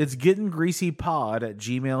appreciated. It's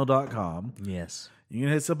gettinggreasypod@gmail.com. Yes. You can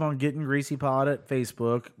hit us up on Getting Greasy Pod at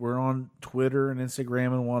Facebook. We're on Twitter and Instagram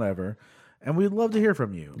and whatever. And we'd love to hear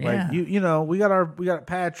from you. Yeah. Like we got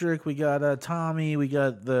Patrick, we got Tommy, we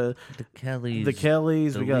got the Kellys.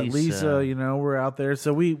 we got Lisa, Lisa. we're out there.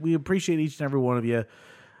 So we appreciate each and every one of you.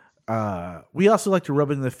 We also like to rub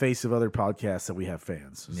it in the face of other podcasts that we have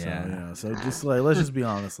fans. Yeah. So just like let's just be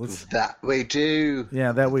honest. That way too.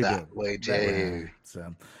 Yeah, that we That do. way That we too. do.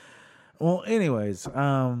 So, well, anyways,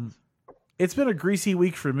 it's been a greasy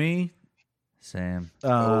week for me. Same.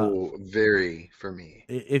 Very for me.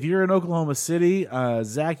 If you're in Oklahoma City,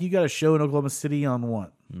 Zach, you got a show in Oklahoma City on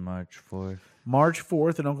what? March 4th. March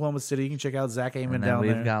 4th in Oklahoma City. You can check out Zach Amon And then down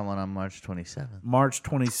we've there. got one on March 27th. March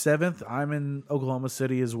 27th, I'm in Oklahoma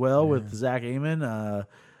City as well with Zach Amon.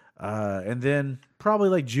 And then probably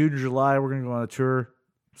like June or July, we're going to go on a tour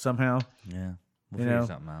somehow. Yeah. We'll You figure know,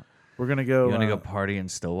 something out. We're going to go. You want to go party in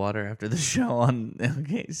Stillwater after the show on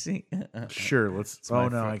LKC? Sure. Let's. my Oh,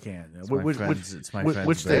 no, friend- I can't. It's my friend's friend's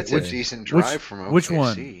which day? That's a birthday. decent drive from OKC. which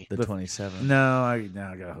one? The 27th. No, I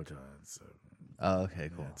got a hotel. So, Oh, okay,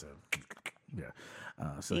 cool. yeah.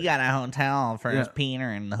 So, You got a hotel for his Peter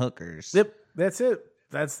and the hookers. Yep, that's it.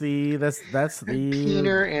 That's the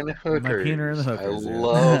Peener and hookers. Peener and the I hookers, yeah.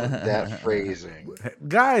 love that phrasing.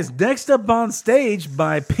 Guys, next up on stage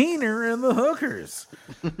by Peener and the Hookers.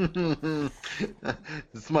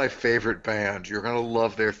 It's my favorite band. You're gonna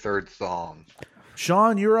love their third song.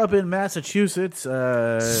 Sean, you're up in Massachusetts.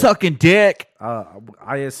 Sucking dick.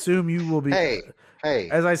 I assume you will be. Hey,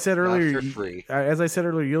 As I said not earlier, for free.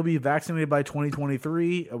 You'll be vaccinated by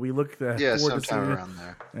 2023. We look Yeah, forward to sometime seeing, around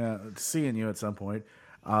there. seeing you at some point.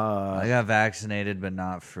 I got vaccinated, but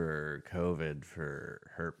not for COVID, for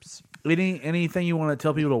herpes. Anything you want to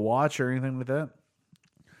tell people to watch or anything like that?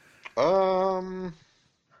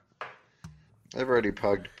 I've already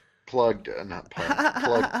plugged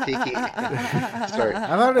Peaky. Sorry,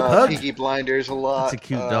 I've already plugged. Peaky Blinders a lot. It's a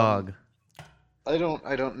cute dog. I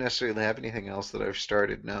don't necessarily have anything else that I've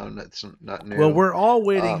started. No, that's not new. Well, we're all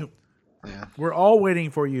waiting. yeah. We're all waiting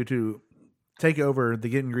for you to take over the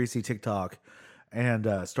Getting Greasy TikTok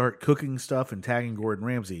and start cooking stuff and tagging Gordon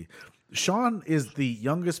Ramsay. Sean is the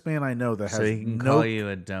youngest man I know that has So he can call you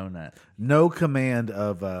a donut. no command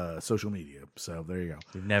of social media. So there you go.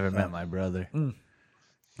 You've never met my brother.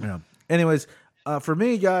 Yeah. Anyways, for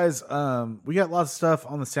me, guys, we got lots of stuff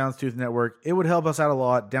on the Soundstooth Network. It would help us out a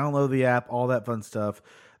lot. Download the app, all that fun stuff.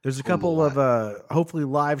 There's a couple of hopefully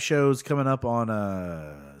live shows coming up on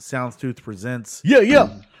Soundstooth Presents. Yeah.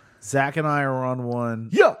 Zach and I are on one.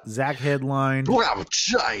 Yeah. Zach headlined. Bravo,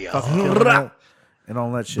 Fucking killing it, and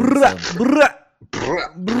all that shit.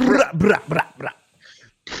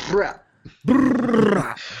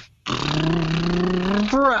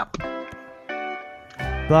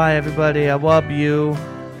 Bye, everybody. I love you.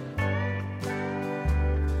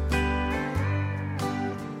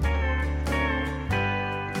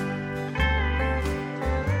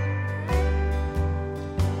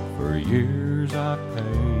 For years I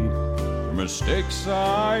paid for mistakes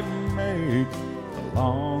I've made a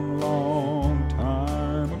long, long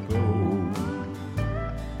time ago.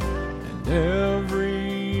 And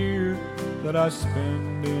every year that I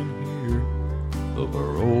spend in here, the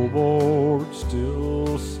parole board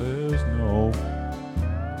still says no.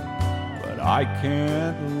 But I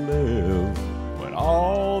can't live when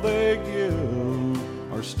all they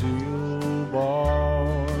give are steel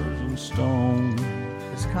bars and stone.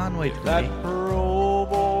 Is Conway That pretty? parole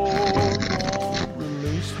board won't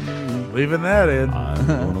release me. Leaving that in. I'm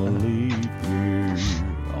gonna leave here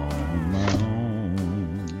on my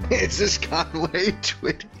own. Is this Conway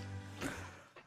Twitty?